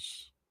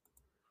is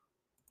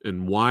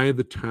And why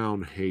the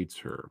town hates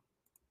her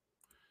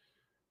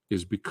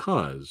is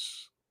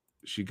because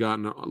she got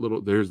in a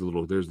little. There's a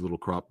little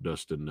crop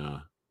dust and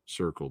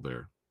circle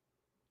there.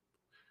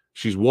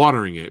 She's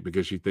watering it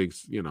because she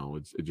thinks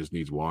it just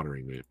needs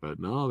watering it. But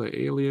no,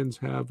 the aliens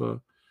have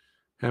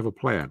a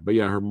plan. But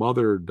yeah, her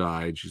mother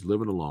died. She's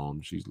living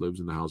alone. She lives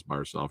in the house by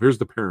herself. Here's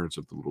the parents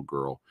of the little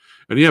girl,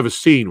 and you have a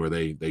scene where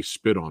they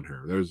spit on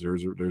her. There's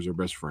her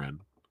best friend.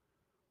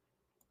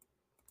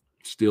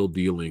 Still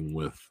dealing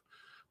with.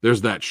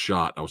 There's that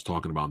shot I was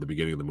talking about in the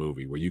beginning of the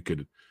movie where you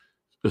could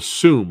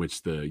assume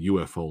it's the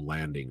UFO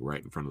landing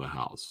right in front of the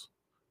house.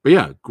 But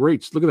yeah,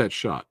 great. Look at that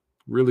shot.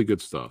 Really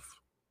good stuff.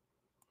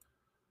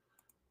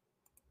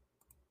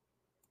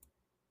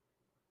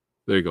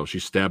 There you go.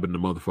 She's stabbing the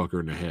motherfucker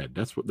in the head.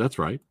 That's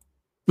right.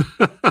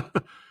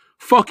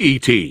 Fuck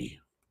E.T.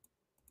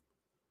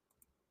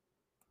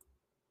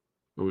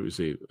 What do we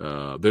see?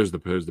 There's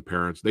the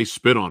parents. They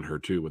spit on her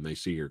too when they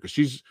see her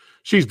because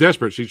she's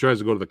desperate. She tries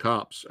to go to the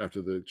cops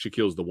after she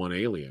kills the one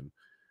alien,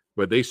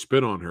 but they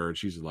spit on her and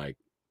she's like,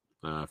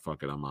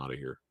 "Fuck it, I'm out of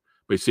here."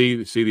 But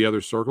see the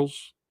other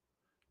circles.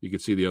 You can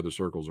see the other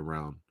circles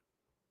around.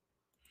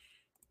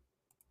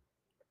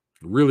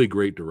 Really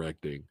great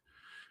directing,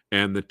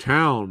 and the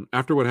town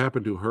after what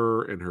happened to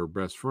her and her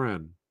best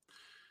friend,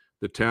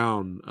 the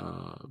town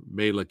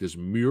made like this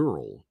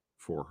mural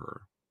for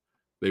her.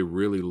 They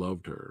really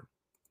loved her.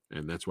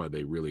 And that's why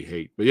they really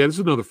hate. But yeah, this is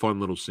another fun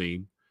little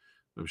scene.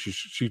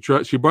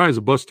 She buys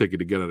a bus ticket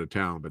to get out of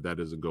town, but that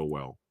doesn't go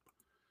well.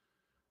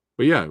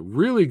 But yeah,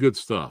 really good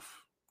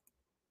stuff.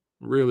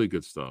 Really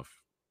good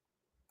stuff.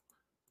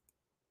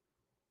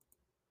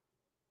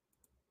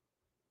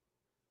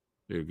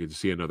 You get to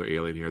see another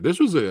alien here. This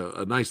was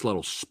a nice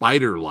little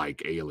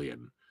spider-like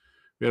alien.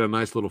 We had a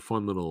nice little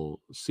fun little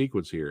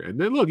sequence here.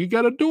 And then look, you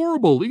got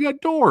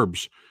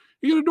dorbs.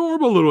 You got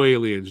adorable little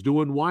aliens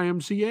doing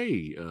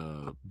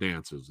YMCA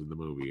dances in the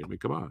movie. I mean,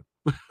 come on.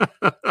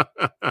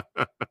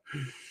 But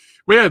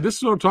yeah, this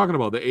is what I'm talking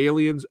about. The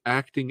aliens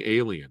acting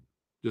alien.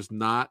 Just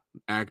not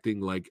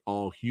acting like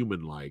all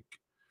human-like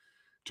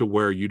to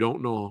where you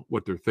don't know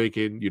what they're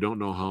thinking. You don't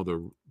know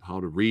how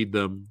to read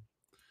them.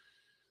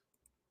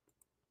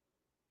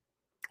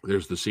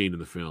 There's the scene in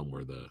the film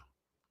where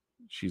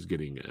she's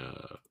getting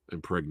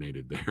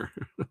impregnated there.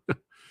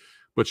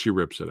 But she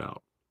rips it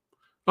out.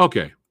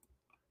 Okay.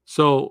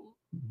 So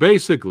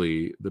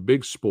basically, the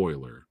big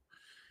spoiler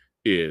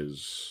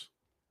is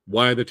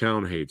why the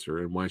town hates her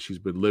and why she's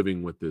been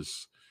living with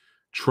this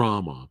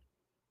trauma.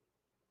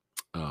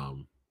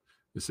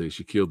 They say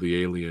she killed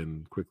the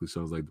alien. Quickly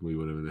sounds like the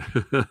movie.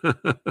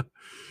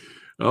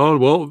 Oh,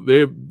 well,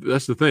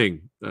 that's the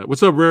thing.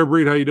 What's up, Rare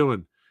Breed? How you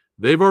doing?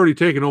 They've already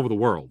taken over the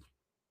world.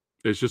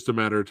 It's just a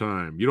matter of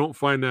time. You don't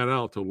find that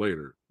out till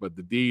later, but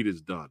the deed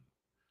is done.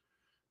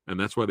 And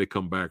that's why they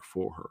come back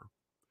for her.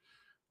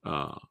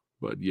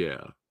 But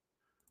yeah.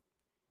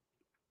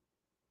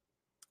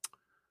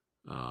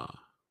 It's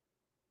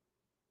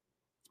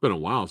been a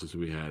while since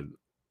we had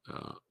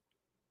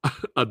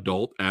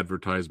adult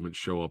advertisements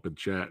show up in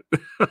chat.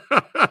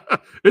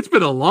 It's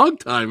been a long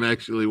time,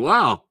 actually.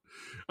 Wow.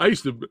 I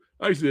used to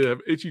have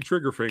itchy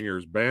trigger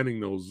fingers banning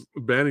those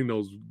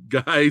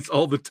guys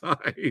all the time.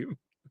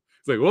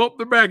 It's like, well,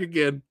 they're back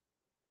again.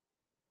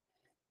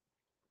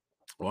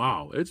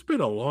 Wow, it's been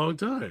a long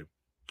time.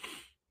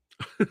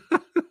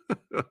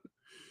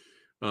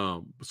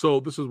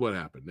 So this is what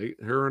happened.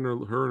 Her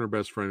and her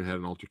best friend had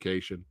an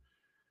altercation,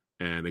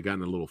 and they got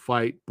in a little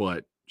fight.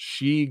 But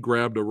she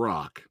grabbed a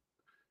rock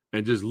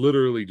and just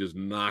literally just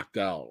knocked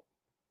out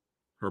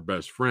her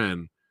best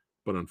friend.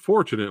 But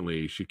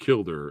unfortunately, she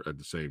killed her at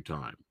the same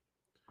time.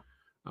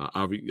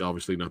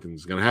 Obviously,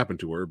 nothing's going to happen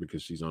to her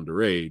because she's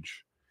underage,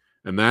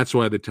 and that's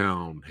why the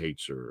town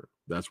hates her.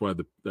 That's why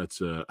that's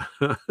why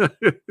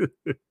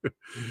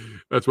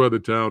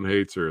the town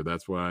hates her.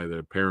 That's why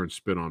the parents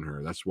spit on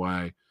her. That's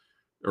why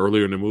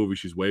earlier in the movie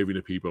she's waving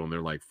to people and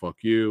they're like,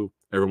 "Fuck you."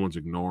 Everyone's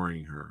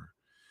ignoring her.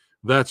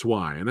 That's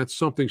why, and that's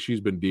something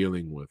she's been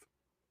dealing with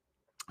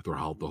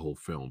throughout the whole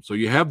film. So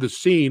you have the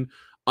scene.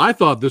 I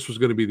thought this was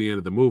going to be the end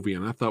of the movie,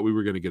 and I thought we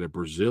were going to get a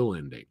Brazil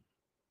ending.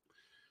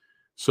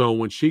 So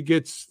when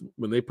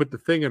they put the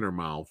thing in her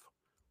mouth,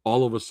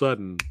 all of a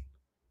sudden,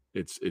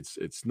 it's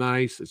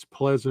nice, it's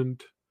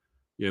pleasant.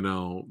 You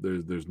know,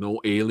 there's no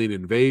alien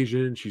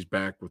invasion. She's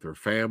back with her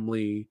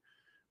family.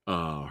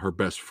 Her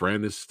best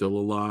friend is still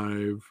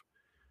alive.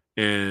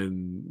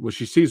 And when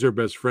she sees her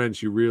best friend,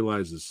 she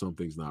realizes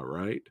something's not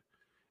right.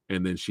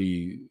 And then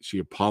she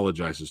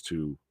apologizes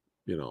to,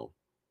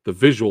 the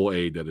visual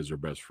aid that is her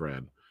best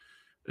friend,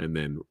 and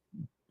then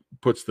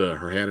puts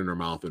her hand in her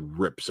mouth and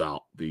rips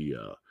out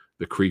the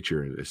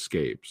creature and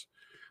escapes.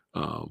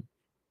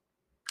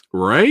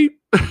 Right?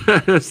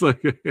 It's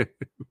like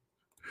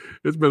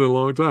it's been a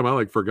long time.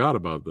 I forgot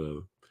about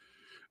that.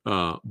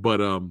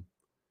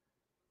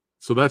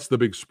 So that's the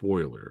big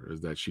spoiler,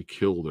 is that she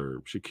killed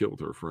her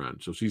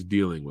friend. So she's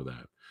dealing with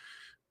that.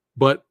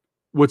 But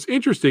what's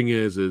interesting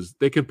is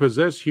they can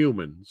possess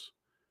humans,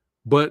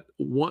 but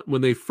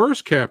when they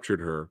first captured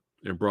her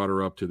and brought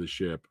her up to the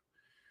ship,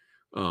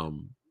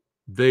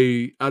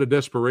 they, out of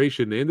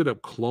desperation, they ended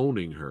up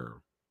cloning her.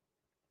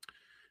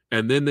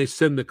 And then they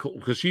send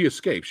because she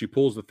escapes. She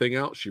pulls the thing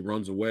out. She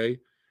runs away.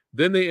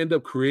 Then they end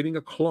up creating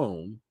a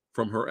clone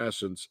from her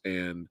essence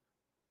and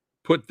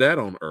put that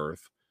on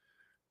Earth.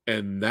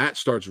 And that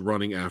starts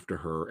running after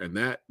her. And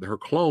that her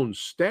clone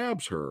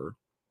stabs her.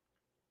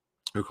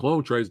 Her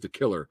clone tries to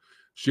kill her.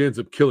 She ends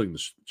up killing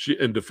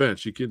in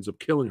defense. She ends up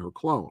killing her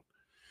clone.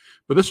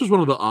 But this was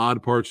one of the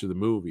odd parts of the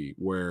movie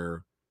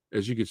where,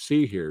 as you can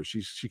see here,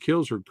 she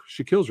kills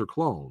her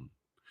clone.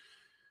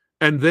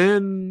 And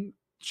then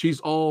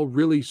she's all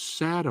really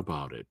sad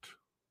about it.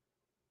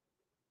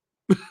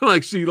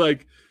 Like she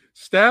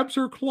stabs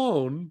her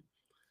clone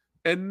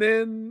and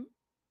then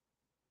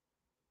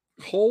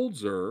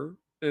holds her,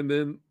 and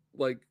then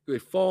they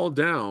fall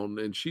down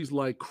and she's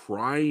like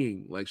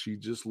crying like she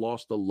just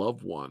lost a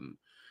loved one,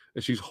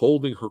 and she's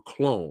holding her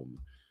clone.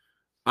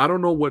 I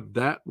don't know what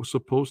that was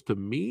supposed to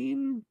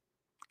mean.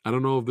 I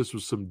don't know if this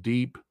was some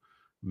deep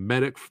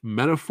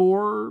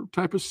metaphor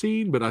type of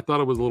scene, but I thought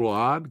it was a little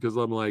odd because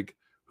I'm like,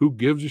 who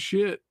gives a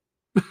shit?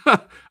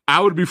 I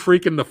would be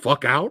freaking the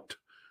fuck out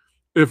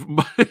if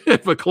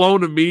a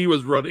clone of me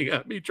was running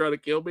at me trying to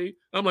kill me.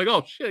 I'm like,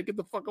 oh shit, get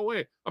the fuck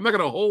away. I'm not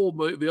gonna hold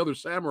the other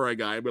samurai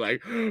guy and be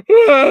like,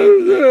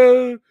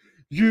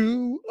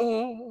 you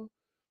are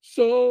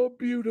so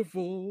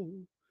beautiful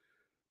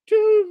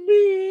to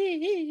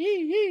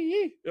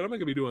me, and I'm not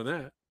gonna be doing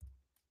that.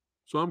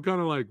 So I'm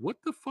kind of like, what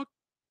the fuck?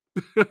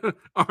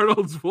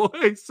 Arnold's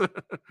voice.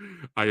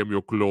 I am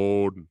your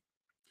clone.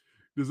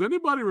 Does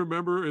anybody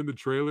remember in the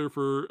trailer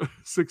for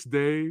 6th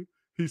Day,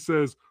 he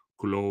says,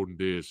 clone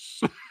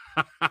this.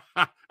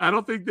 I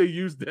don't think they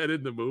used that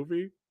in the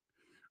movie,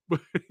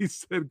 but he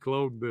said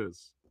clone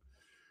this.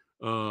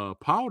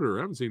 Powder.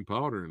 I haven't seen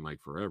Powder in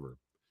forever.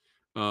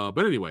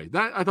 But anyway,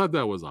 I thought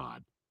that was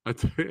odd. I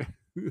thought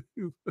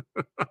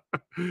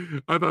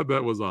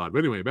that was odd. But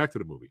anyway, back to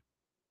the movie.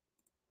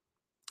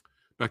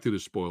 Back to the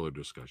spoiler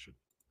discussion.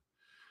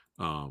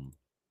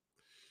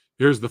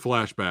 Here's the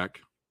flashback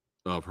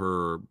of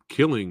her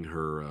killing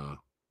her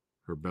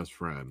best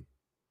friend,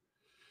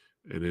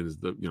 and it is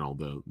the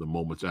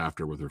moments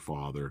after with her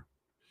father.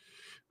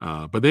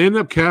 But they end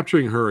up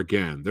capturing her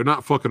again. They're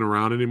not fucking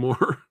around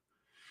anymore,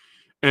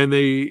 and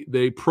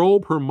they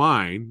probe her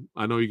mind.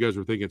 I know you guys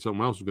were thinking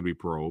something else was going to be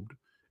probed,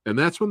 and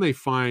that's when they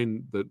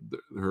find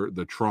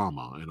the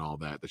trauma and all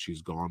that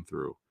she's gone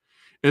through,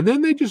 and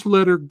then they just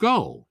let her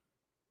go.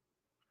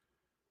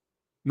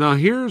 Now,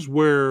 here's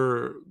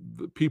where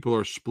the people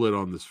are split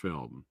on this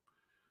film.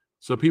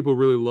 Some people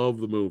really love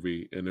the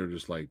movie, and they're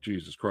just like,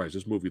 Jesus Christ,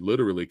 this movie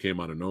literally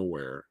came out of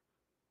nowhere.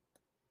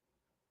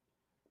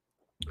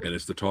 And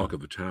it's the talk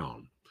of the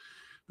town.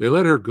 They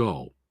let her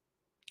go.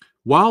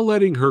 While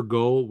letting her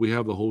go, we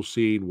have the whole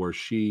scene where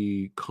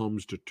she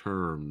comes to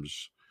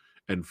terms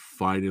and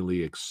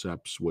finally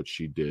accepts what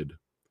she did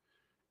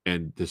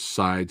and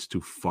decides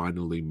to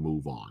finally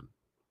move on.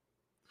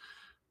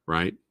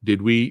 Right?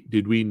 Did we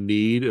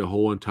need a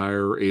whole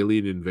entire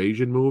alien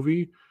invasion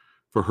movie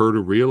for her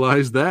to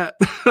realize that?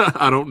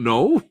 I don't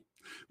know.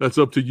 That's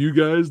up to you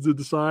guys to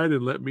decide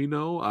and let me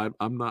know.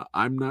 I'm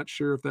not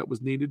sure if that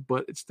was needed,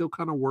 but it still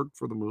kind of worked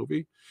for the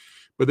movie.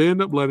 But they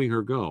end up letting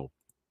her go.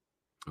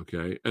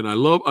 Okay, and I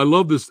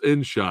love this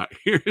end shot.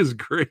 Here is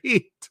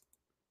great.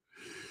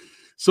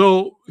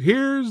 So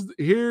here's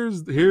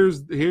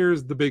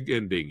the big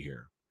ending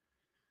here.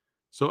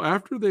 So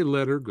after they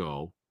let her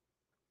go,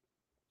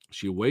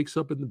 she wakes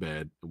up in the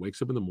bed,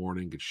 wakes up in the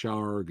morning, gets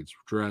showered, gets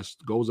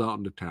dressed, goes out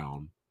into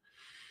town.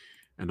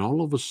 And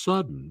all of a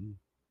sudden,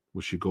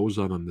 when she goes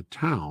out on the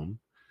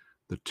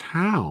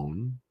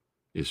town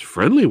is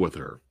friendly with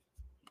her.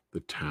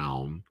 The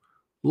town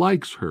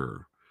likes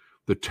her.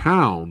 The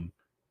town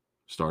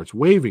starts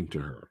waving to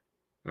her.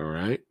 All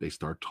right? They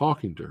start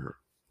talking to her.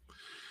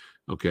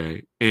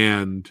 Okay?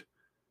 And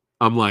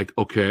I'm like,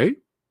 okay.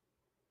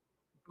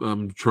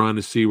 I'm trying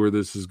to see where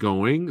this is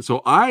going.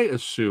 So I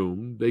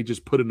assume they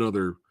just put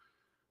another,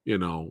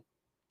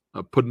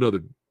 put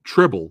another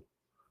tribble.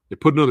 They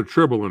put another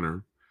tribble in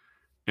her.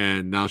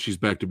 And now she's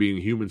back to being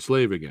a human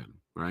slave again,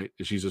 right?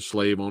 And she's a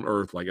slave on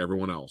Earth like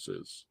everyone else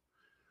is.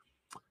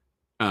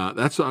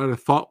 That's what I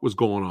thought was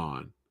going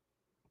on.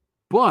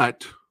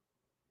 But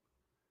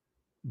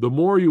the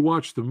more you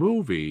watch the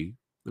movie,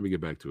 let me get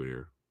back to it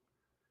here.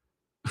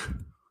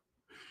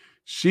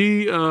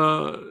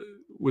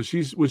 When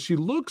she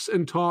looks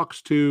and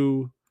talks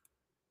to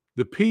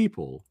the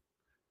people,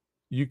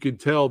 you can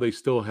tell they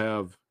still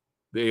have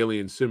the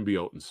alien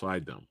symbiote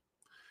inside them.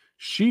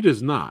 She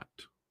does not.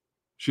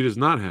 She does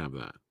not have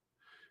that.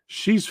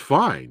 She's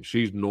fine.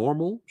 She's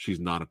normal. She's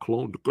not a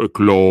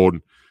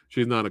clone.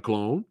 She's not a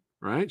clone,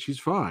 right? She's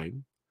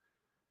fine.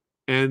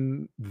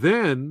 And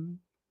then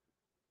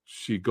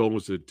she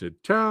goes into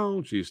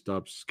town. She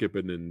stops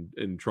skipping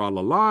and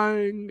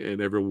tra-la-lying, and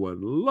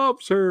everyone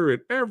loves her,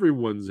 and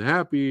everyone's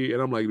happy.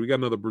 And I'm like, we got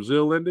another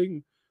Brazil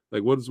ending?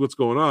 Like, what's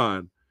going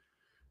on?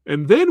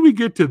 And then we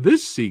get to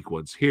this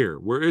sequence here,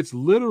 where it's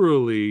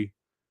literally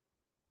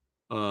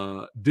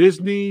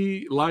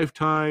Disney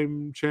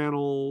Lifetime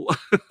Channel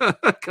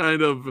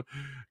kind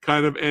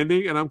of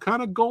ending, and I'm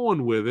kind of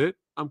going with it.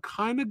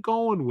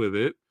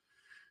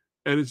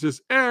 And it's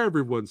just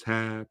everyone's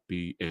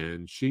happy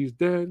and she's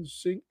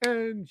dancing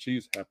and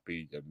she's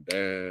happy and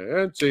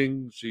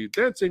dancing. She's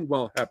dancing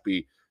while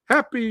happy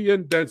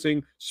and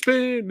dancing,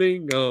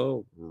 spinning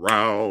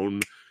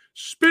around,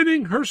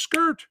 spinning her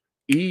skirt,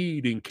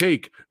 eating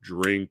cake,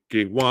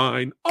 drinking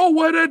wine. Oh,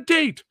 what a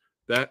date!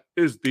 That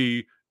is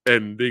the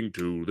ending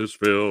to this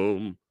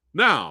film.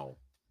 Now,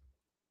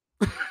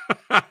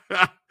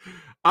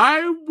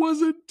 I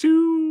wasn't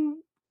too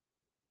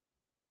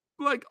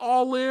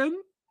all in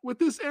with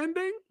this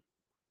ending.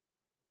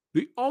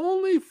 The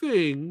only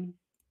thing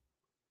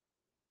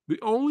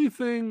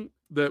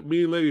that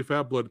me and Lady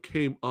Fatblood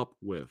came up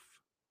with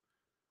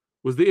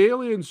was the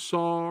aliens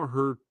saw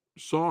her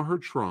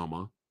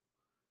trauma,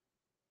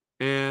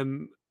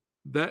 and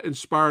that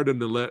inspired them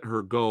to let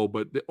her go.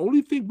 But the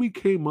only thing we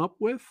came up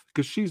with,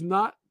 because she's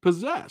not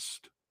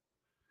possessed,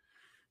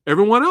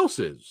 everyone else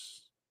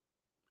is,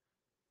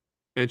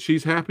 and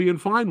she's happy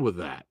and fine with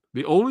that.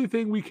 The only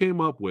thing we came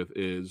up with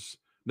is,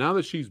 now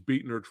that she's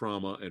beaten her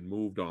trauma and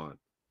moved on,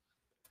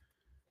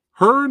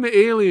 her and the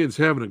aliens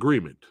have an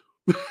agreement.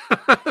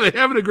 They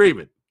have an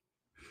agreement.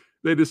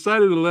 They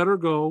decided to let her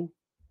go.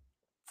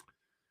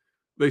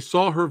 They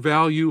saw her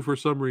value for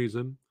some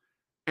reason,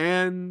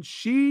 and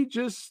she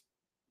just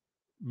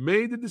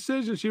made the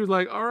decision. She was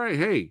like, all right,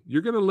 hey,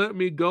 you're going to let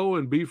me go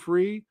and be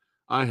free?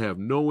 I have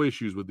no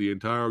issues with the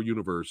entire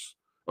universe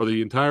or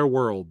the entire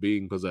world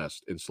being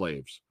possessed in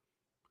slaves.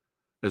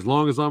 As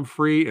long as I'm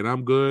free and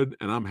I'm good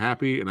and I'm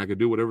happy and I can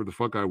do whatever the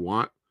fuck I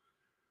want,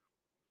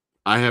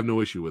 I have no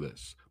issue with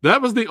this.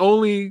 That was the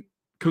only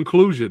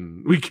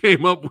conclusion we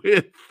came up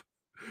with.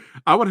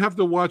 I would have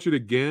to watch it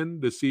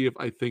again to see if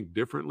I think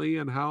differently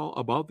and how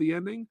about the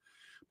ending.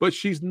 But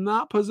she's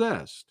not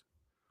possessed.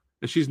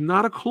 And she's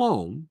not a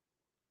clone.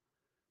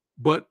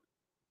 But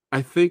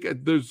I think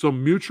there's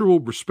some mutual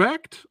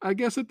respect, I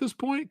guess, at this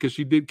point, because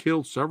she did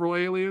kill several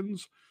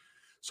aliens.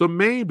 So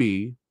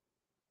maybe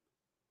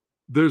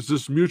there's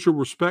this mutual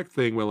respect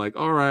thing where, like,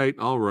 all right,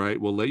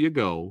 we'll let you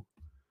go.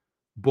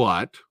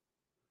 But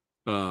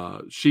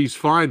she's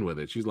fine with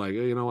it. She's like,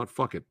 hey, you know what?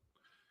 Fuck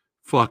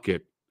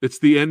it. It's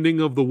the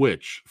ending of The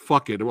Witch.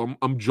 Fuck it.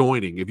 I'm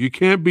joining. If you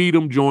can't beat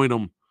them, join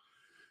them.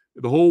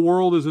 The whole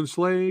world is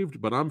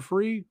enslaved, but I'm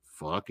free.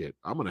 Fuck it.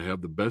 I'm going to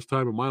have the best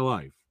time of my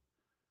life.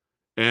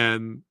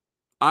 And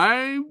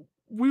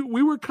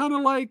we were kind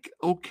of like,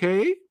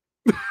 okay.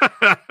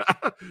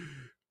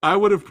 I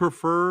would have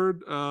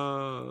preferred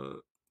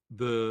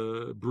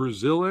the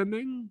Brazil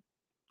ending.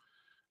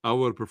 I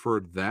would have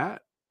preferred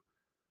that.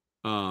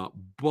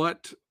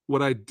 But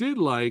what I did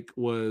like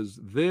was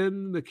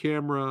then the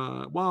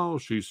camera, while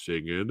she's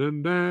singing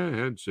and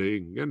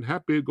dancing and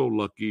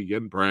happy-go-lucky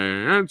and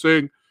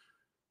prancing,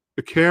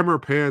 the camera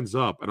pans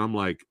up, and I'm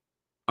like,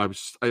 I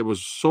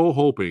was so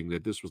hoping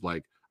that this was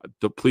like,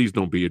 please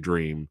don't be a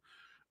dream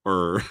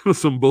or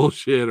some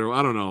bullshit, or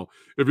I don't know.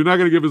 If you're not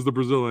going to give us the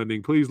Brazil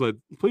ending, please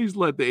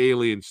let the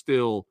aliens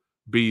still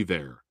be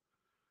there,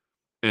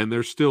 and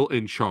they're still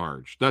in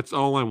charge. That's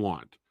all I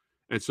want.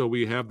 And so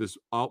we have this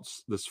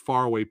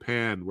faraway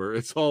pan where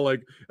it's all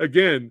like,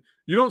 again,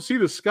 you don't see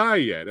the sky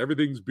yet.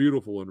 Everything's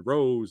beautiful and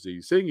rosy,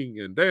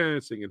 singing and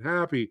dancing and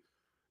happy.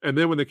 And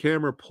then when the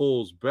camera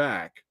pulls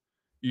back,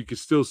 you can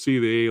still see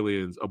the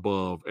aliens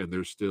above, and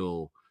they're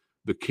still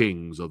the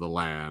kings of the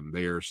land.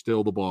 They are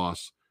still the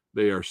boss.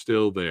 They are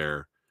still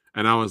there.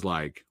 And I was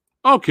like,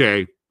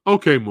 okay,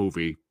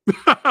 movie.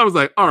 I was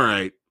like, all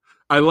right,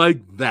 I like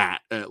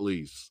that at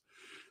least.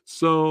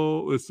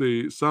 So let's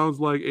see. Sounds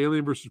like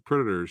Alien versus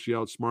Predator. She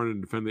outsmarted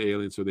and defended the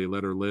aliens, so they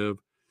let her live.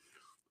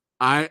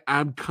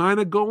 I'm kind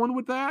of going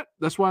with that.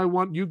 That's why I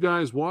want you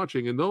guys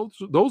watching, and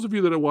those of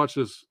you that have watched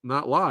this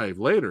not live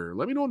later,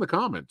 let me know in the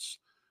comments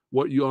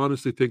what you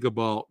honestly think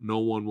about No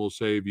One Will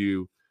Save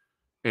You,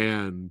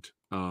 and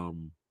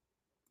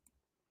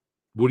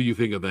what do you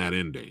think of that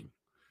ending?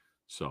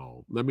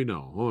 So let me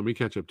know. Let me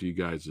catch up to you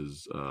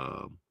guys'.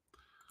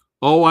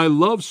 Oh, I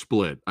love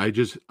Split. I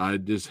just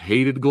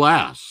hated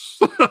Glass.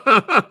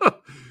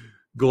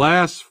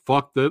 Glass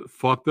fucked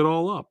it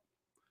all up.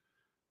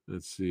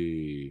 Let's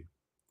see.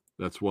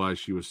 That's why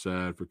she was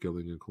sad for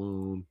killing a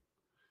clone.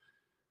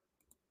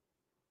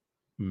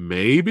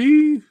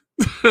 Maybe.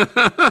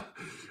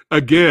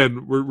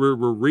 Again, we're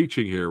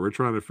reaching here. We're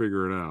trying to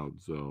figure it out.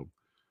 So,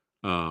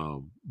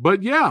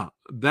 but yeah,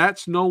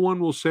 that's No One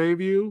Will Save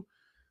You.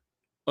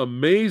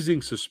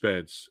 Amazing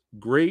suspense.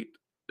 Great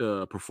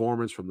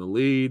performance from the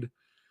lead.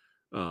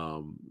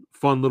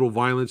 Fun little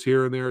violence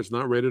here and there. It's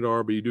not rated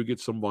R, but you do get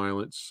some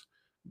violence.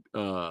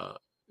 The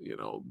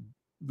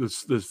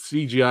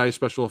CGI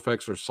special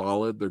effects are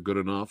solid. They're good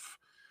enough.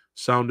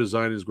 Sound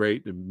design is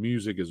great. The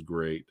music is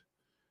great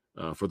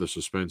for the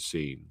suspense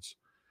scenes.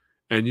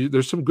 And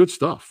there's some good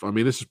stuff. I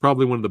mean, this is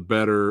probably one of the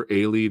better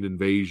alien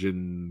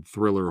invasion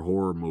thriller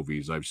horror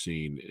movies I've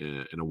seen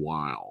in a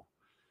while.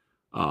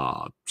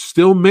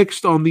 Still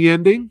mixed on the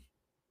ending,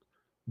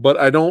 but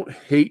I don't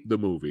hate the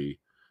movie.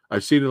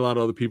 I've seen a lot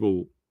of other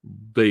people,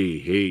 they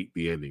hate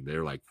the ending.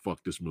 They're like,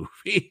 fuck this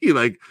movie.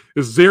 Like,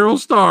 it's 0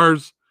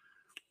 stars.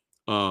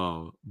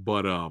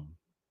 But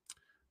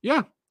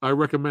yeah, I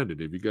recommend it.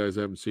 If you guys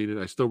haven't seen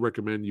it, I still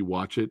recommend you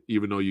watch it,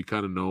 even though you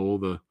kind of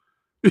know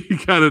you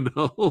kind of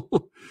know.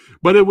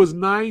 But it was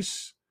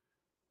nice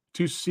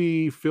to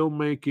see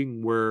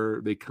filmmaking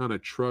where they kind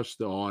of trust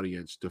the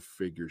audience to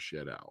figure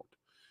shit out.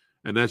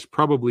 And that's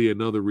probably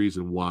another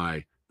reason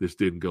why this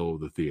didn't go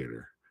to the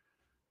theater.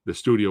 The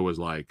studio was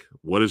like,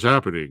 what is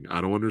happening?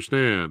 I don't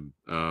understand.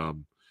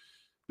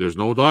 There's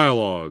no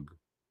dialogue.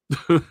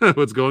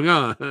 What's going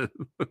on?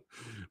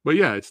 But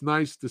yeah, it's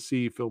nice to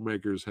see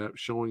filmmakers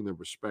showing the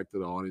respect to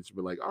the audience and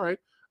be like, all right,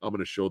 I'm going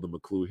to show them a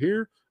clue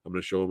here. I'm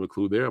going to show them a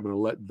clue there. I'm going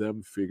to let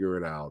them figure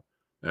it out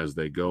as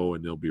they go,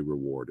 and they'll be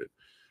rewarded.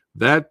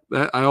 That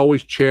I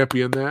always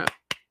champion that.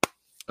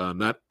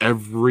 Not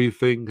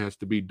everything has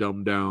to be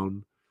dumbed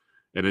down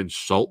and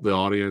insult the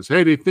audience.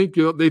 Hey, they think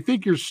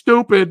you're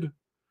stupid,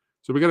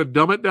 so we got to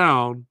dumb it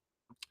down.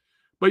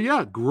 But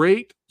yeah,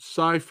 great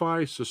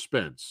sci-fi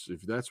suspense.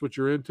 If that's what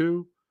you're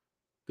into,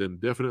 then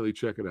definitely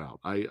check it out.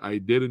 I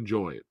did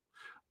enjoy it.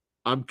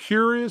 I'm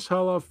curious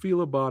how I'll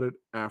feel about it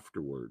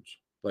afterwards,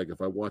 like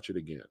if I watch it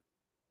again.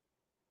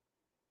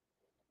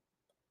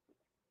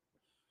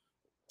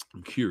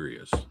 I'm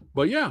curious.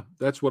 But yeah,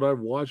 that's what I've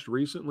watched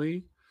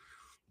recently.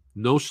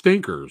 No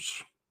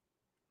stinkers.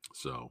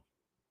 So,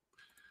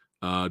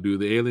 do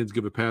the aliens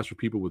give a pass for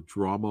people with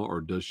drama, or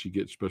does she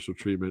get special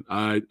treatment?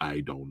 I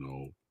don't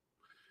know.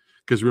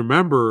 Because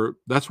remember,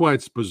 that's why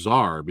it's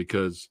bizarre.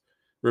 Because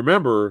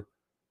remember,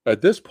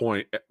 at this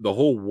point, the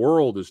whole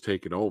world is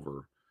taken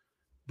over.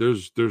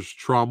 There's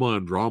trauma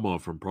and drama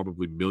from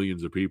probably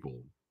millions of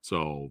people.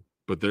 So,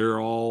 but they're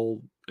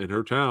all in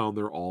her town.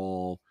 They're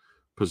all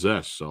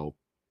possessed. So,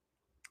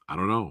 I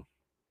don't know.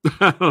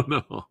 I don't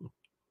know.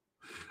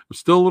 I'm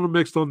still a little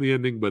mixed on the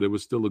ending, but it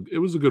was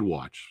a good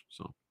watch.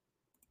 So,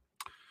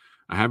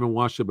 I haven't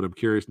watched it, but I'm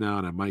curious now,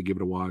 and I might give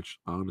it a watch.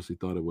 I honestly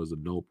thought it was a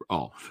no.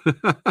 Oh,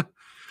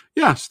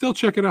 yeah, still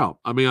check it out.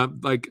 I mean, I'm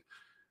like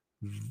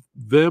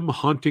them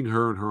hunting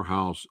her in her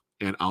house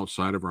and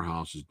outside of her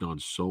house is done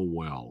so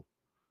well.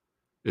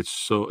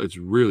 It's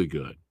really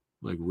good,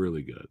 like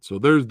really good. So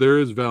there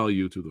is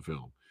value to the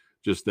film,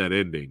 just that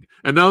ending.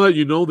 And now that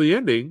you know the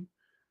ending,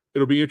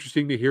 it'll be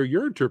interesting to hear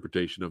your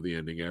interpretation of the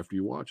ending after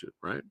you watch it.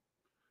 Right?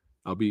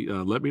 I'll be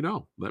let me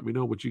know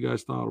what you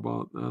guys thought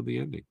about the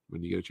ending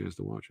when you get a chance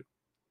to watch it.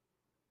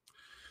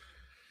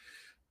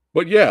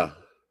 But yeah,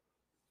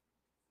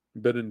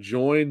 been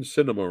enjoying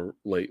cinema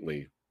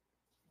lately.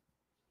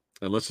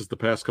 Unless it's the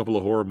past couple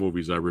of horror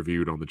movies I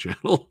reviewed on the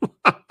channel.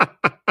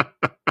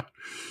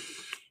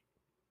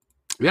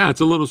 Yeah, it's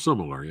a little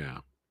similar. Yeah.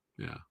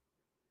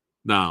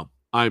 Now,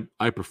 I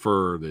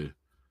prefer the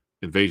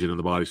Invasion of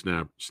the Body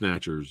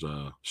Snatchers,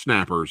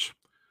 Snappers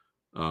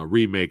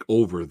remake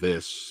over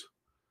this,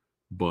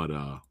 but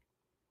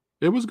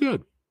it was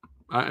good.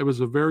 It was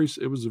a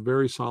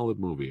very solid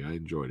movie. I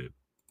enjoyed it.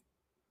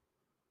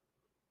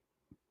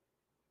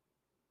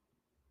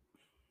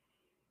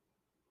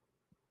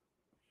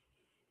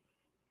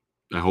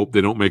 I hope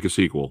they don't make a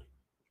sequel.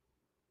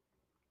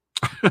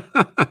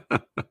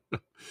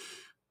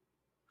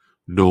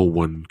 No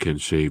one can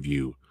save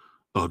you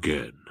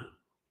again.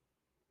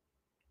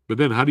 But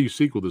then how do you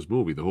sequel this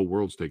movie? The whole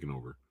world's taken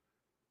over.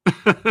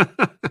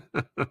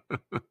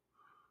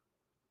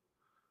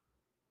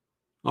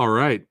 All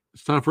right.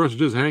 It's time for us to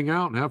just hang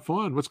out and have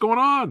fun. What's going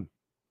on?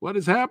 What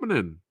is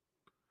happening?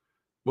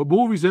 What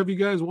movies have you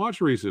guys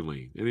watched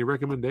recently? Any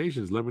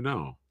recommendations? Let me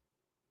know.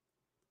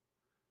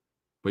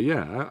 But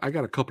yeah, I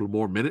got a couple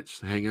more minutes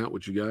to hang out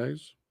with you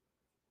guys.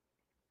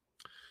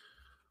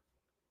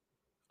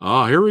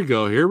 Here we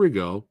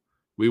go.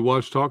 We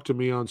watched Talk to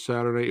Me on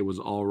Saturday. It was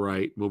all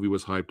right. Movie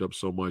was hyped up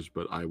so much,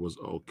 but it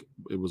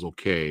was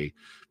okay.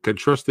 Can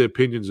trust the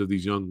opinions of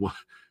these young ones.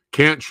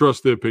 Can't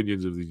trust the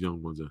opinions of these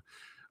young ones.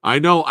 I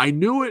know. I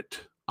knew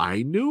it.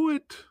 I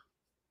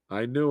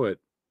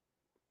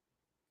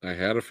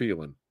had a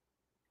feeling.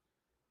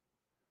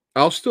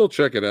 I'll still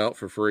check it out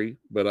for free,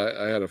 but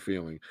I had a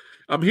feeling.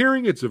 I'm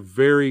hearing it's a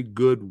very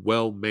good,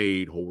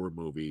 well-made horror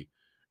movie,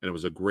 and it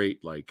was a great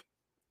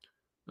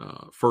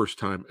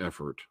first-time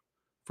effort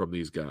from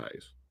these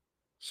guys.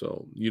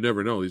 So you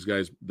never know. These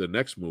guys, the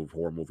next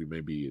horror movie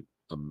may be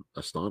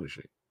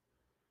astonishing.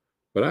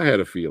 But I had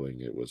a feeling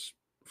it was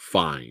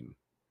fine.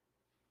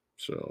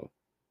 So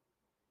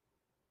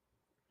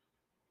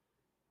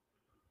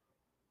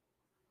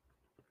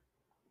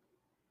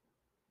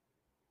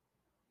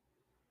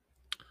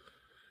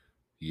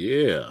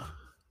yeah.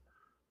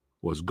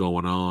 What's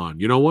going on?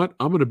 You know what?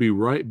 I'm going to be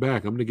right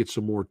back. I'm going to get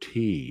some more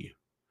tea.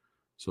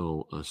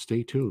 So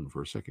stay tuned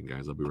for a second,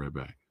 guys. I'll be right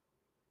back.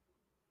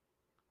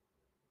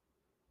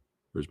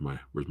 Where's my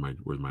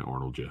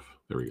Arnold GIF?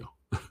 There we go.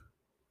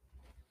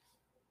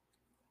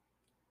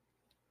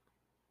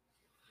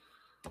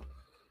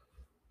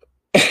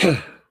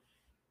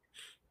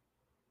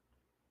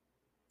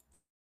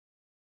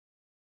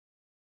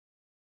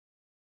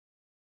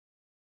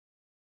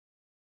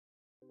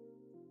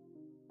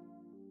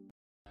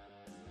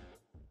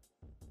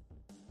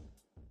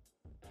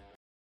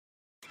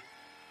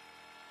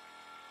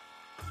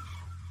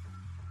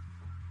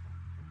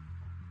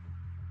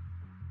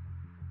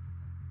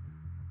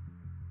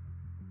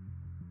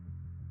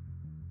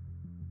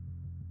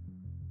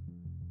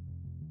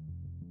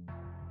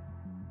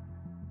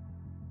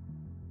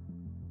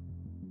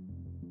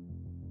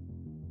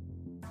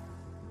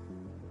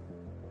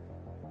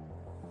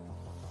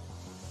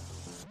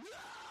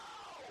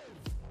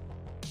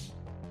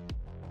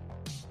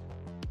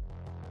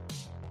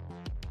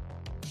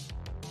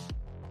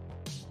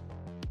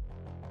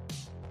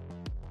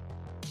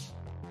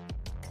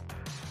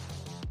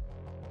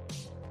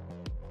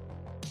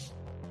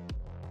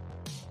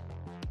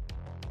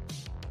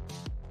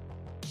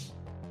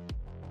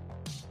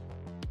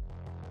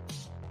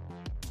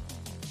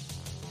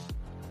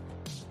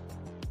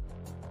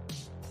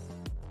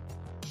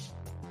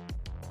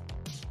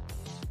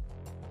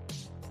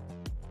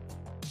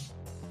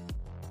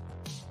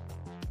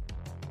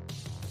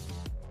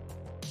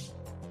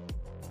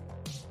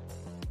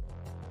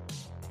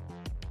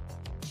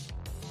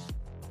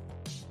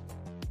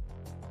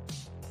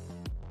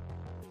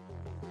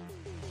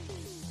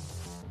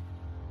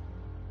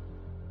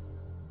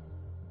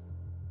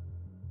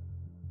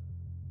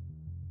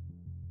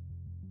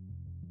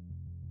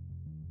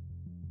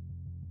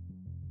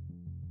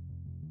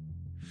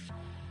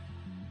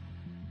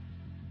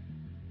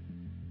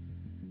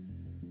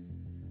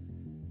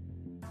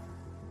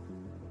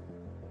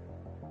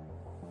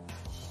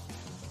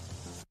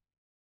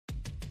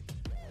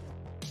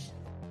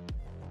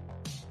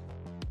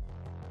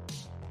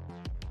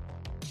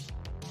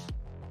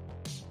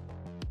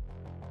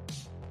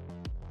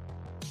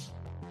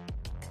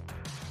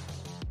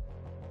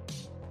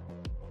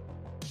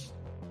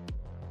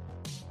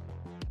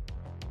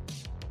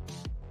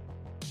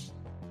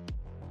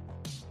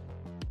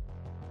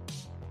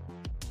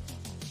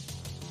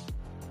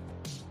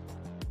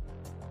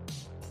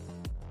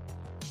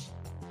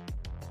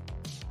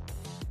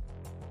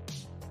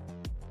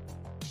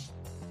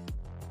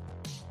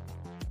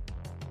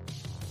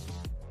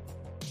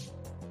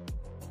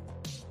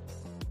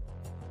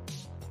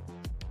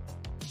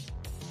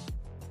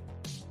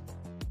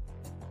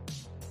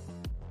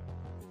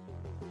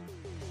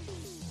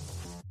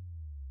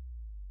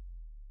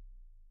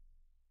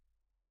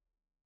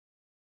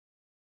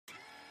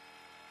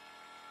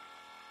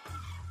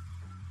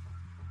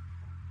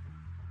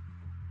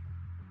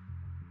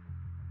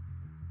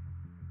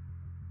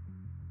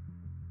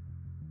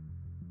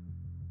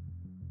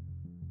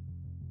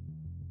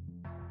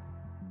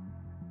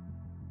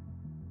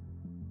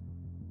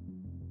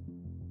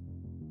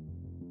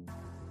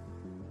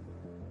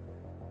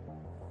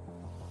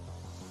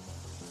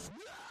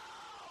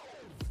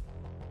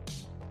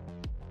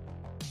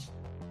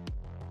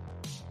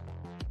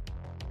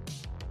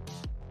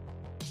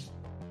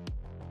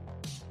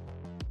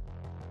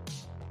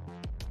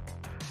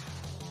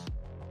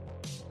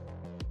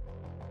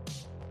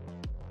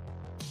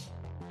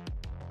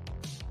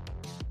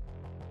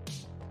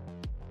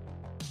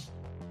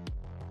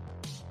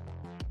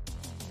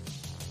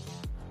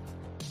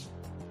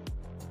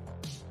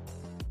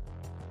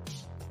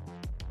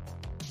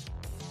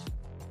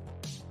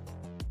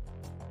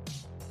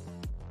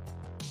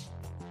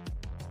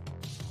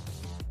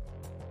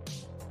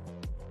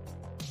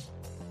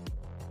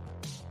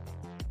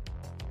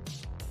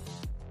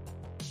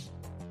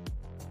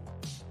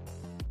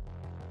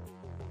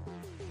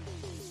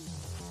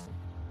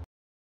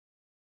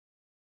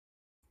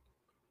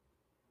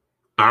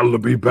 I'll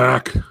be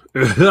back.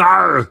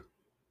 Do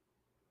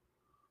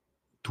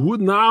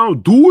it now.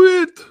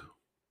 Do it.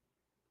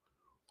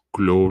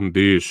 Clone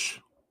this.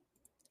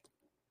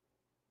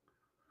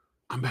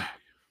 I'm back.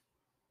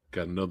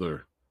 Got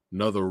another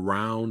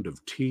round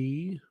of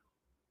tea.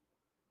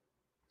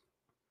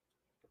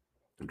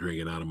 I'm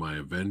drinking out of my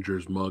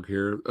Avengers mug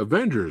here.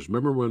 Avengers.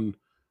 Remember when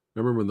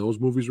those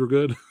movies were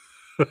good?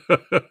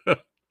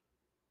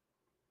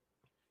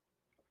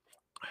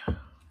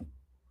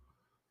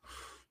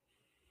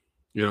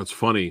 You know, it's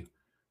funny.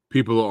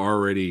 People are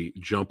already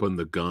jumping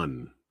the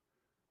gun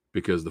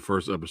because the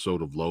first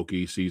episode of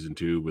Loki season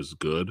 2 was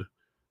good.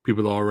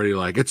 People are already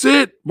like, it's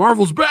it.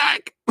 Marvel's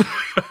back.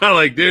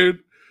 Like,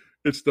 dude,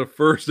 it's the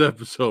first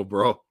episode,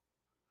 bro.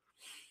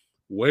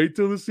 Wait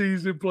till the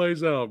season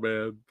plays out,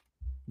 man,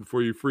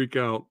 before you freak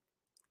out.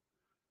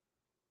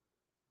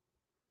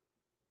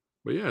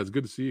 But yeah, it's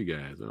good to see you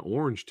guys.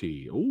 Orange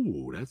tea.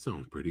 Oh, that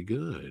sounds pretty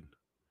good.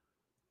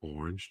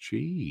 Orange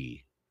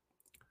tea.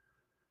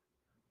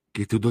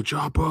 Get to the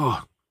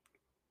chopper.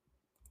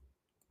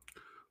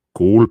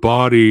 Cool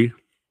party.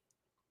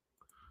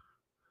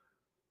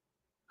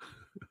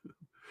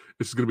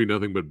 This is going to be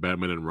nothing but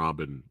Batman and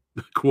Robin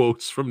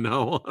quotes from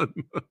now on.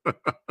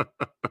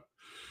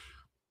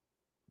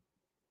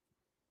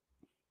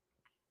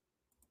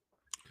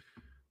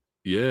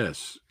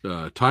 Yes.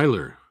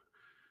 Tyler,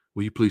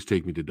 will you please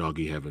take me to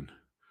doggy heaven?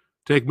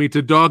 Take me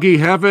to doggy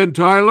heaven,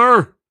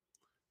 Tyler.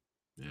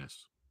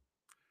 Yes.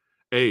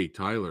 Hey,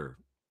 Tyler,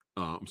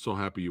 I'm so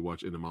happy you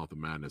watched In the Mouth of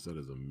Madness. That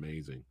is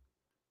amazing.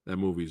 That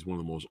movie is one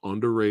of the most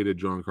underrated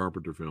John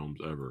Carpenter films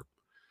ever.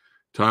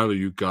 Tyler,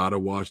 you got to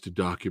watch the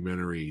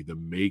documentary, The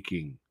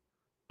Making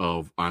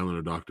of Island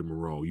of Dr.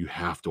 Moreau. You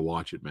have to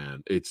watch it,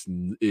 man. It's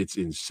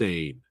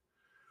insane.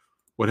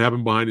 What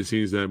happened behind the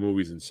scenes of that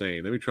movie is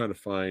insane. Let me try to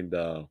find...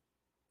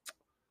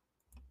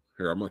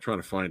 Here, I'm not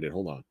trying to find it.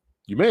 Hold on.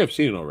 You may have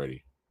seen it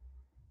already.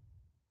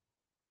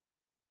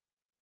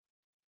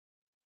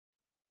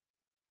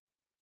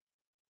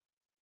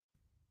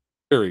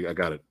 Here, I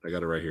got it. I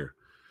got it right here.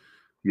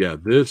 Yeah,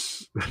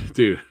 this...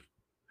 Dude,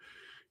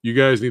 you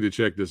guys need to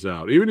check this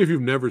out. Even if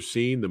you've never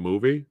seen the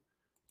movie,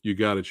 you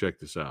got to check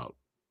this out.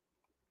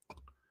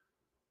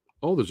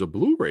 Oh, there's a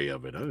Blu-ray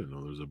of it. I didn't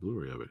know there was a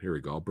Blu-ray of it. Here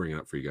we go. I'll bring it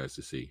up for you guys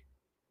to see.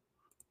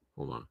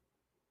 Hold on.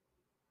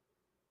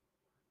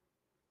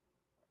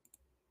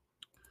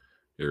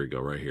 Here we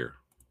go, right here.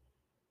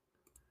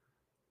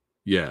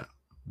 Yeah,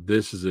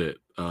 this is it.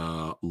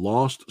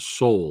 Lost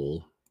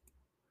Soul,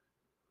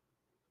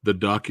 the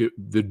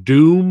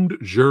doomed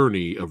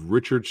journey of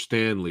Richard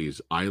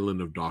Stanley's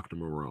Island of Dr.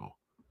 Moreau.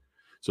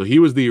 So he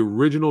was the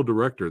original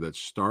director that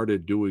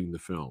started doing the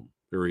film.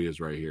 There he is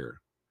right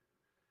here.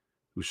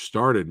 Who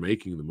started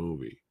making the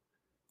movie.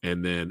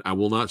 And then, I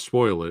will not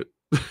spoil it,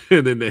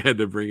 and then they had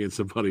to bring in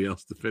somebody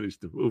else to finish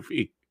the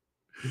movie.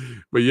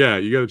 But yeah,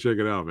 you got to check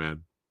it out,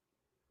 man.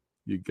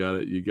 You got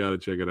to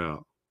check it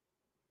out.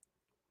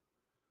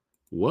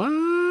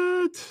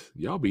 What?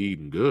 Y'all be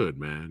eating good,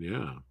 man.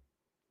 Yeah.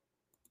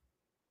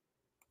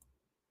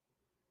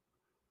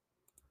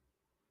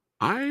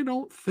 I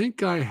don't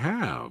think I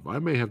have. I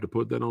may have to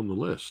put that on the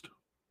list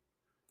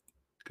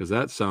because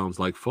that sounds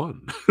like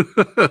fun.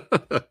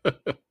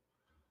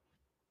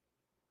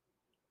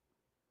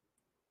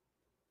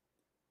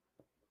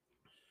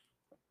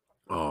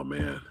 Oh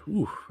man,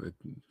 ooh,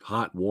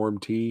 hot warm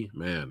tea,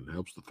 man,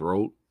 helps the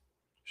throat.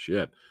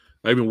 Shit,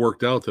 I even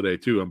worked out today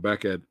too. I'm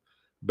back at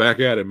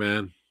it,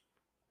 man.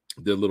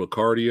 Did a little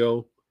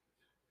cardio,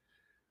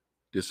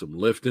 did some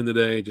lifting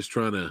today, just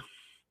trying to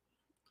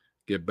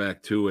get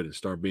back to it and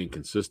start being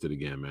consistent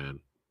again, man.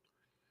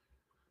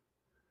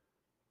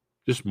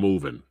 Just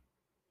moving,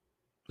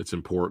 it's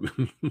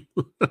important.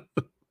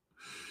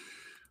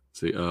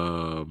 See,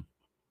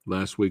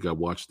 last week I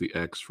watched The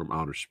X from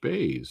Outer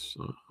Space.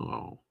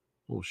 Oh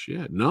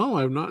shit! No,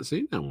 I've not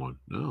seen that one.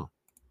 No.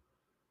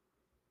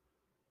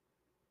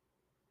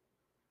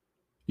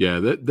 Yeah,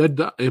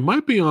 that it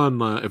might be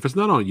on. If it's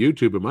not on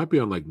YouTube, it might be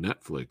on like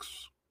Netflix.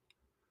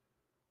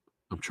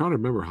 I'm trying to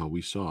remember how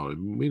we saw it.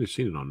 We may have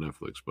seen it on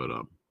Netflix, but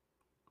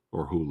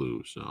or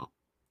Hulu. So,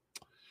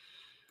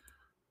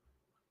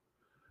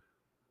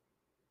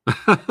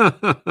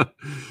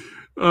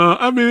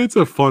 I mean, it's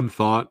a fun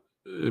thought.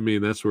 I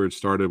mean, that's where it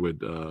started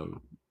with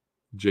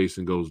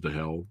Jason Goes to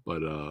Hell,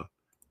 but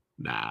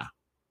nah.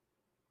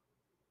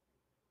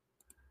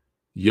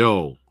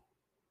 Yo,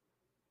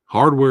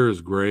 Hardware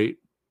is great.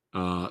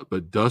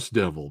 But Dust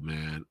Devil,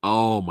 man,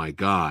 oh my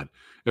god!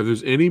 If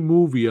there's any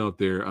movie out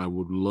there I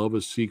would love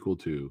a sequel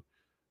to,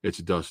 it's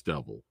Dust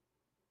Devil.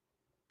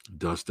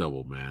 Dust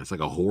Devil, man, it's like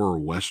a horror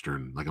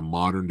western, like a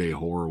modern day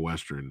horror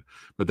western.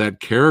 But that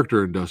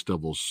character in Dust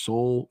Devil is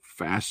so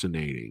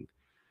fascinating.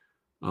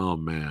 Oh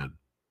man,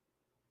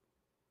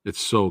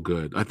 it's so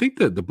good. I think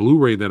that the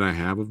Blu-ray that I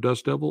have of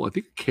Dust Devil, I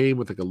think it came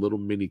with like a little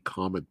mini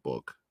comic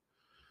book,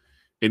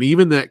 and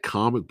even that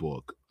comic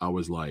book, I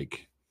was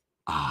like,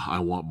 I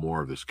want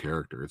more of this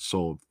character. It's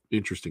so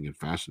interesting and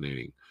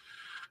fascinating.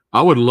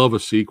 I would love a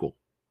sequel.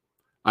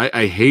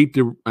 I hate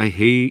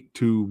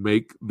to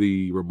make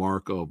the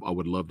remark of I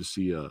would love to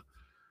see a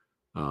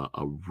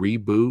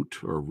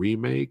reboot or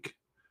remake.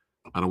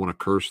 I don't want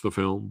to curse the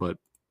film, but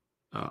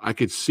I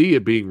could see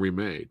it being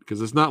remade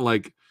because it's not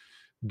like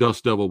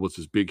Dust Devil was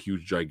this big,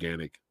 huge,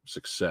 gigantic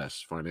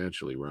success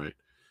financially, right?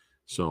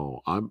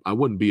 So I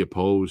wouldn't be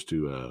opposed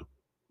to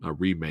a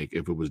remake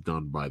if it was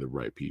done by the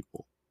right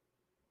people.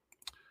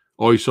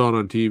 Oh, you saw it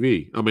on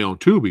TV. I mean, on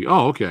Tubi.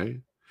 Oh, okay.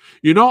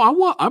 You know,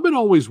 I've been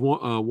always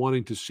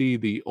wanting to see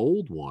the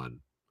old one,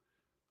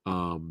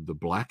 the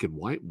black and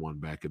white one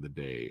back in the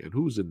day. And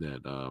who's in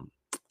that?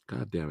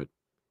 God damn it!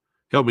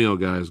 Help me out,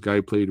 guys. Guy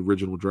who played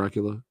original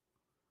Dracula.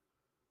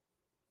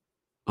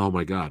 Oh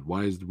my God!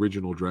 Why is the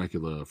original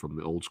Dracula from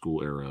the old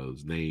school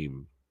era's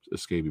name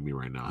escaping me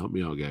right now? Help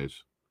me out,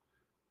 guys.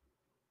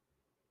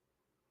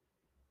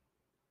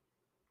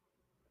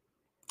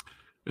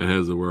 It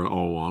has the word.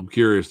 Oh, I'm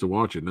curious to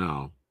watch it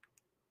now.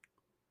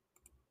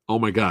 Oh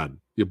my God!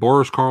 Yeah,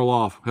 Boris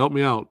Karloff, help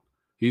me out.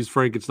 He's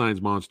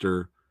Frankenstein's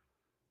monster.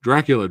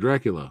 Dracula.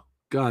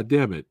 God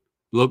damn it!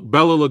 Look,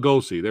 Bela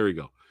Lugosi. There we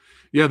go.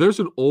 Yeah, there's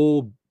an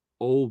old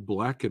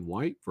black and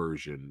white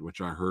version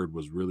which I heard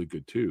was really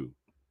good too.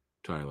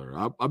 Tyler,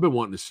 I've been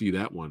wanting to see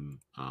that one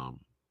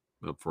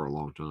up for a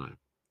long time.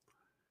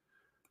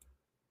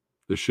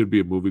 There should be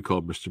a movie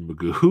called Mr.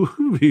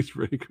 Magoo meets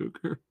Freddy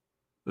Krueger.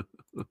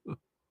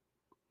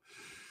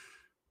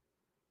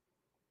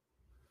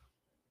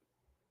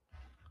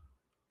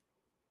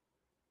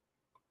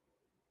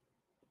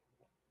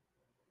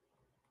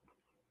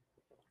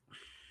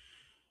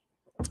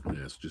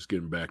 Yeah, it's just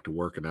getting back to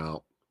working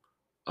out.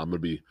 I'm going to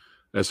be,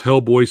 as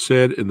Hellboy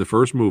said in the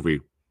first movie,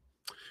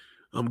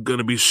 I'm going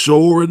to be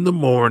sore in the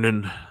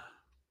morning.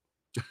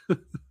 But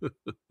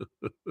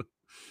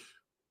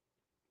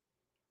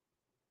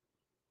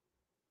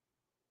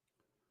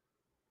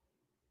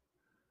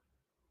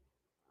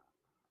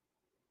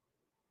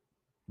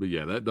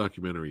yeah, that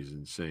documentary is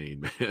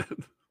insane, man.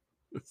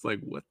 It's like,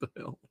 what the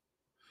hell?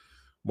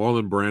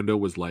 Marlon Brando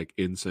was like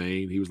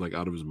insane. He was like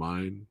out of his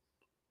mind.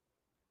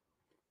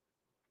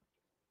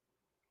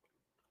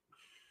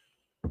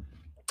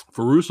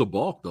 Fairuza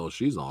Balk, though,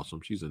 she's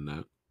awesome. She's in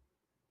that.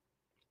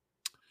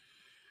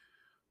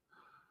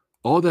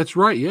 Oh, that's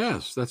right.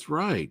 Yes, that's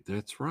right.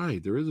 That's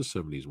right. There is a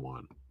 70s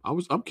one.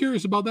 I'm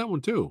curious about that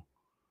one too.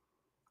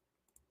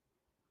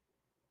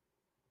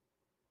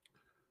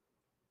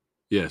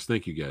 Yes,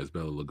 thank you guys.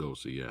 Bela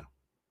Lugosi, yeah.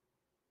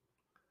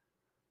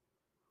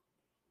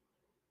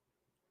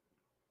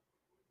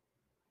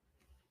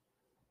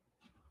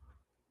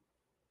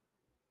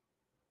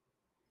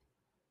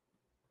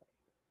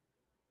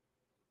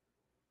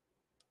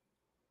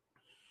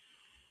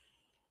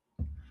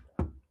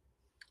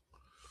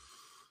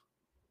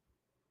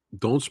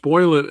 Don't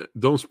spoil it.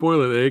 Don't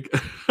spoil it, Egg.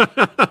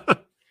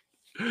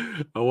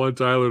 I want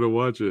Tyler to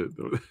watch it.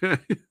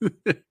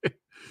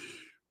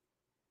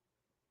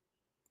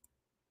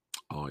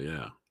 Oh,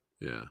 yeah.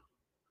 Yeah.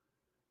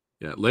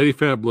 Yeah. Lady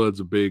Fat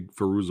Blood's a big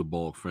Fairuza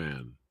Balk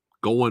fan.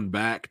 going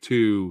back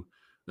to,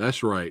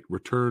 that's right,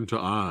 Return to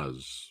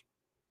Oz.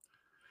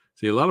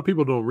 See, a lot of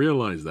people don't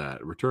realize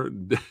that.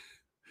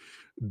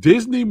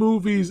 Disney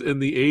movies in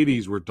the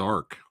 80s were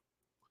dark.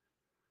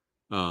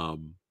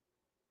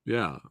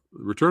 Yeah,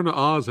 Return to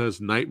Oz has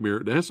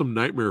some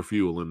nightmare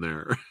fuel in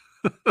there.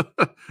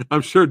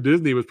 I'm sure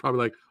Disney was probably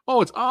like,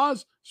 "Oh, it's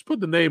Oz. Just put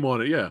the name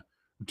on it." Yeah,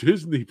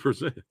 Disney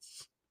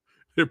presents.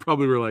 They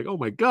probably were like, "Oh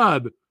my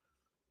God,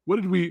 why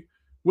did we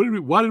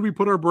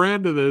put our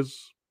brand to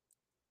this?"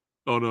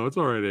 Oh no, it's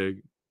all right,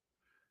 Egg.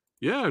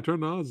 Yeah,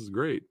 Return to Oz is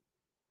great.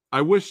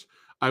 I wish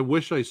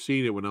I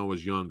seen it when I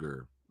was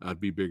younger. I'd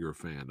be bigger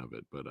fan of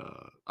it, but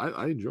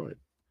I enjoy it.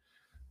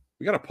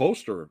 We got a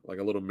poster, like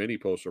a little mini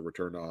poster of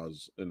Return to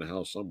Oz in the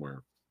house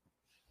somewhere.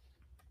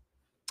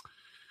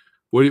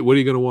 What are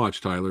you going to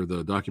watch, Tyler?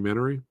 The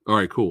documentary? All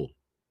right, cool.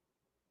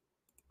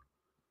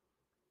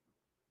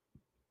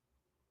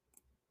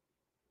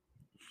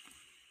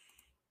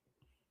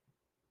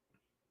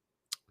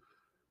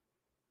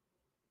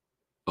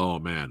 Oh,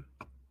 man.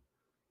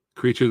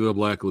 Creature of the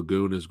Black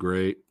Lagoon is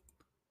great.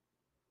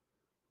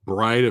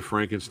 Bride of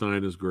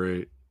Frankenstein is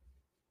great.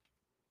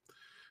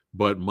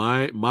 But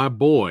my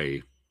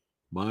boy,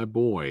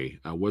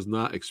 I was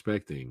not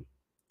expecting.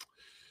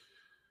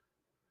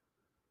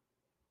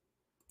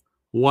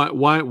 Why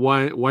are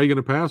you going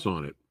to pass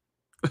on it?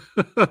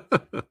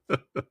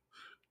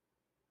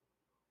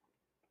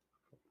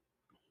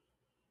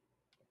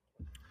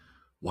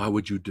 Why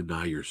would you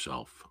deny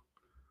yourself?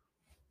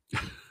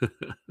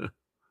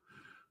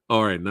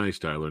 All right, nice,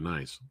 Tyler,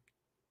 nice.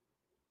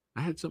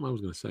 I had something I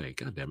was going to say.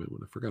 God damn it,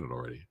 I forgot it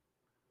already.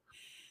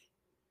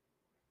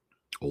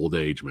 Old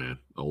age, man.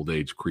 Old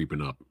age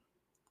creeping up.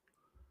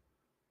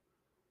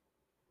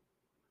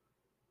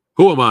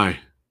 Who am I?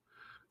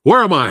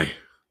 Where am I?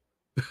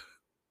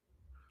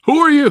 Who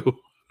are you?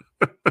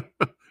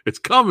 It's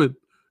coming.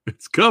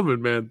 It's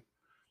coming, man.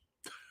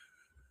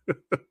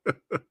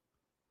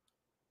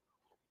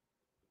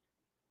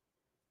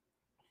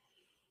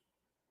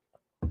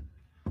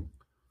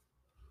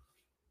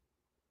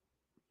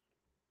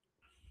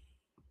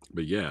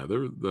 But yeah,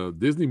 the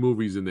Disney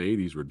movies in the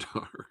 80s were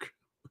dark.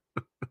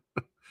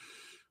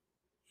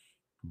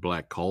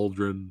 Black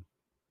Cauldron.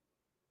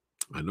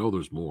 I know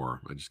there's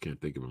more. I just can't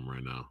think of them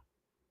right now.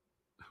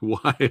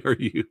 Why are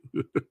you?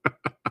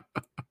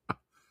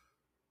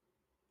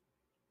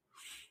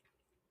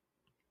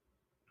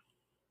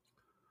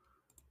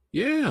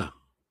 Yeah.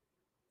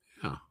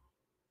 Yeah.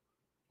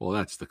 Well,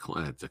 that's a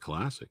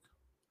classic.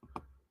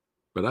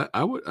 But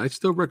I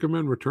still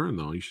recommend Return,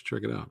 though. You should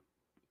check it out.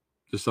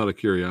 Just out of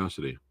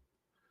curiosity.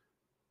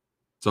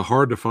 It's a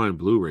hard to find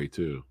Blu-ray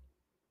too.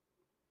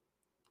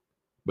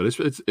 But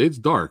it's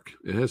dark.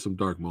 It has some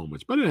dark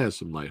moments, but it has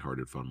some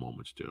lighthearted, fun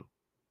moments too.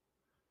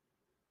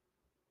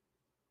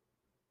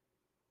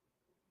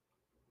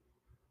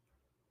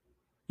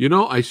 You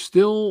know, I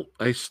still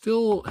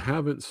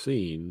haven't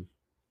seen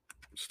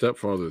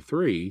Stepfather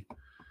 3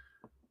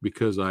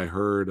 because I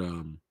heard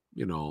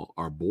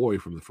our boy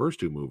from the first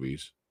two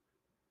movies,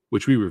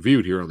 which we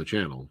reviewed here on the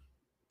channel.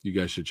 You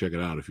guys should check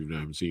it out if you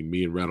haven't seen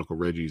me and Radical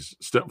Reggie's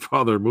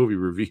Stepfather movie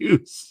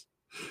reviews.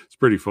 It's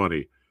pretty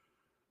funny.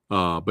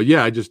 But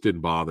yeah, I just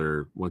didn't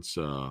bother once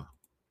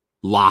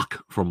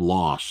Locke from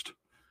Lost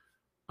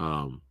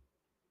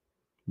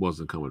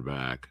wasn't coming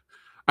back.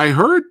 I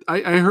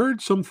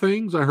heard some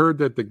things. I heard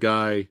that the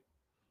guy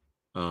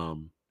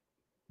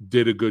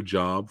did a good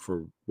job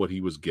for what he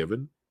was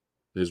given,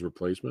 his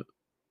replacement.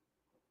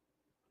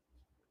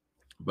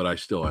 But I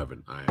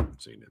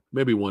haven't seen it.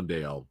 Maybe one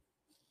day out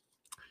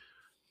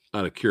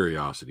of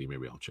curiosity,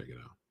 maybe I'll check it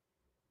out.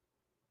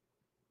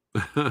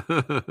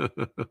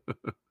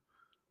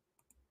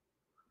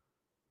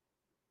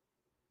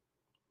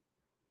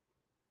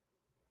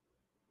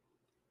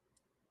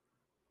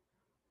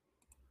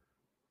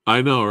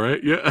 I know,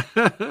 right? Yeah.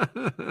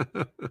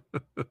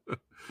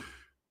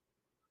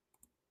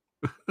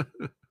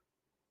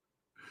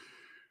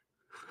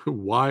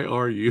 Why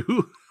are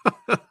you?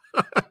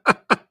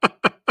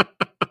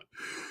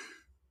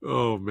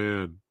 Oh,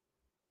 man.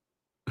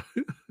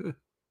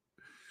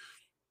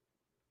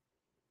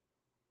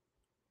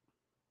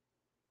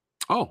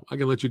 Oh, I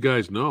can let you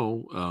guys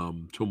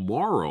know.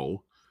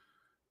 Tomorrow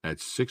at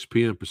 6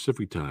 p.m.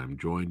 Pacific time,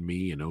 join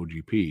me and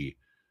OGP.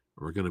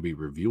 We're going to be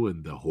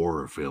reviewing the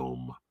horror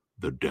film,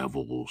 The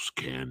Devil's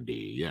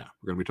Candy. Yeah,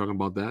 we're going to be talking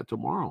about that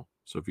tomorrow.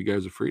 So if you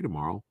guys are free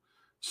tomorrow,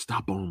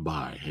 stop on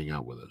by, hang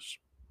out with us.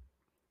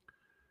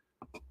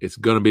 It's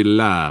going to be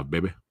live,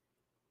 baby.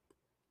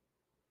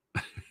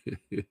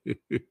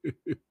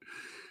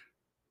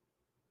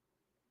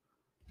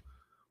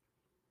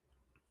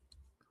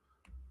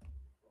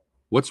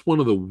 What's one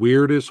of the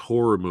weirdest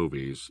horror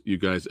movies you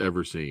guys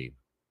ever seen?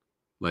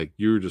 Like,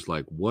 you're just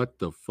like, what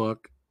the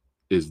fuck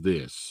is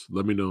this?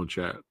 Let me know in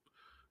chat,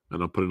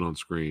 and I'll put it on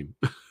screen.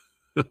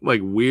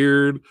 Like,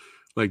 weird,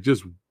 like,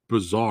 just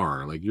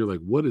bizarre. Like, you're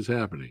like, what is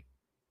happening?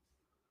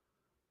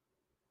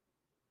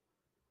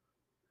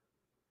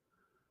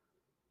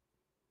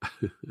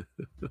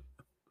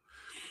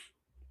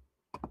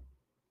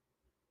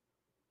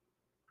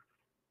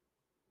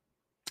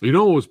 You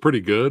know what was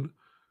pretty good?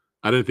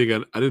 I didn't think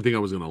I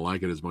was gonna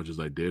like it as much as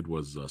I did.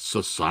 Was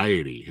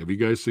Society? Have you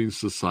guys seen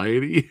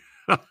Society?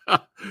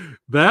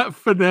 That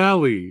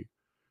finale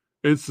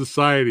in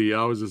Society,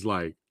 I was just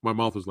like, my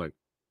mouth was like,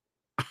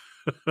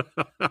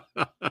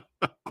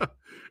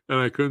 and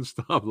I couldn't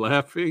stop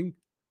laughing.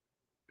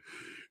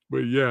 But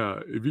yeah,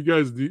 if you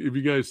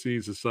guys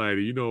seen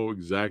Society, you know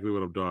exactly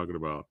what I'm talking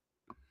about.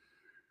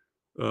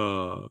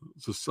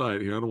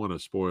 Society. I don't want to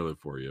spoil it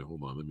for you.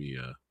 Hold on, let me.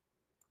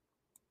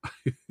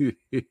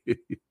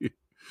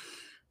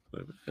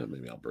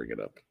 Maybe I'll bring it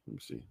up. Let me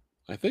see.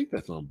 I think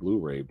that's on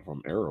Blu-ray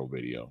from Arrow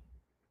Video.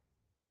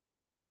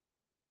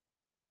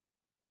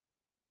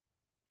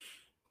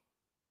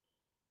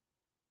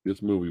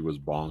 This movie was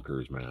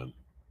bonkers, man.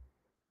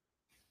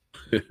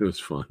 It was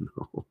fun.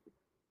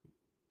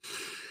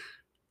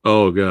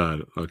 Oh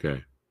God.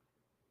 Okay.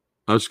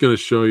 I'm just gonna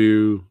show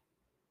you.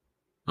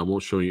 I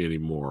won't show you any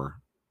more.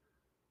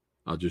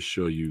 I'll just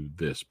show you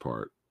this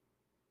part.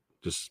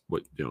 Just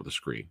what the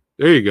screen.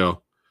 There you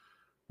go.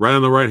 Right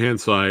on the right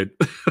hand side.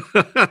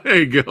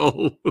 There you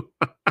go.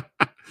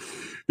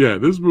 Yeah,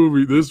 this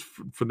movie, this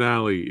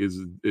finale is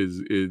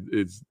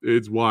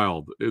it's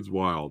wild. It's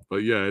wild,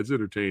 but yeah, it's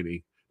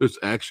entertaining. There's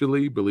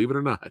actually, believe it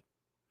or not,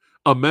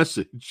 a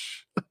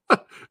message.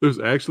 There's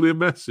actually a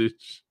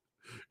message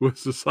with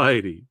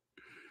Society.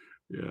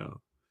 Yeah.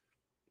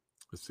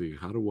 Let's see.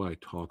 How do I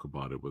talk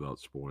about it without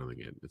spoiling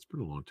it? It's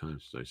been a long time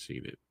since I've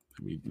seen it.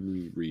 Let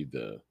me read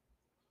the.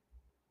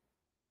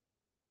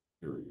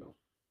 Here we go.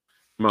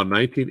 About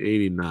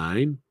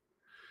 1989,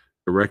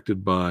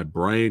 directed by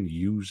Brian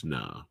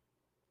Usna.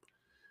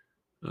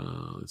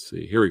 Let's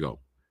see. Here we go.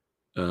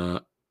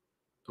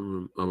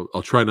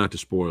 I'll try not to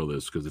spoil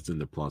this because it's in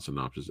the plot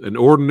synopsis. An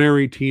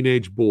ordinary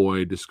teenage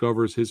boy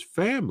discovers his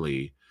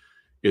family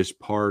is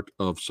part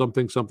of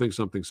something, something,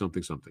 something,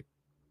 something, something.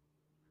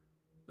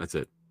 That's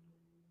it.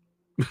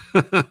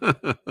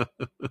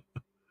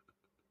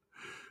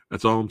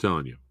 That's all I'm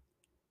telling you.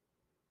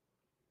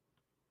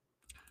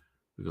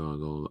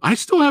 I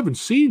still haven't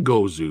seen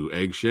Gozu,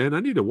 Eggshen. I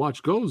need to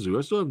watch Gozu.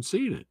 I still haven't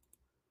seen it.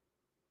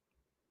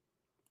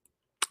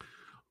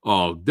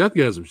 Oh,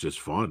 Deathgasm's just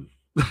fun.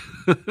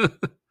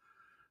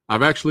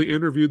 I've actually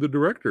interviewed the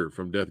director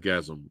from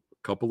Deathgasm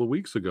a couple of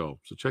weeks ago,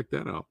 so check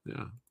that out.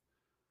 Yeah.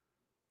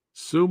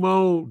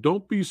 Sumo,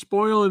 don't be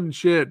spoiling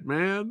shit,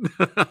 man.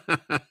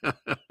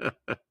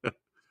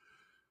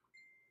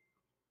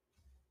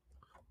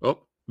 Oh,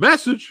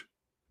 message.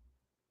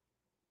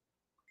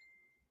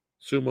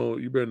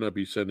 Sumo, you better not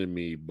be sending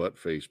me butt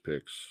face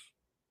pics.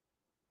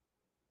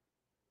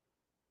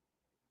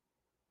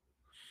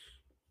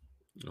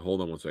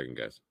 Hold on one second,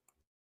 guys.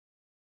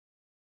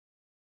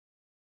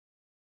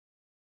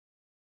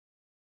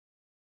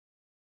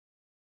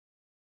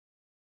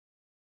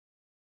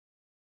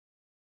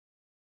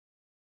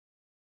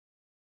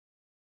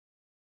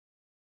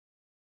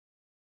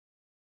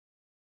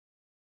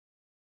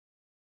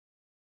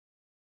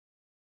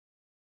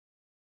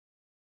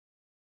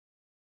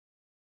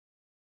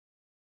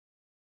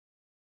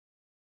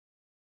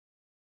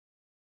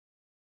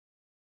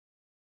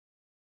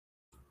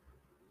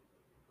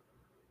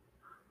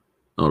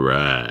 All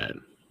right.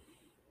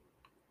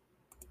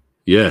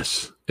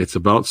 Yes, it's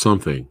about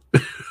something.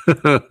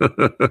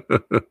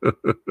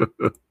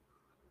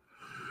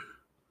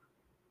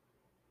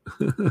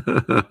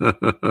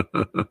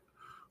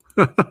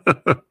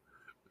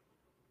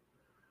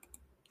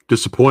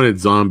 Disappointed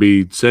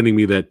zombie sending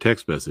me that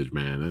text message,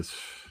 man. That's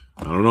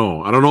I don't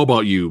know. I don't know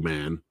about you,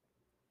 man.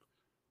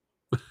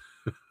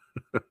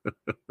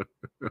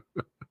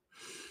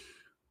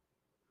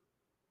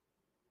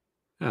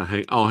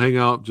 Yeah, I'll hang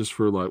out just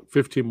for like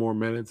 15 more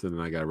minutes and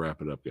then I gotta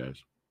wrap it up,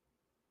 guys.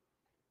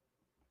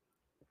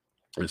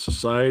 And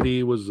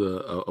Society was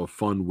a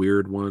fun,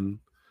 weird one.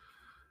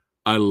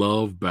 I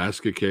love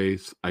Basket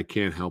Case. I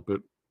can't help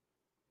it.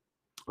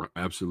 I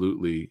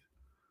absolutely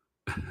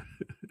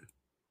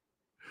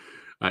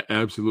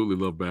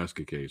love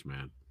Basket Case,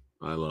 man.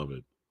 I love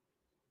it.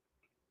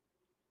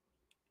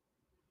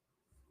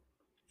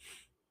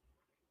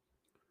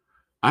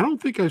 I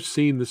don't think I've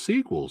seen the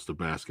sequels to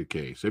Basket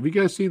Case. Have you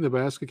guys seen the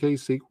Basket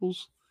Case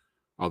sequels?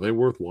 Are they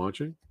worth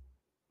watching?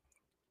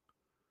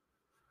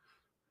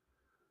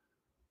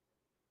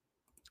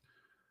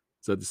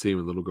 Is that the scene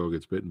when the little girl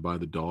gets bitten by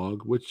the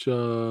dog? Which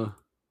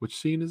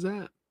scene is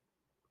that?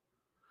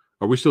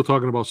 Are we still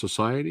talking about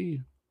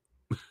Society?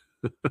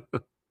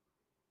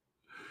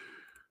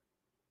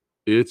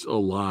 It's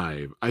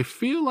Alive. I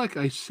feel like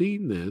I've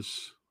seen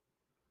this,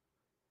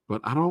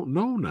 but I don't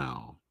know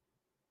now.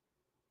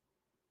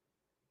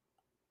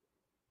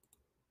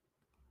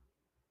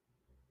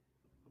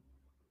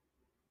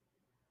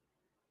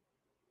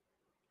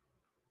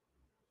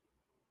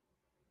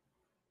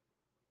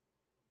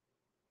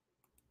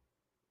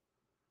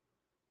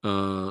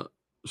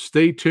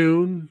 Stay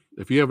tuned.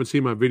 If you haven't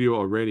seen my video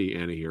already,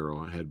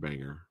 Antihero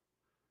Headbanger,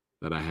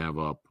 that I have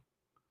up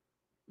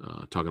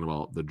talking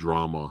about the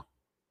drama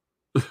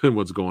and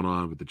what's going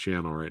on with the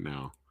channel right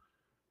now.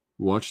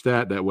 Watch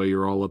that. That way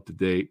you're all up to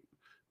date.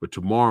 But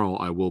tomorrow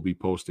I will be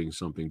posting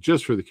something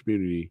just for the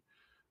community,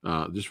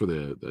 just for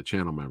the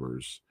channel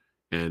members.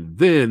 And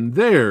then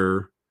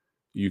there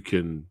you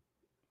can,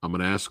 I'm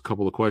going to ask a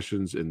couple of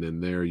questions, and then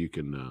there you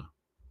can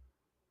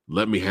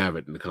let me have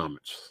it in the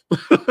comments.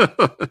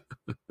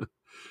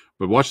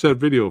 But watch that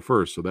video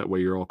first, so that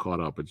way you're all caught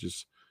up. It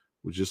just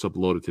was just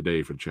uploaded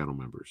today for the channel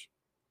members.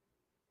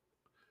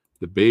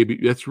 The baby,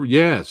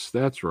 yes,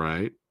 that's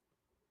right.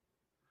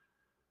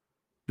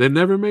 They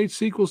never made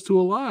sequels to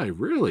Alive.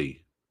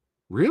 Really?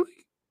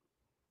 Really?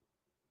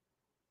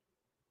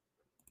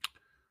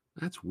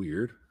 That's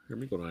weird. Let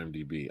me go to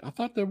IMDb. I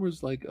thought there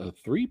was like a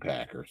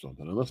 3-pack or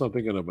something, unless I'm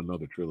thinking of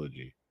another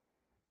trilogy.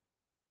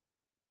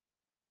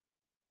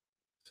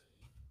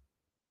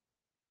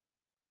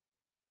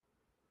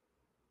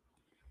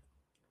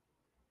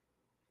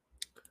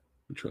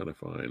 I'm trying to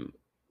find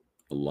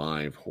a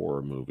live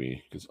horror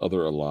movie because other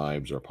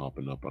Alives are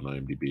popping up on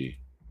IMDb.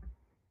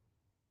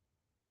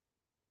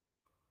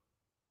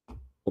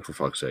 Oh, for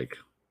fuck's sake.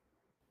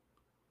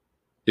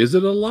 Is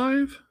it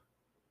Alive?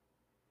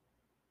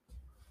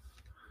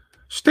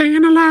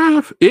 Staying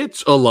Alive.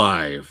 It's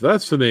Alive.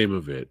 That's the name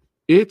of it.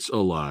 It's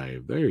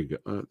Alive. There you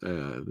go.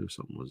 There's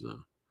something was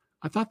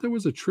I thought there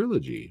was a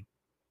trilogy.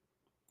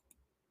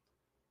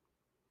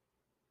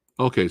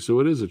 Okay, so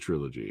it is a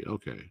trilogy.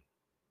 Okay.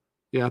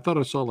 Yeah, I thought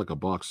I saw like a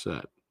box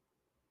set.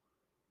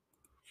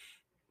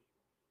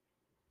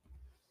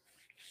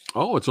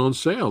 Oh, it's on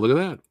sale. Look at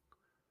that.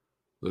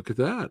 Look at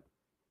that.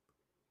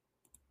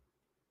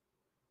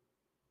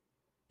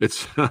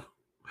 It's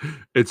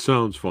it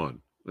sounds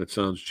fun. It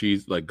sounds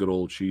like good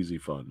old cheesy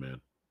fun,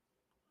 man.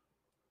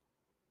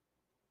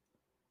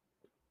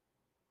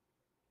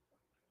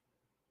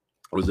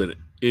 Was it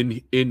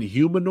in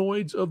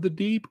Humanoids of the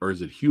Deep, or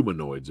is it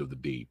Humanoids of the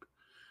Deep?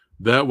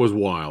 That was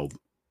wild.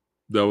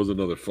 That was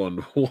another fun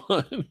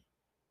one.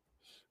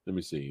 Let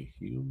me see.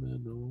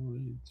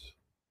 Humanoids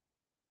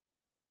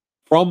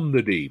from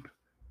the Deep,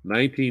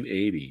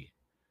 1980.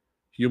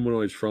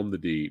 Humanoids from the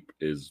Deep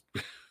is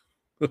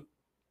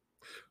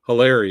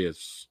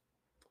hilarious.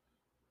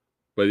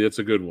 But it's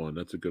a good one.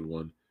 That's a good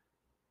one.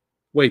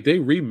 Wait, they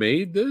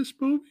remade this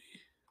movie?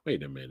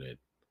 Wait a minute.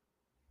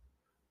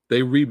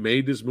 They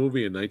remade this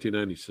movie in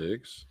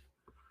 1996?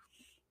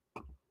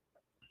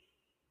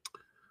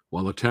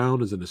 While the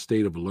town is in a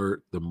state of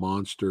alert, the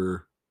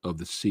monster of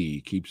the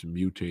sea keeps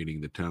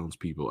mutating the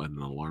townspeople at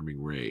an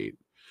alarming rate.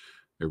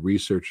 A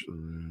research... I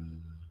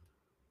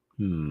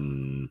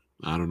don't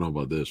know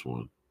about this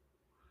one.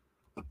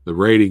 The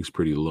rating's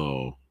pretty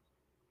low.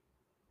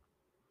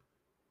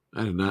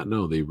 I did not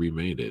know they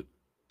remade it.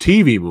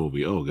 TV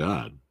movie. Oh,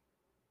 God.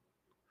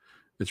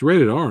 It's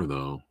rated R,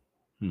 though.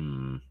 I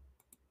don't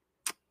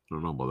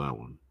know about that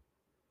one.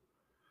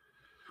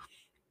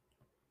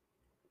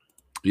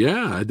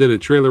 Yeah, I did a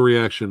trailer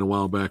reaction a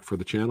while back for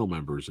the channel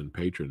members and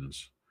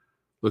patrons.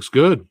 Looks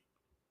good.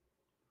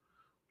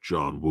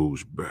 John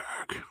Woo's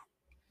back.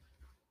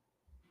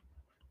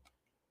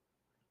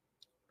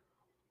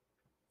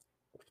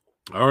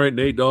 All right,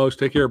 Nate Dogs.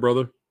 Take care,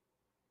 brother.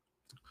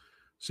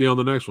 See you on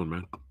the next one,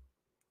 man.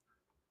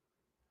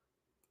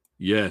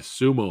 Yes,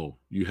 Sumo.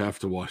 You have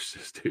to watch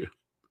this, dude.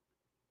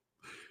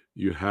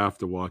 You have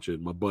to watch it.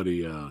 My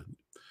buddy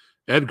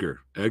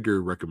Edgar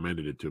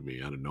recommended it to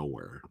me out of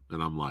nowhere.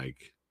 And I'm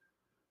like,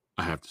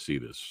 I have to see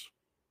this.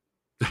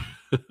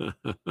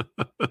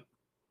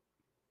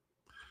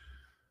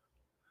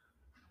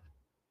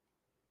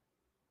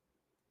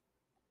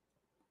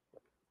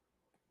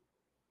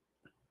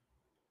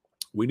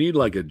 We need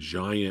like a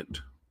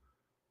giant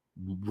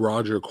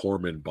Roger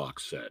Corman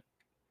box set.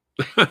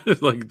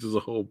 Like just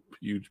a whole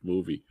huge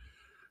movie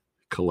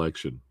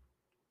collection.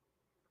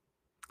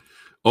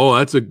 Oh,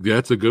 that's a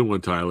good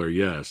one, Tyler.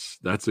 Yes,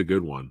 that's a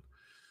good one.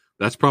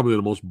 That's probably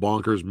the most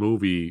bonkers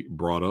movie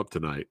brought up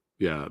tonight.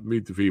 Yeah,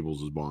 Meet the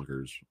Feebles is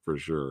bonkers for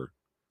sure.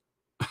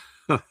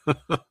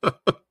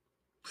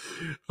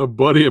 A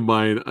buddy of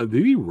mine,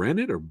 did he rent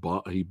it or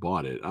he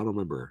bought it? I don't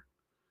remember.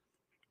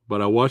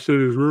 But I watched it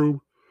in his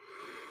room.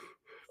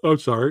 I'm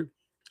sorry.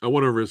 I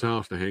went over his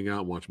house to hang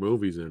out and watch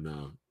movies, and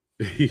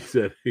he's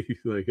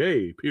like,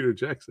 "Hey, Peter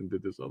Jackson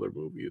did this other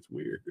movie. It's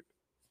weird."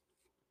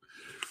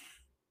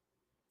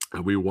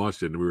 And we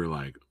watched it, and we were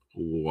like,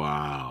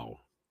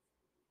 "Wow,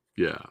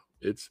 yeah,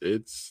 it's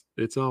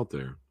out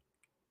there."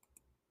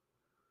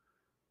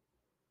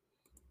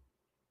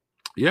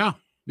 Yeah.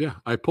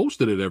 I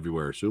posted it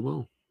everywhere,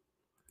 Sumo.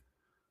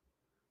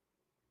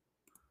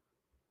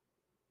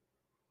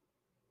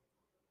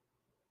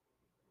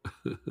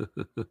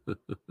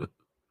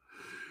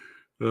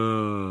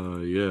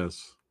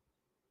 Yes.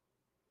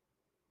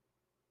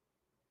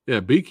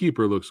 Yeah,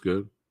 Beekeeper looks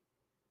good.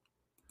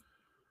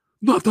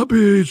 Not the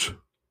beach.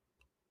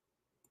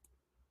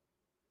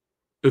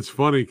 It's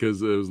funny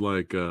because it was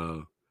like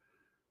the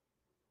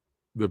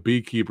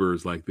Beekeeper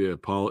is like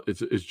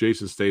it's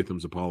Jason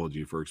Statham's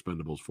apology for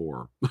Expendables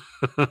 4.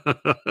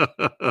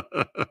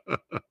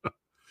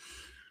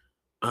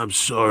 I'm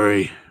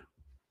sorry.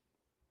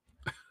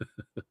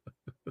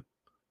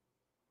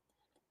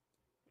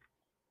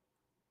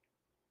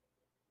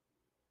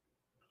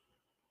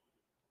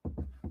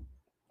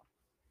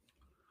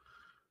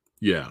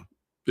 Yeah,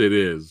 it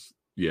is.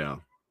 Yeah.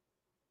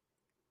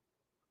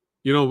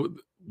 You know,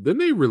 didn't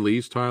they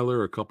release,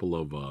 Tyler, a couple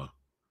of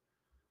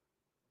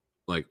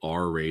like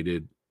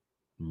R-rated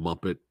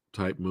Muppet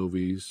type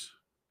movies?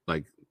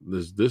 Like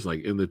this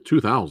like in the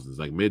 2000s,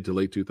 like mid to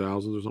late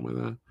 2000s or something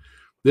like that.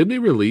 Didn't they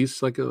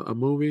release like a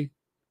movie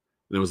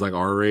and it was like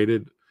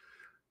R-rated?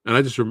 And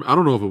I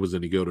don't know if it was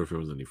any good or if it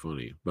was any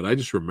funny, but I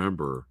just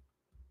remember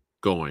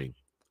going,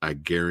 I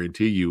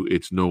guarantee you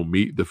it's no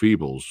Meet the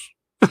Feebles.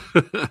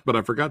 But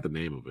I forgot the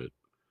name of it.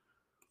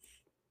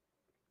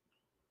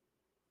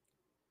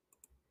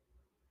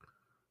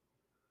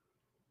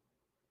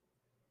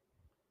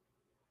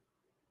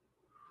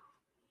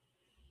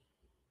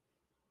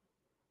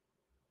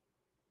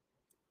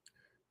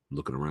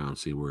 Looking around,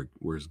 see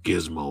where's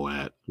Gizmo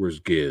at? Where's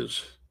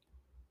Giz?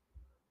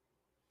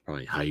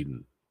 Probably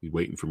hiding. He's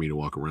waiting for me to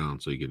walk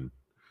around so he can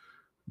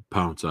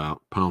pounce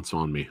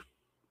on me.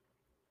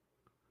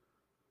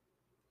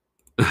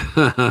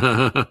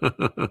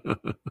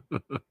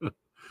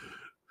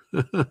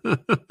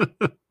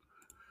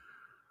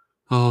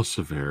 Oh,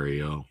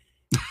 Severio.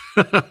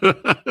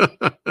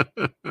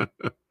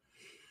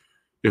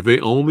 If they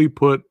only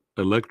put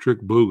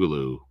Electric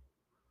Boogaloo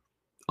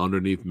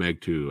underneath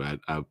Meg 2,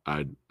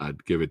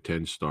 I'd give it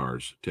 10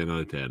 stars, 10 out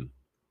of 10.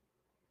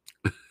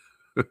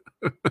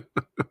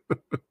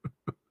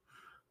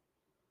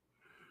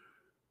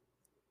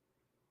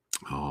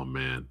 Oh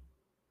man.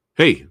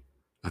 Hey,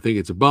 I think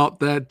it's about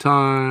that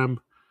time.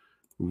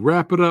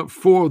 Wrap it up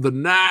for the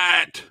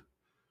night.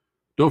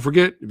 Don't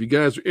forget, if you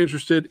guys are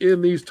interested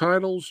in these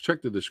titles,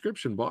 check the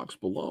description box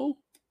below.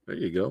 There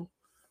you go.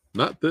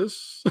 Not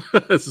this.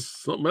 This is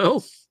something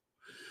else.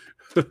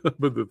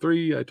 But the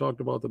three I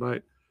talked about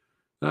tonight,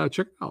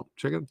 check it out.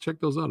 Check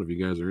those out if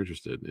you guys are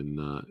interested.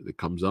 And it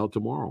comes out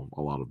tomorrow,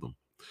 a lot of them.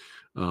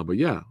 But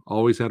yeah,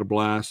 always had a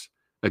blast.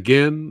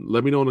 Again,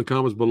 let me know in the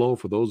comments below,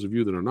 for those of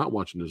you that are not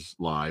watching this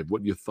live,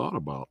 what you thought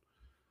about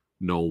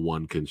No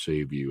One Can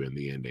Save You in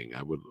the ending.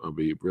 I'd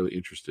be really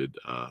interested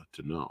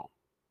to know.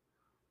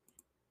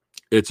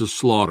 It's a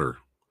slaughter.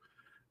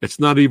 It's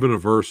not even a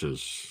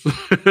versus.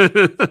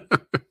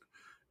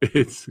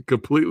 It's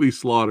completely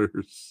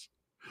slaughters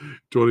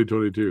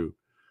 2022.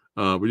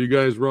 But you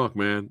guys rock,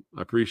 man.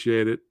 I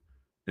appreciate it.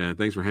 And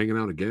thanks for hanging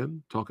out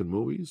again, talking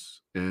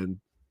movies.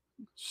 And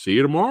see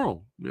you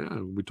tomorrow. Yeah,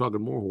 we'll be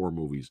talking more horror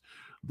movies.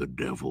 The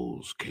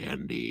Devil's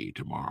Candy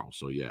tomorrow.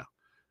 So yeah.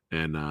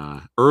 And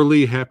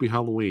early happy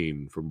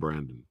Halloween from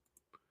Brandon.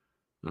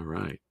 All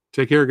right.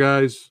 Take care,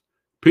 guys.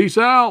 Peace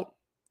out.